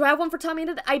be, do I have one for Tommy?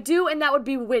 I do, and that would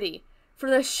be Witty. For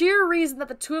the sheer reason that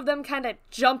the two of them kind of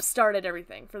jump-started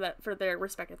everything for their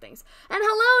respective things. And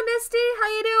hello, Nisty! How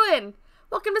you doing?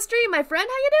 Welcome to stream, my friend.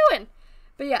 How you doing?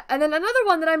 But yeah, and then another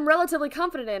one that I'm relatively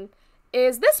confident in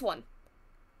is this one.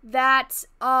 That,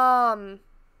 Technoblade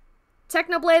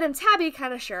and Tabby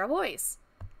kind of share a voice.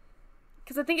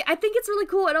 Because I think it's really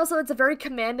cool, and also it's a very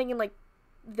commanding and, like,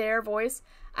 their voice.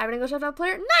 I'm an English F9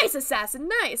 player. Nice, Assassin,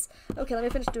 nice! Okay, let me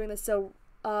finish doing this. So,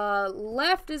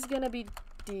 left is gonna be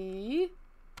D.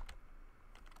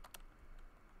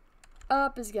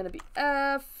 Up is gonna be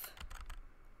F.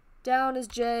 Down is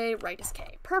J. Right is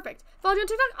K. Perfect. Follow you on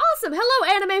TikTok. Awesome. Hello,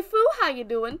 Anime Foo. How you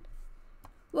doing?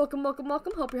 Welcome, welcome,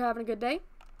 welcome. Hope you're having a good day.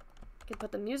 I can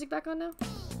put the music back on now.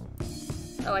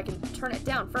 Oh, I can turn it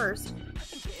down first.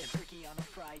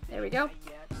 There we go.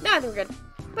 Now I think we're good.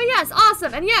 But yes,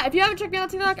 awesome. And yeah, if you haven't checked me out on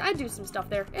TikTok, I do some stuff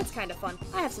there. It's kind of fun.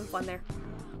 I have some fun there.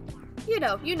 You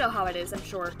know how it is, I'm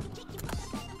sure.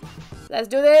 Let's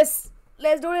do this.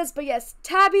 Let's do this. But yes,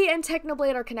 Tabby and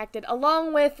Technoblade are connected,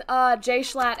 along with J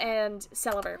Schlatt and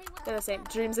Celeber. They're the same.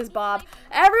 Dreams is Bob.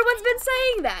 Everyone's been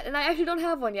saying that, and I actually don't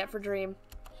have one yet for Dream.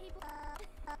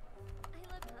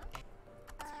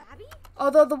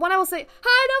 Although the one I will say,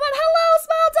 hi, no one, hello,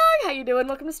 Smile Dog. How you doing?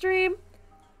 Welcome to stream.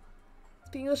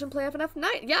 Speak English and play FNF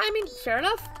night. Yeah, I mean, fair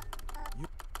enough.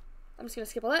 I'm just gonna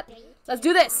skip all that. Let's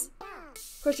do this.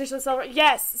 Question should celebrate.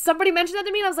 Yes, somebody mentioned that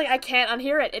to me, and I was like, I can't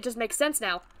unhear it. It just makes sense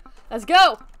now. Let's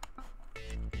go.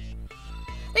 Thank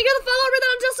you for the follow. I'll read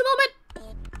that in just a moment.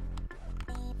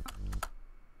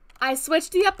 I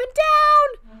switched the up and down.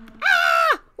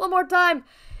 Ah! One more time.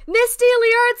 Nisty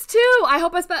Liards 2. I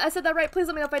hope I said that right. Please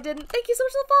let me know if I didn't. Thank you so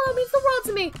much for the follow. It means the world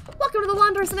to me. Welcome to the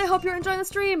Wanderers, and I hope you're enjoying the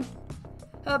stream.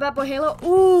 Bad Boy Halo.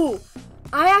 Ooh.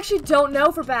 I actually don't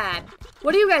know for bad.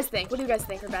 What do you guys think? What do you guys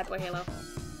think for Bad Boy Halo?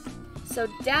 So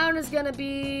down is gonna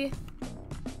be...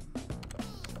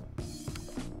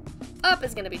 Up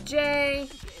is gonna be J.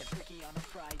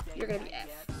 You're gonna be F.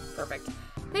 Perfect.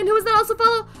 And who is that also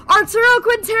follow? Arturo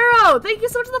Quintero! Thank you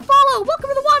so much for the follow! Welcome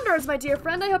to the Wanderers, my dear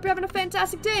friend. I hope you're having a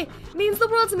fantastic day. It means the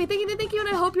world to me. Thank you, and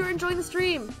I hope you're enjoying the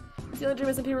stream. It's the only Dream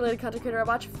SMP related content creator I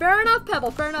watch. Fair enough,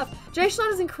 Pebble, fair enough. Jay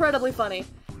Schlatt is incredibly funny.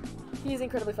 He's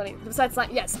incredibly funny. Besides,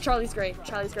 yes, Charlie's great.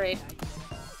 Charlie's great.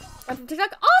 I'm from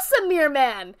TikTok. Awesome, Mirror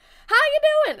Man! How you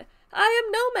doing? I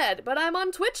am Nomad, but I'm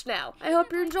on Twitch now. I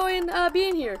hope you're enjoying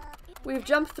being here. We've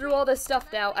jumped through all this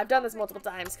stuff now. I've done this multiple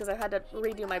times because I've had to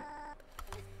redo my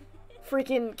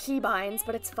freaking keybinds,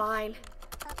 but it's fine.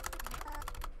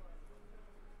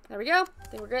 There we go. I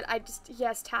think we're good.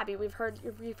 Yes, Tabby, we've heard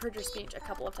your speech a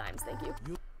couple of times. Thank you.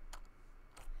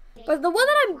 But the one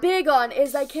that I'm big on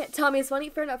is I can't tell me it's funny.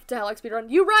 Fair enough to how like speedrun.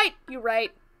 You right. You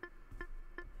right.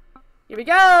 Here we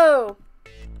go.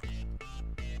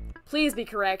 Please be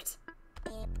correct.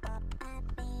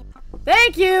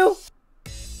 Thank you.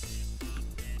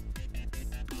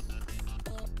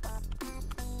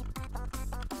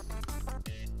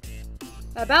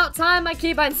 About time my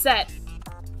keybind's set.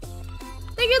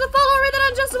 Thank you for the follow. I'll read that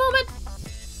in just a moment.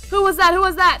 Who was that? Who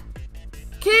was that?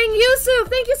 King Yusuf.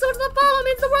 Thank you so much for the follow. It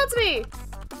means the world to me.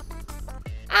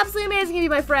 Absolutely amazing of you,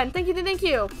 my friend. Thank you. Thank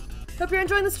you. Hope you're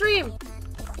enjoying the stream.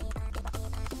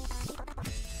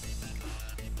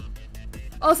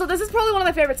 Also, this is probably one of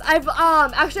my favorites.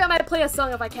 Actually I might play a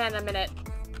song if I can in a minute.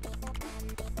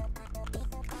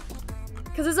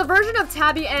 Because there's a version of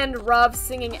Tabby and Ruv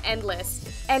singing Endless.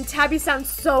 And Tabby sounds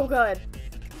so good.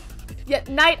 Yeah,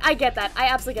 Night, I get that. I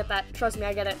absolutely get that. Trust me,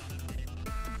 I get it.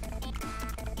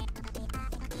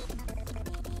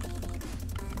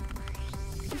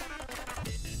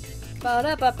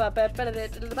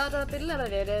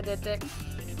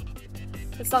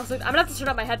 This song's so, I'm gonna have to turn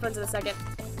up my headphones in a second.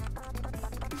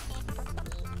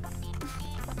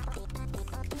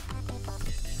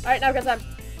 Alright, now good time.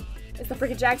 It's the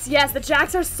freaking Jacks. Yes, the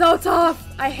Jacks are so tough.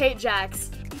 I hate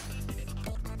Jacks.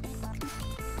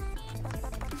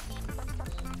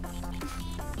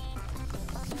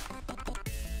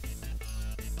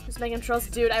 making trills.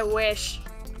 Dude, I wish.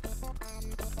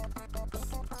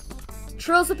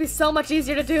 Trills would be so much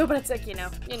easier to do, but it's like, you know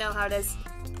how it is.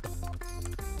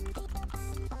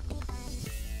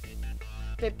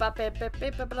 Beep, bop, beep, beep,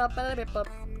 beep, beep, bop, beep, bop.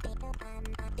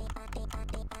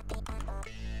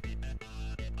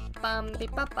 Bum,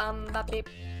 beep, bop, bum, bop, beep.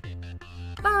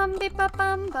 Bum, beep, bop,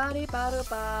 bum, ba-dee, ba-doo,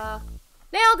 ba.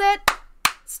 Nailed it!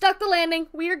 Stuck the landing.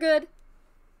 We are good.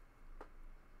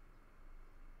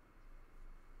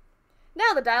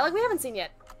 Now the dialogue we haven't seen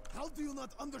yet. How do you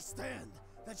not understand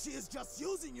that she is just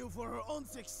using you for her own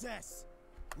success?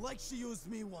 Like she used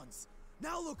me once.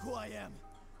 Now look who I am.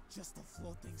 Just a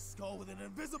floating skull with an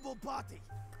invisible body.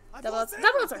 Doublets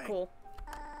are cool.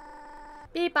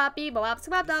 Beep bop beep bop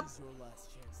swap bop. This is your last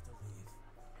chance to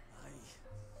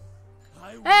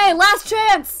leave. Hey, last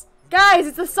chance! Guys,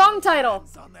 it's the song title.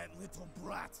 On that little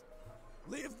brat.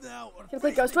 Leave now or Can I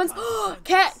play face Ghost the Twins?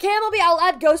 consequences. I'll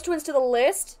add Ghost Twins to the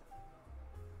list.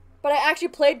 But I actually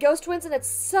played Ghost Twins and it's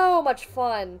so much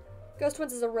fun. Ghost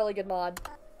Twins is a really good mod.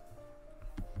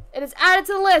 It is added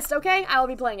to the list, okay? I will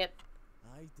be playing it.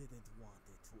 I didn't want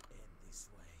it to end this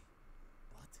way.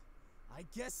 But I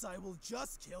guess I will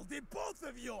just kill the both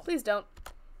of you. Please don't.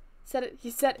 Said it. He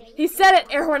said it.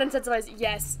 Air horn intensifies.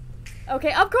 Yes.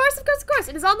 Okay, of course.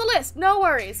 It is on the list. No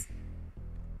worries.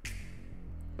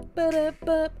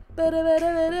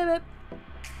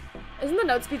 Isn't the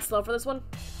note speed slow for this one?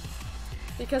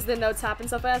 Because the notes happen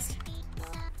so fast.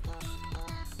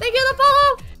 Thank you for the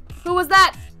follow! Who was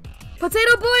that?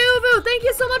 Potato Boy Uvu, thank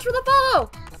you so much for the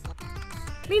follow!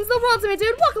 Means the world to me,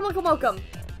 dude. Welcome.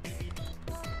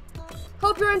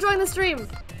 Hope you're enjoying the stream.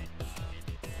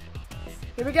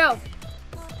 Here we go.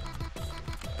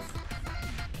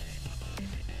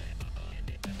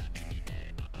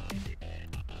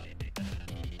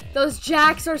 Those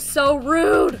jacks are so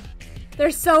rude. They're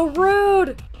so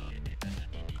rude.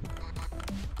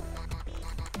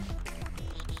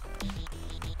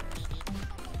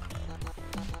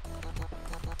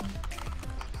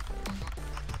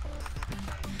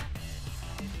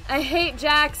 I hate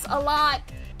jacks a lot.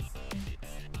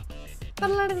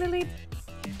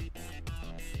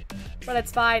 But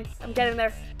it's fine. I'm getting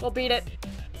there. We'll beat it.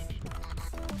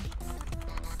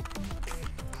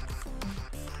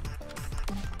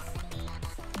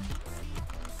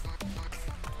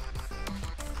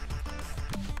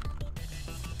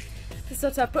 This is so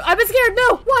tough. But I've been scared.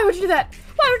 No! Why would you do that?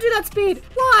 Why would you do that speed?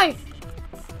 Why?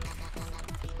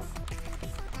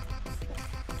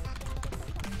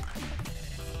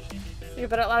 You're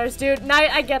better at ladders, dude. No,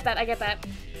 I get that.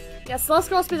 Yeah, slow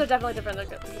scroll speeds are definitely different. They're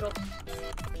difficult.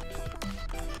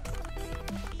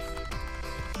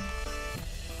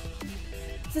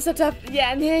 This is so tough.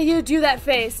 Yeah, and then you do that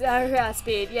face. Yeah,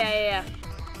 speed. Yeah.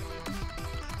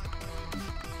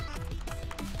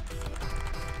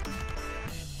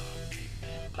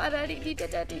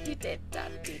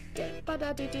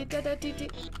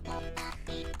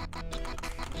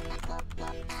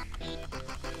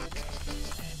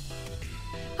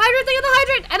 Hydrant, thank you for the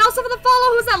hydrant! And also for the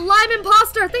follow, who's that lime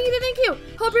imposter? Thank you.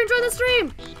 Hope you're enjoying the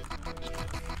stream.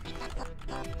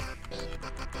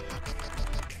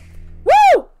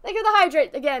 Woo! Thank you for the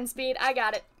hydrant. Again, speed. I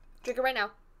got it. Drink it right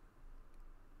now.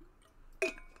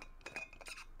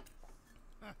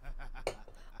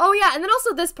 Oh yeah, and then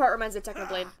also this part reminds me of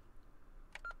Technoblade.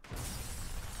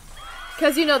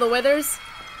 Cause you know the withers.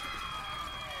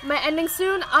 Am I ending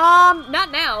soon?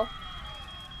 Not now.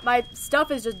 My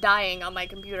stuff is just dying on my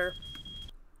computer.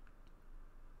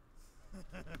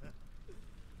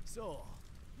 So,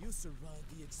 you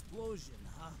survived the explosion,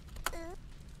 huh?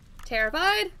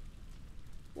 Terrified?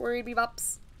 Worried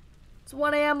bebops. It's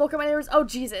 1 a.m. Woke up my neighbors. Oh,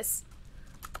 Jesus.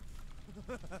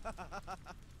 You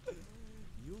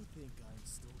think I'm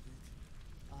stupid?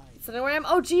 Something where I am.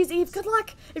 Oh, geez, Eve. Good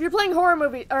luck. If you're playing horror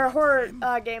movie or horror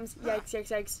games.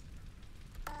 Yikes.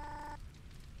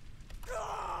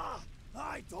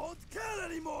 I don't care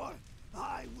anymore.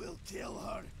 I will kill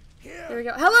her. Here we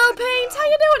go. Hello, Paint. How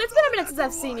you doing? It's been a minute since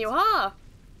I've seen you, huh?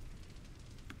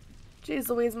 Jeez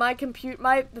Louise,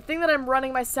 the thing that I'm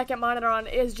running my second monitor on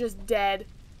is just dead.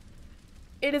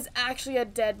 It is actually a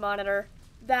dead monitor.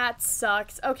 That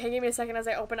sucks. Okay, give me a second as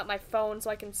I open up my phone so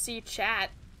I can see chat.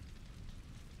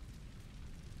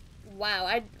 Wow,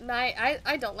 I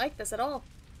don't like this at all.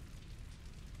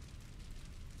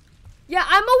 Yeah,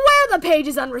 I'm aware the page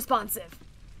is unresponsive.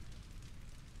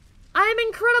 I'm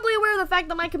incredibly aware of the fact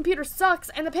that my computer sucks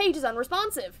and the page is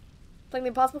unresponsive. Playing the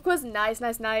impossible quiz, nice.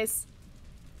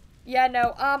 Yeah,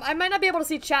 no, I might not be able to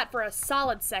see chat for a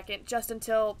solid second, just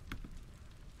until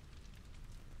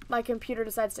my computer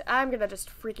decides to, I'm gonna just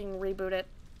freaking reboot it.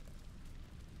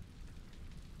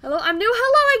 Hello, I'm new.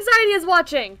 Hello, Anxiety is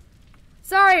watching.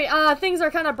 Sorry, things are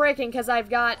kind of breaking because I've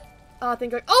got, thing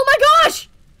going. Oh my gosh!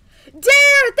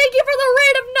 Dare, thank you for the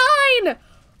raid of 9!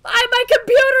 My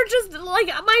computer just, like,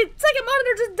 my second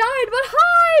monitor just died, but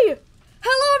hi!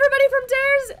 Hello, everybody from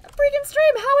Dare's freaking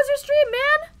stream. How was your stream,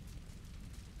 man?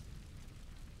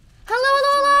 Hello,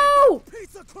 hello, hello!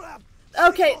 Piece of crap!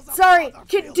 Okay, sorry.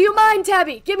 Do you mind,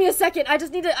 Tabby? Give me a second. I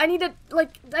need to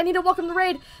welcome the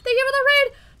raid. Thank you for the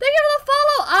raid. Thank you for the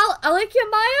follow. Alekia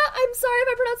Maya. I'm sorry if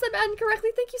I pronounced that incorrectly.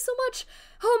 Thank you so much.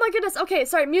 Oh my goodness. Okay,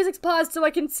 sorry. Music's paused so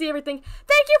I can see everything.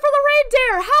 Thank you for the raid,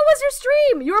 Dare. How was your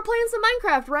stream? You were playing some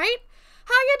Minecraft, right?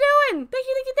 How you doing? Thank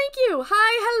you, thank you, thank you.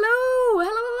 Hi, hello.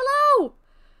 Hello, hello.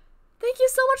 Thank you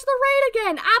so much for the raid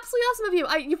again. Absolutely awesome of you.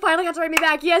 You finally got to write me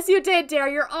back. Yes, you did, Dare.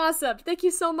 You're awesome. Thank you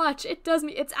so much. It's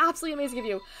absolutely amazing of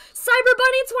you. Cyber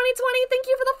Bunny 2020, thank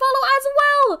you for the follow as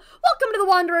well. Welcome to the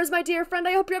Wanderers, my dear friend.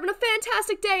 I hope you're having a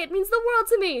fantastic day. It means the world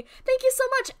to me. Thank you so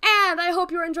much, and I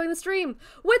hope you're enjoying the stream.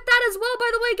 With that as well,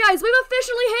 by the way, guys, we've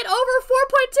officially hit over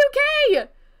 4.2K.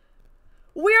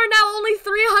 We are now only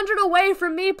 300 away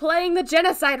from me playing the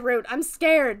genocide route. I'm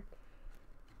scared.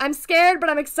 I'm scared,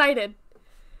 but I'm excited.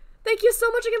 Thank you so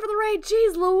much again for the raid.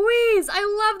 Jeez Louise, I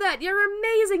love that. You're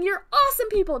amazing. You're awesome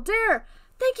people. Dare,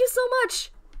 thank you so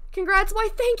much. Congrats. Why,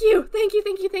 thank you. Thank you,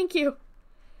 thank you, thank you.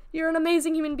 You're an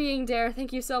amazing human being, Dare.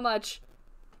 Thank you so much.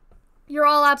 You're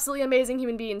all absolutely amazing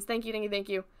human beings. Thank you, thank you, thank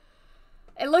you.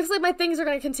 It looks like my things are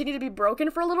going to continue to be broken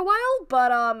for a little while,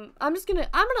 but I'm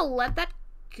gonna let that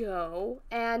go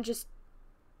and let's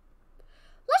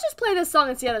just play this song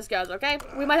and see how this goes, okay?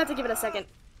 We might have to give it a second.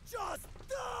 Just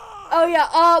Oh yeah,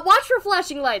 watch for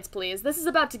flashing lights, please. This is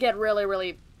about to get really,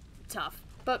 really tough.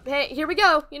 But hey, here we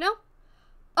go, you know?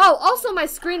 Oh, also my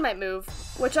screen might move,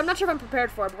 which I'm not sure if I'm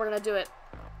prepared for, but we're gonna do it.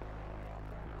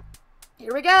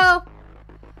 Here we go.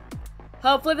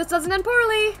 Hopefully this doesn't end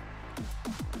poorly.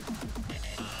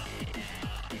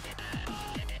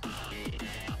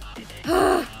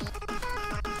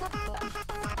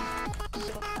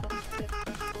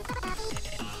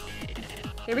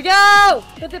 Here we go!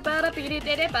 Thank you,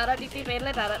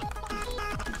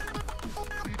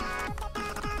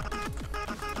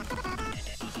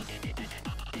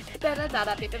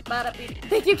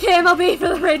 KMLB, for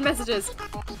the raid messages.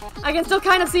 I can still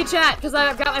kind of see chat because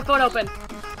I've got my phone open.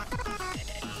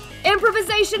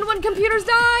 Improvisation when computers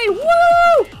die!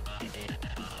 Woo!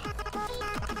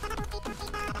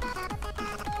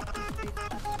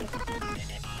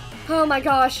 Oh my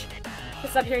gosh.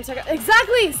 Let's stop hearing second.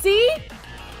 Exactly! See?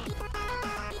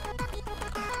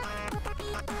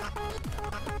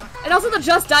 And also the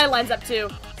just die lines up too.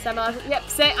 Yep,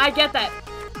 say I get that.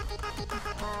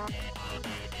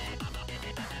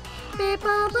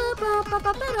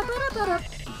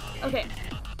 Okay.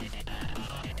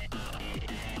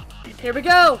 Here we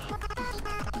go.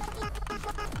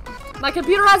 My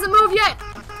computer hasn't moved yet.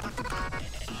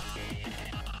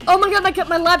 Oh my god,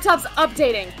 my laptop's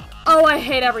updating. Oh, I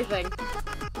hate everything.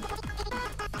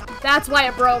 That's why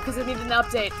it broke, because it needed an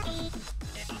update.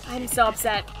 I'm so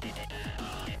upset.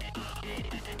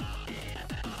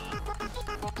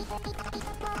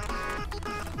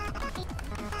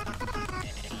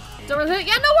 Don't really,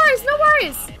 yeah, no worries, no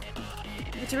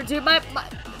worries. Dude, my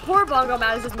poor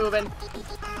BongoMad is just moving.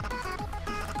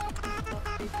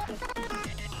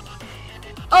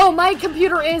 Oh, my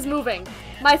computer is moving.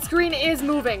 My screen is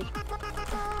moving.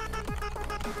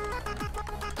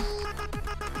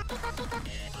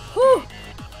 Whew.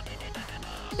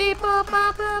 Beep, bop,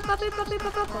 bop, bop, bop, beep, bop, beep,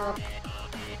 bop, bop, bop.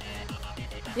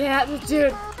 Yeah,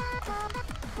 dude.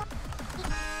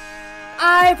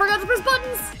 I forgot to press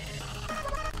buttons.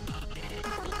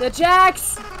 The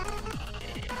jacks.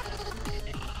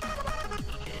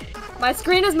 My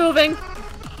screen is moving.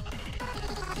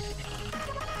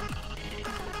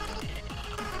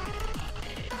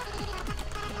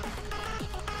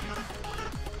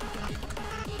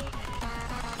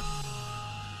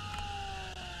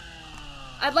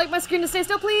 I'd like my screen to stay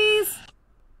still, please.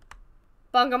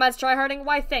 BongoMad's tryharding.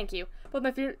 Why, thank you. Both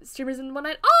my streamers in one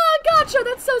night. Oh, gotcha.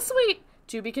 That's so sweet.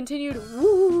 To be continued.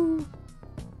 Woo.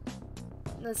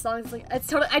 This song's like, I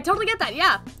totally get that.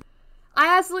 Yeah,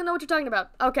 I absolutely know what you're talking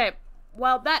about. Okay,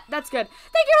 well that's good.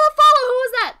 Thank you for the follow. Who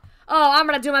was that? Oh, I'm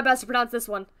gonna do my best to pronounce this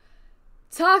one.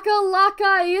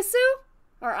 Takalaka Isu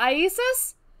or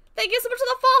Isis. Thank you so much for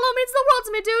the follow. It means the world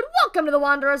to me, dude. Welcome to the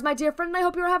Wanderers, my dear friend. And I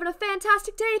hope you're having a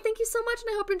fantastic day. Thank you so much, and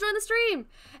I hope you're enjoying the stream.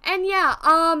 And yeah,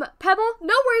 Pebble,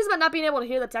 no worries about not being able to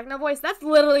hear the techno voice. That's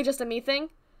literally just a me thing.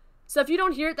 So if you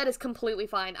don't hear it, that is completely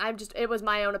fine. It was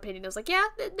my own opinion. I was like, yeah,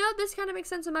 no, this kind of makes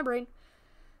sense in my brain.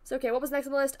 So okay, what was next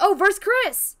on the list? Oh, Verse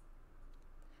Chris.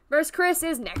 Versus Chris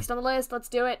is next on the list. Let's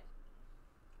do it.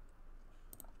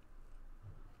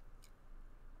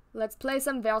 Let's play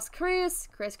some versus Chris.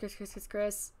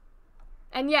 Chris.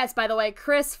 And yes, by the way,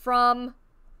 Chris from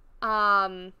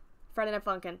Friday Night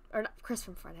Funkin'. Or not Chris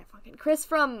from Friday Night Funkin'. Chris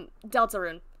from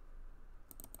Deltarune.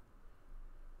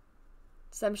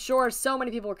 So I'm sure so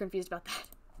many people were confused about that.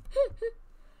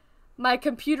 My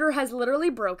computer has literally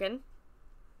broken.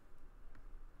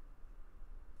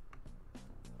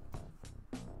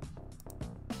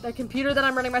 The computer that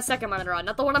I'm running my second monitor on.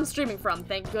 Not the one I'm streaming from,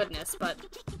 thank goodness, but...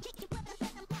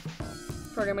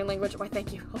 Programming language, why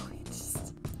thank you. Oh,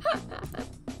 just...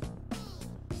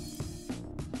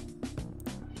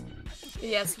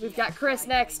 Yes, we've got Chris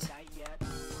next.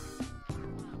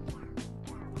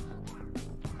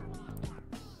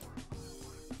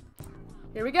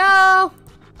 Here we go!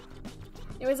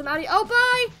 Anyways, I'm outie. Oh,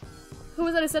 bye! Who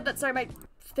was that who said that? Sorry, my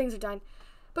things are dying.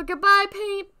 But goodbye,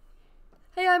 Paint.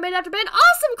 Hey, I made it after band.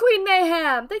 Awesome, Queen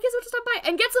Mayhem! Thank you so much for stopping by.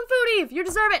 And get some food, Eve! You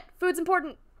deserve it! Food's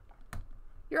important.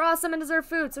 You're awesome and deserve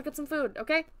food, so get some food,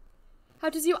 okay? How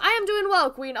does you? I am doing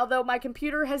well, Queen, although my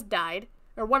computer has died.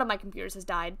 Or one of my computers has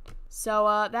died.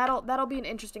 So, that'll be an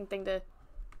interesting thing to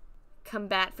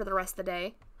combat for the rest of the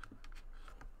day.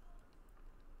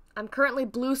 I'm currently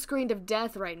blue screened of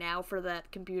death right now for that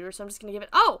computer, so I'm just gonna give it...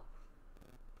 Oh!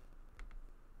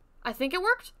 I think it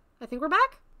worked. I think we're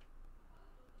back.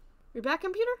 We back,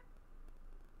 computer?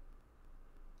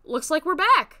 Looks like we're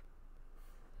back.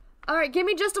 Alright, give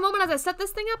me just a moment as I set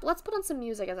this thing up. Let's put on some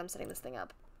music as I'm setting this thing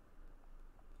up.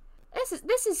 This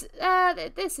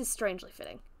is strangely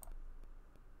fitting.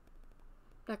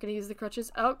 Not gonna use the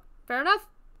crutches. Oh, fair enough.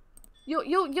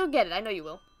 You'll get it. I know you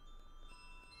will.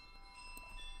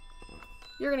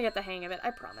 You're gonna get the hang of it.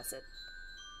 I promise it.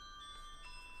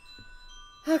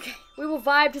 Okay, we will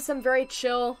vibe to some very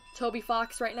chill Toby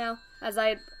Fox right now, as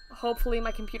hopefully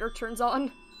my computer turns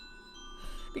on.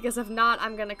 Because if not,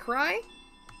 I'm gonna cry.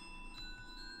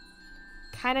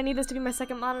 Kinda need this to be my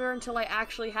second monitor until I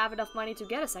actually have enough money to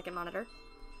get a second monitor.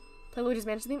 Play Luigi's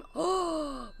Mansion theme.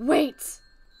 Oh, wait!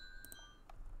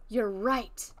 You're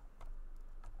right.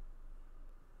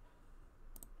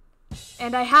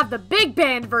 And I have the big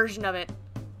band version of it.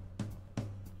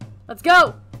 Let's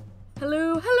go!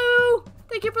 Hello, hello!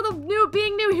 Thank you for the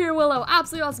being new here, Willow.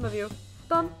 Absolutely awesome of you.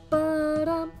 Bum ba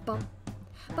dum bum.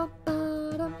 Bum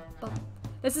ba dum bum.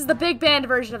 This is the big band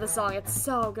version of the song. It's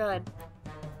so good.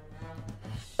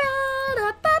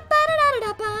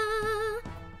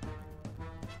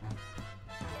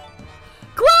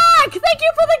 Quack! Thank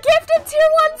you for the gifted tier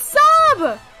 1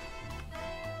 sub!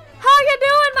 How you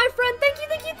doing, my friend? Thank you,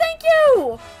 thank you, thank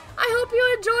you! I hope you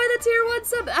enjoy the tier 1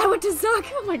 sub. I went to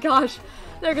Zuck. Oh my gosh.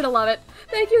 They're gonna love it.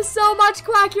 Thank you so much,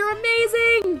 Quack. You're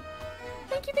amazing!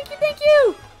 Thank you, thank you, thank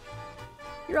you!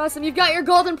 You're awesome. You've got your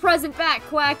golden present back,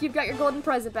 Quack. You've got your golden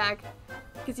present back.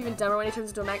 Gets even dumber when he turns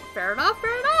into a mag. Fair enough,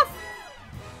 fair enough!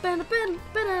 And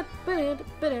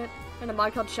a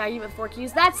mod called Shaggy with 4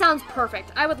 keys. That sounds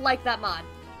perfect. I would like that mod.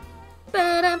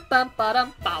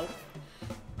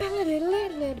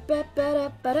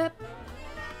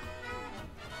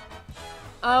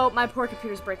 Oh, my poor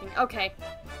computer's breaking. Okay.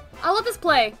 I'll let this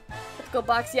play. With the gold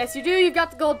box. Yes, you do. You've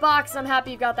got the gold box. I'm happy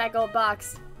you got that gold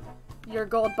box. Your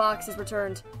gold box is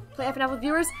returned. Play FNF with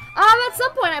viewers? At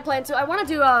some point I plan to. I want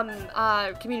to do,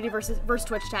 community versus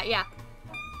Twitch chat. Yeah.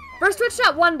 Versus Twitch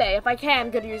chat one day, if I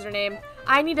can. Good username.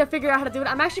 I need to figure out how to do it.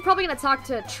 I'm actually probably going to talk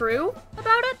to True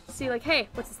about it. See, like, hey,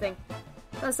 what's this thing?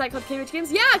 A site called KVH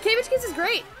Games? Yeah, KVH Games is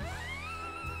great.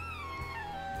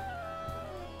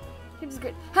 Games is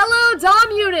great. Hello,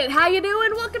 Dom Unit. How you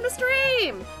doing? Welcome to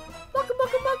stream. Welcome,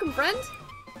 welcome, welcome, friend.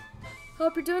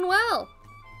 Hope you're doing well.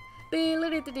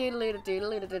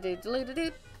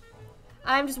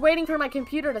 I'm just waiting for my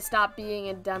computer to stop being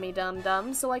a dummy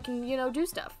dum-dum so I can, you know, do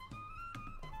stuff.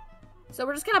 So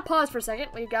we're just gonna pause for a second.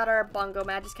 We've got our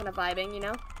BongoMad just kind of vibing, you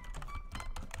know?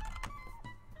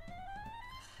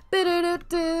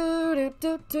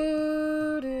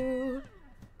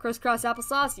 Crisscross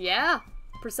applesauce, yeah,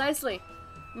 precisely.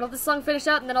 I'm gonna let this song finish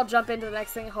out and then I'll jump into the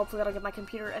next thing. Hopefully that'll give my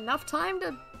computer enough time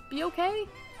to be okay.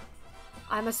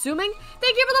 I'm assuming.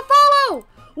 Thank you for the follow!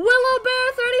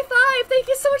 WillowBear35, thank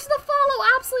you so much for the follow!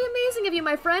 Absolutely amazing of you,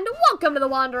 my friend. Welcome to the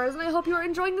Wanderers, and I hope you are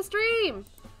enjoying the stream.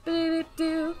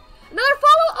 Another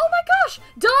follow! Oh my gosh!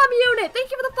 Dom Unit,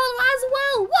 thank you for the follow as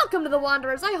well! Welcome to the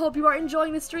Wanderers. I hope you are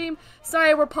enjoying the stream.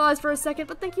 Sorry we're paused for a second,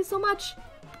 but thank you so much.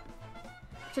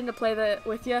 Pretend to play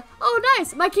with you. Oh,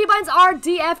 nice! My keybinds are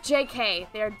DFJK.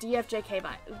 They are DFJK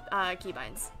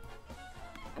keybinds.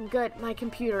 I'm good. My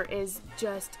computer is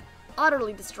just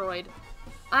utterly destroyed.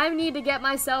 I need to get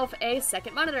myself a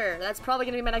second monitor. That's probably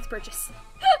gonna be my next purchase.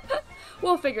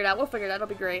 We'll figure it out. We'll figure it out. It'll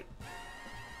be great.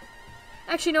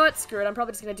 Actually, you know what? Screw it. I'm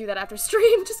probably just gonna do that after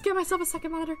stream. Just give myself a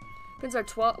second monitor. Pins are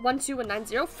 12, 1, 2, and 9,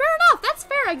 0. Fair enough. That's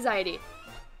fair, Anxiety.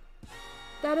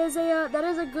 That is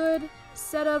a good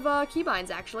set of keybinds,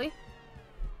 actually.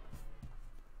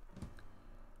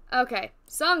 Okay,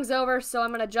 song's over, so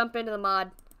I'm gonna jump into the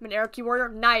mod. I'm an arrow key warrior.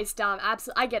 Nice, Dom.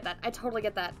 Absolutely, I get that. I totally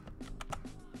get that.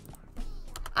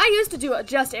 I used to do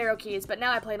just arrow keys, but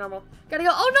now I play normal. Gotta go.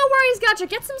 Oh, no worries, gotcha.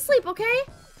 Get some sleep, okay?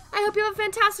 I hope you have a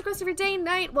fantastic rest of your day and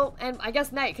night. Well, and I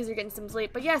guess night, because you're getting some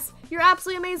sleep. But yes, you're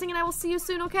absolutely amazing, and I will see you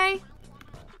soon, okay?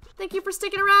 Thank you for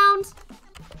sticking around.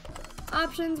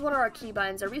 Options. What are our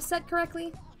keybinds? Are we set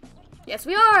correctly? Yes,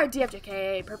 we are.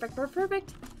 DFJK. Perfect, perfect,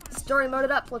 perfect. Story mode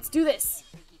it up. Let's do this.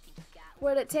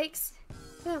 What it takes.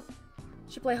 Yeah.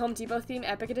 Should play Home Depot theme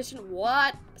Epic Edition.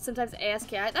 What? Sometimes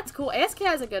ASKI. That's cool.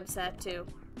 ASKI is a good set, too.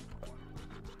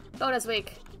 Bonus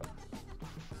week.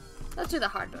 Let's do the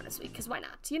hard bonus week, because why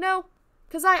not? You know?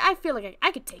 Because I feel like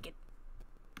I could take it.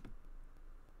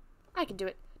 I can do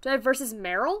it. Do I have versus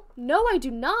Meryl? No, I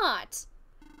do not.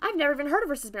 I've never even heard of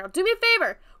versus Meryl. Do me a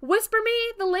favor. Whisper me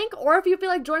the link, or if you feel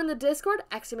like joining the Discord,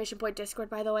 ~ Discord,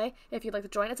 by the way, if you'd like to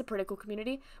join. It's a pretty cool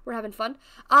community. We're having fun.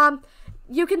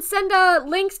 You can send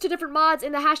links to different mods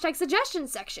in the hashtag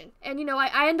suggestions section. And, you know,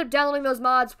 I end up downloading those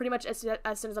mods pretty much as soon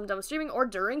as I'm done with streaming or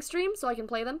during stream, so I can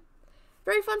play them.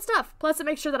 Very fun stuff. Plus, it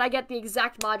makes sure that I get the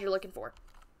exact mod you're looking for.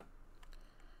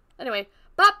 Anyway,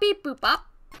 bop, beep, boop, bop.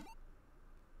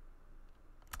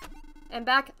 And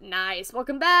back. Nice.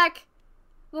 Welcome back.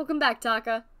 Welcome back,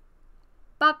 Taka.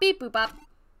 Bop, beep, boop, bop.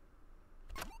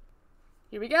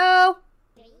 Here we go.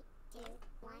 3, 2,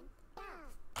 1, go.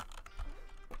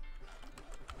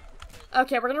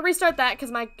 Okay, we're gonna restart that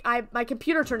because my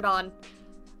computer turned on.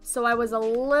 So I was a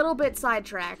little bit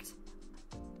sidetracked.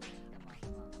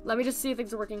 Let me just see if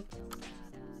things are working.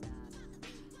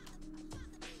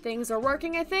 Things are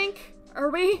working, I think. Are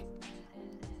we?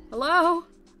 Hello?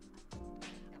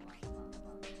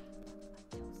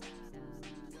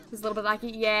 It's a little bit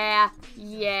laggy. Yeah.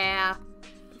 I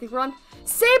think we're on.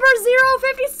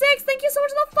 Saber056, thank you so much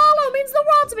for the follow. It means the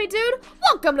world to me, dude.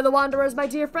 Welcome to the Wanderers, my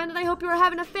dear friend, and I hope you are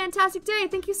having a fantastic day.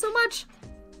 Thank you so much.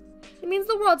 It means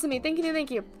the world to me. Thank you, thank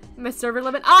you. My server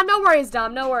limit. Ah, no worries,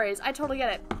 Dom. No worries. I totally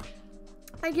get it.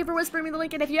 Thank you for whispering me the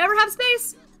link, and if you ever have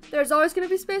space, there's always going to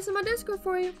be space in my Discord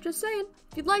for you. Just saying,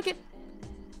 if you'd like it.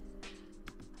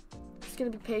 Just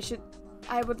gonna be patient.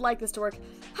 I would like this to work.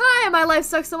 Hi, my life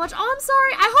sucks so much. Oh, I'm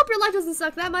sorry. I hope your life doesn't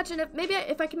suck that much, and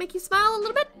if I can make you smile a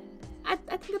little bit, I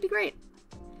think that'd be great.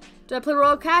 Do I play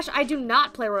Royal Cash? I do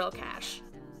not play Royal Cash.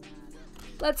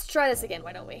 Let's try this again,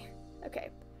 why don't we? Okay.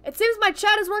 It seems my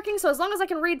chat is working, so as long as I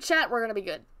can read chat, we're gonna be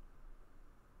good.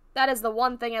 That is the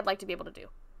one thing I'd like to be able to do.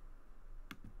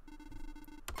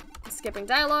 Skipping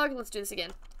dialogue. Let's do this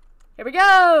again. Here we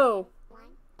go! 1,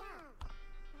 go.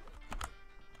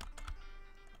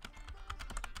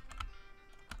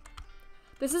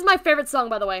 This is my favorite song,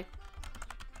 by the way.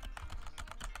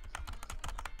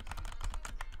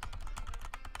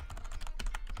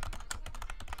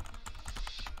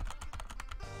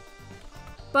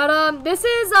 But, this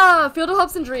is, Field of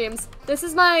Hopes and Dreams. This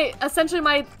is essentially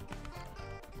my...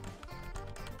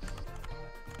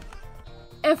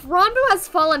 If Ronbu has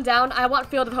fallen down, I want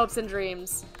Field of Hopes and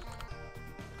Dreams.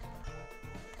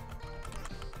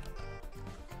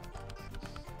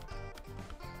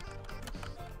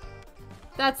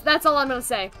 That's all I'm gonna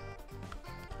say.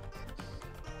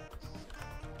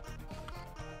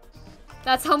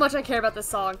 That's how much I care about this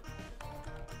song.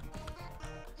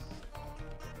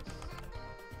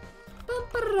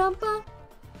 Hey,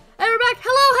 we're back.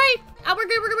 Hello, hey!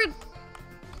 We're good.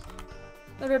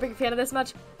 I'm a very big fan of this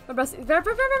much. Absolutely, I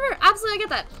get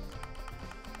that.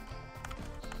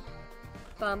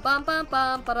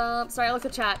 Sorry, I looked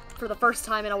at chat for the first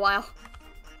time in a while.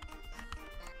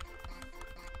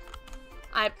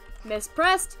 I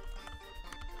mispressed.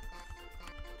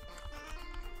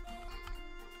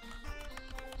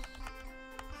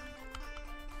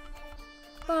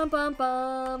 Bum bum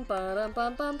bum bum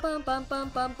bum bum bum bum bum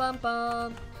bum bum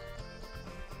bum.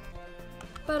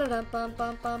 Ba-da-dum bum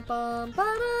bum bum bum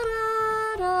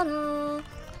ba-da-da-da-da.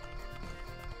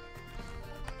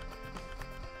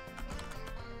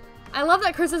 I love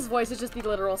that Chris's voice is just the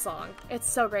literal song. It's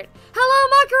so great. Hello,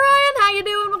 Makarayan! How you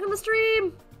doing? Welcome to the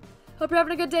stream! Hope you're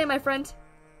having a good day, my friend.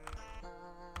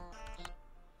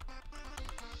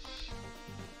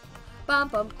 Bum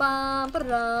bum bum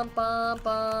ba-da-dum bum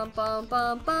bum bum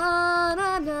bum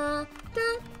ba-da-da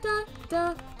da da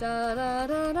da da da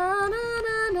da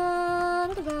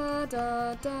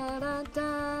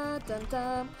da da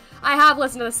da. I have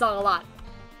listened to this song a lot,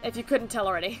 if you couldn't tell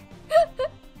already.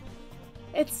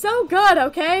 It's so good,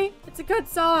 okay? It's a good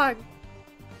song.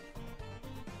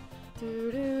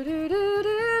 Do do do do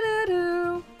do do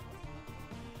do.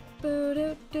 Do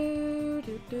do do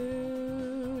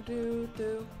do do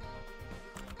do.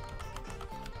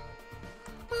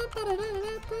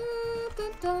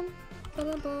 Ba-da-da-da-da-da-dum-dum.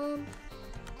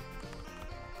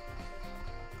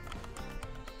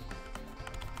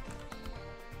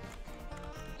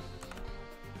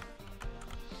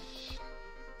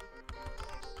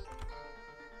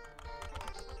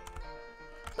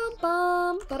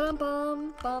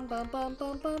 Bum bum bum bum bum bum bum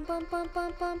bum bum bum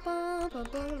bum bum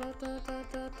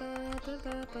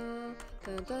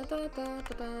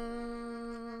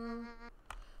bum.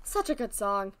 Such a good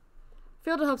song.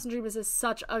 Field of Hopes and Dreams is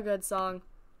such a good song.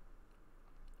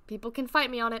 People can fight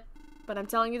me on it, but I'm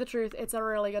telling you the truth, it's a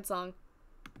really good song.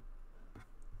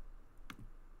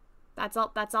 That's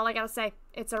all I gotta say.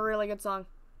 It's a really good song.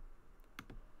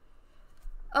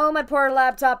 Oh, my poor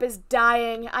laptop is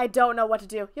dying. I don't know what to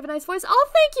do. You have a nice voice. Oh,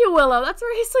 thank you, Willow. That's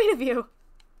very sweet of you.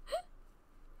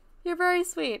 You're very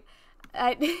sweet.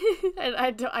 I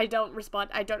don't respond.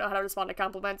 I don't know how to respond to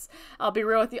compliments. I'll be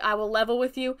real with you. I will level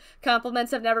with you.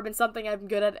 Compliments have never been something I'm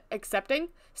good at accepting.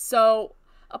 So,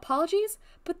 apologies.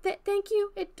 But thank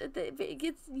you.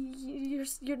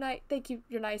 You're nice. Thank you.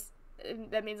 You're nice.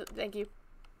 That means thank you.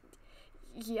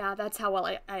 Yeah, that's how well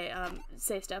I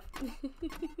say stuff.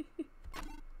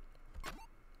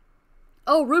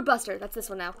 Oh, Rude Buster. That's this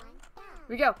one now. Here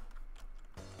we go.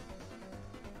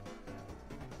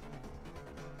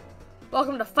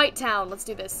 Welcome to Fight Town. Let's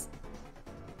do this.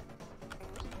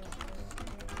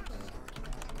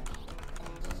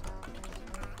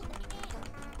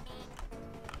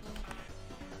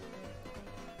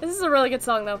 This is a really good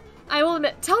song, though. I will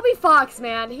admit, Toby Fox,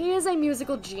 man, he is a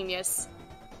musical genius.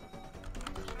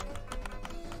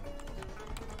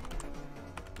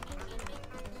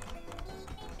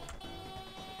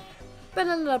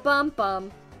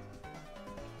 Ba-da-da-bum-bum.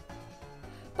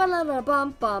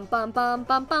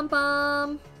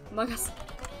 Ba-da-da-bum-bum-bum-bum-bum-bum. Among Us.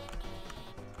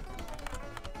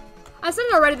 I said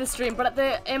it already this stream, but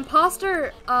the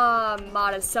imposter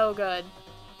mod is so good.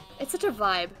 It's such a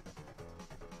vibe.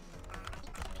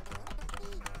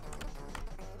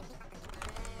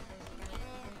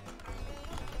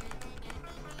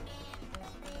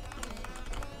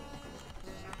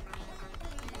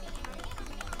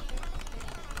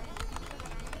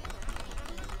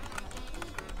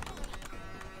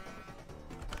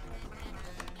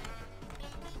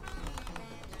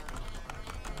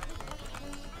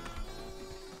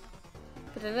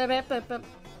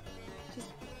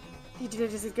 You do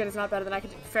just as good, it's not better than I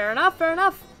could do. Fair enough, fair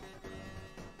enough.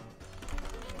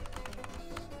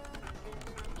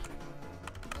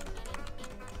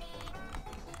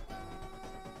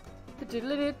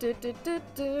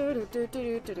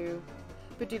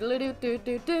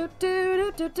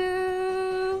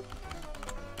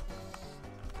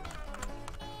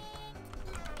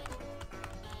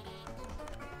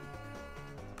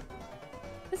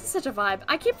 This is such a vibe.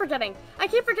 I keep forgetting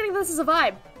this is a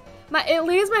vibe. It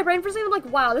leaves my brain for a second. I'm like,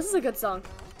 wow, this is a good song.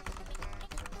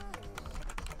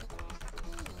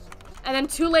 And then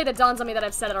too late it dawns on me that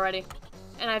I've said it already.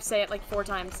 And I've said it like 4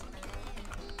 times.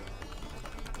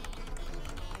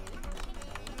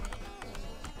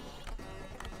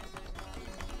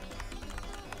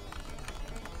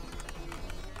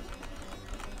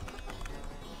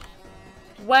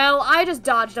 Well, I just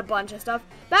dodged a bunch of stuff.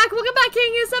 Welcome back,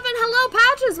 King U7. Hello,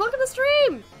 Patches. Welcome to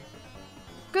stream.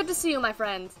 Good to see you, my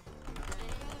friend.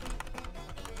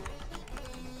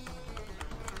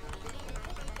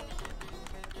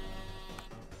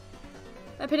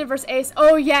 My opinion, Verse Ace.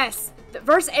 Oh, yes.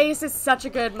 Verse Ace is such a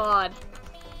good mod.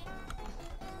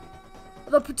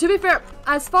 Although, to be fair,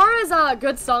 as far as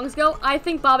good songs go, I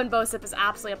think Bob and Bosip is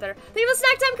absolutely up there. Thank you for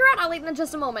snack time, Karat. I'll eat in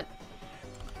just a moment.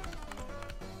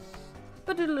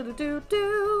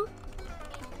 Ba-do-do-do-do-do.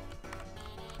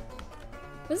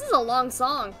 This is a long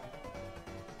song.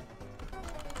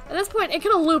 At this point, it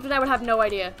could have looped and I would have no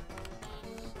idea.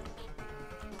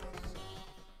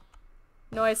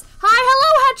 Noise. Hi,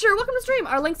 hello, Hatcher. Welcome to stream.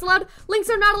 Are links allowed? Links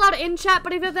are not allowed in chat,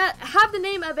 but if you have the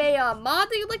name of a mod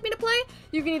that you'd like me to play,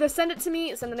 you can either send it to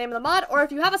me, send the name of the mod, or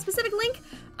if you have a specific link,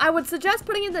 I would suggest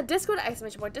putting it in the Discord,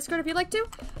 !Discord if you'd like to.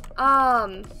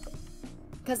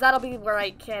 Because that'll be where I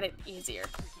get it easier.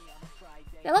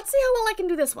 Now, let's see how well I can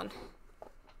do this one.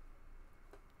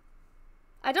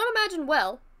 I don't imagine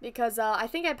well, because I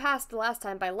think I passed the last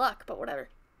time by luck, but whatever.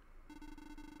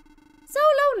 So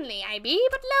lonely I be,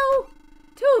 but lo!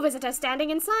 2 visitors standing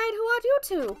inside, who art you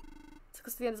 2? It's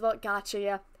close to the end of the boat. Gotcha,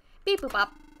 yeah. Beep boop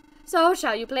bop. So,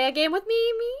 shall you play a game with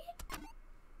me?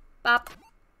 Bop.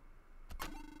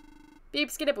 Beep,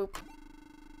 skidda boop.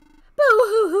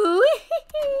 Boo-hoo-hoo!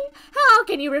 How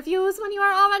can you refuse when you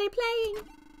are already playing?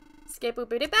 Skip boop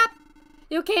boop bap.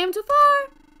 You came too far.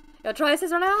 Your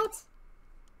choices run out.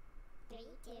 3,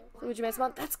 2, 1. Would you miss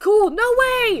one? That's cool. No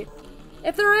way!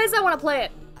 If there is, I want to play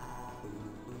it.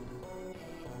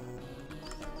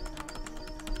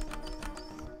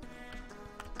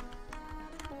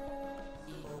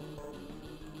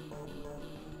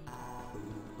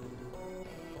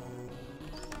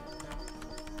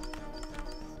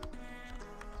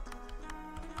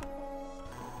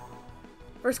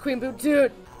 First Queen Boo,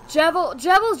 dude.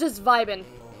 Jebel's just vibing.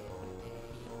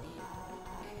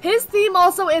 His theme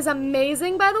also is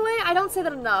amazing, by the way. I don't say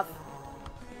that enough.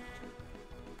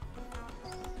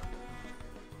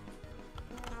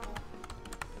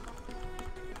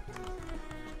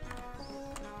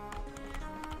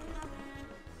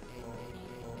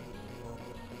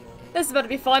 This is about to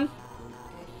be fun.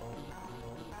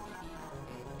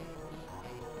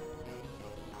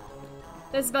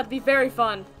 This is about to be very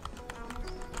fun.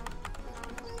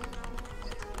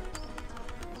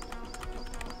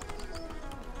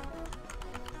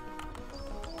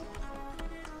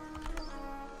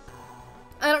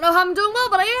 I don't know how I'm doing well,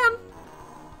 but I am.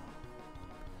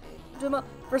 Doing well.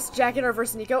 Versus Jacket or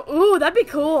versus Nico. Ooh, that'd be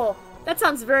cool. That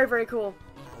sounds very, very cool.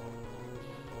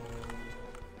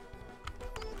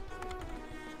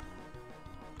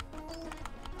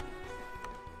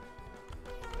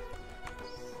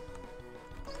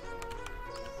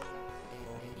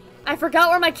 I forgot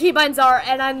where my keybinds are,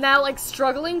 and I'm now, like,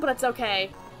 struggling, but it's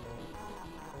okay.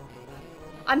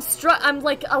 I'm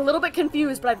like, a little bit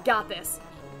confused, but I've got this.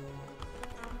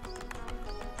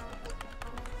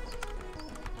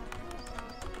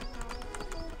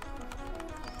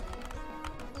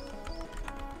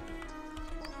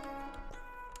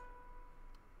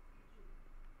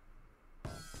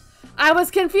 I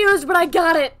was confused, but I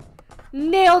got it.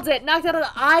 Nailed it. Knocked out of the...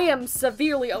 I am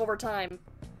severely over time.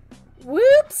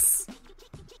 Whoops.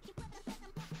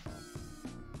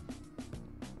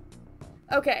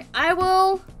 Okay, I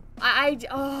will... I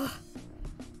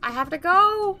have to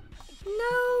go.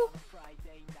 No.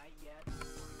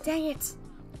 Dang it.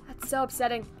 That's so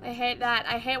upsetting. I hate that.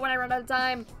 I hate when I run out of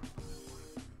time.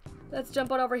 Let's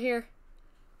jump on over here.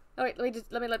 Oh wait,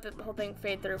 let me let the whole thing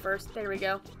fade through first. There we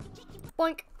go.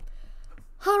 Boink.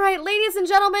 Alright, ladies and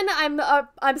gentlemen,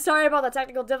 I'm sorry about the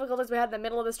technical difficulties we had in the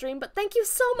middle of the stream, but thank you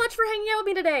so much for hanging out with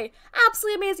me today.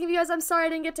 Absolutely amazing of you guys. I'm sorry I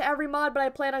didn't get to every mod, but I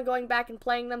plan on going back and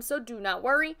playing them, so do not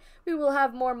worry. We will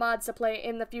have more mods to play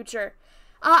in the future.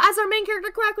 As our main character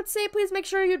Quack would say, please make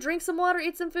sure you drink some water,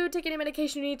 eat some food, take any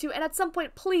medication you need to, and at some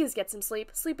point, please get some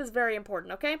sleep. Sleep is very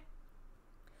important, okay?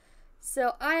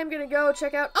 So, I am gonna go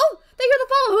check out... Oh! Thank you for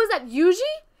the follow! Who is that?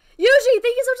 Yuji? Yuji,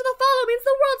 thank you so much for the follow. It means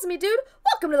the world to me, dude.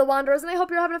 Welcome to the Wanderers, and I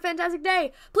hope you're having a fantastic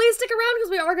day. Please stick around,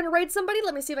 because we are going to raid somebody.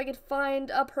 Let me see if I can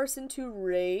find a person to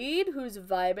raid who's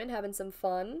vibing, having some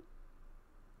fun.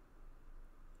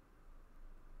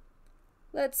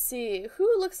 Let's see.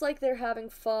 Who looks like they're having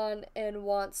fun and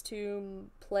wants to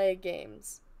play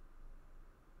games?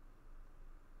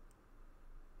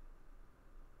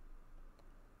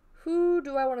 Who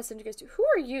do I want to send you guys to? Who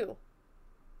are you?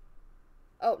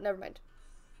 Oh, never mind.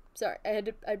 Sorry,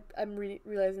 I'm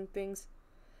realizing things.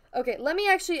 Okay, let me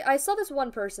actually, I saw this one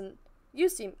person. You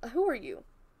seem, who are you?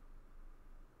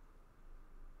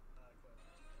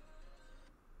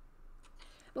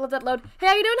 Let that load. Hey,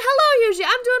 how you doing? Hello, Yuji.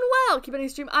 I'm doing well. Keep any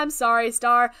stream. I'm sorry,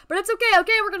 Star, but it's okay.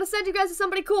 Okay, we're gonna send you guys to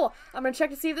somebody cool. I'm gonna check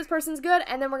to see if this person's good,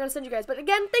 and then we're gonna send you guys. But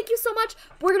again, thank you so much.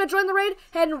 We're gonna join the raid,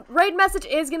 and raid message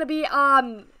is gonna be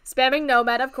spamming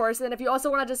Nomad, of course. And if you also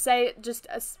want to just say just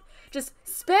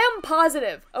spam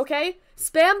positive, okay?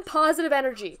 Spam positive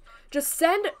energy. Just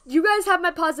send, you guys have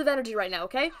my positive energy right now,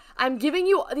 okay? I'm giving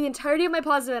you the entirety of my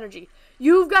positive energy.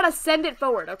 You've got to send it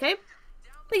forward, okay?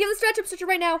 I give the stretch up stretcher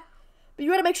right now, but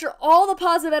you got to make sure all the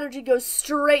positive energy goes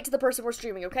straight to the person we're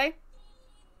streaming, okay?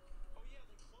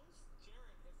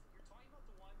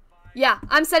 Yeah,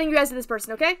 I'm sending you guys to this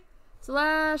person, okay?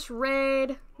 /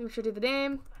 raid, make sure to do the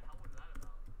name.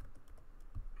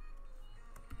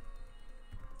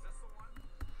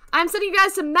 I'm sending you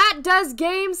guys to Matt Does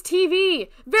Games TV.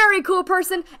 Very cool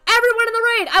person. Everyone in the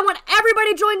raid. I want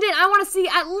everybody joined in. I want to see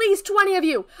at least 20 of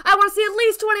you. I want to see at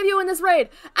least 20 of you in this raid.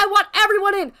 I want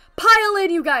everyone in. Pile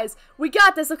in, you guys. We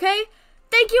got this, okay?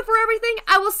 Thank you for everything.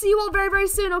 I will see you all very, very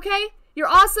soon, okay? You're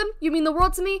awesome. You mean the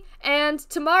world to me. And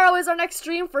tomorrow is our next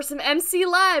stream for some MC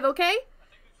Live, okay?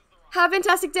 Have a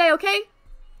fantastic day, okay?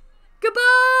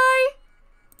 Goodbye!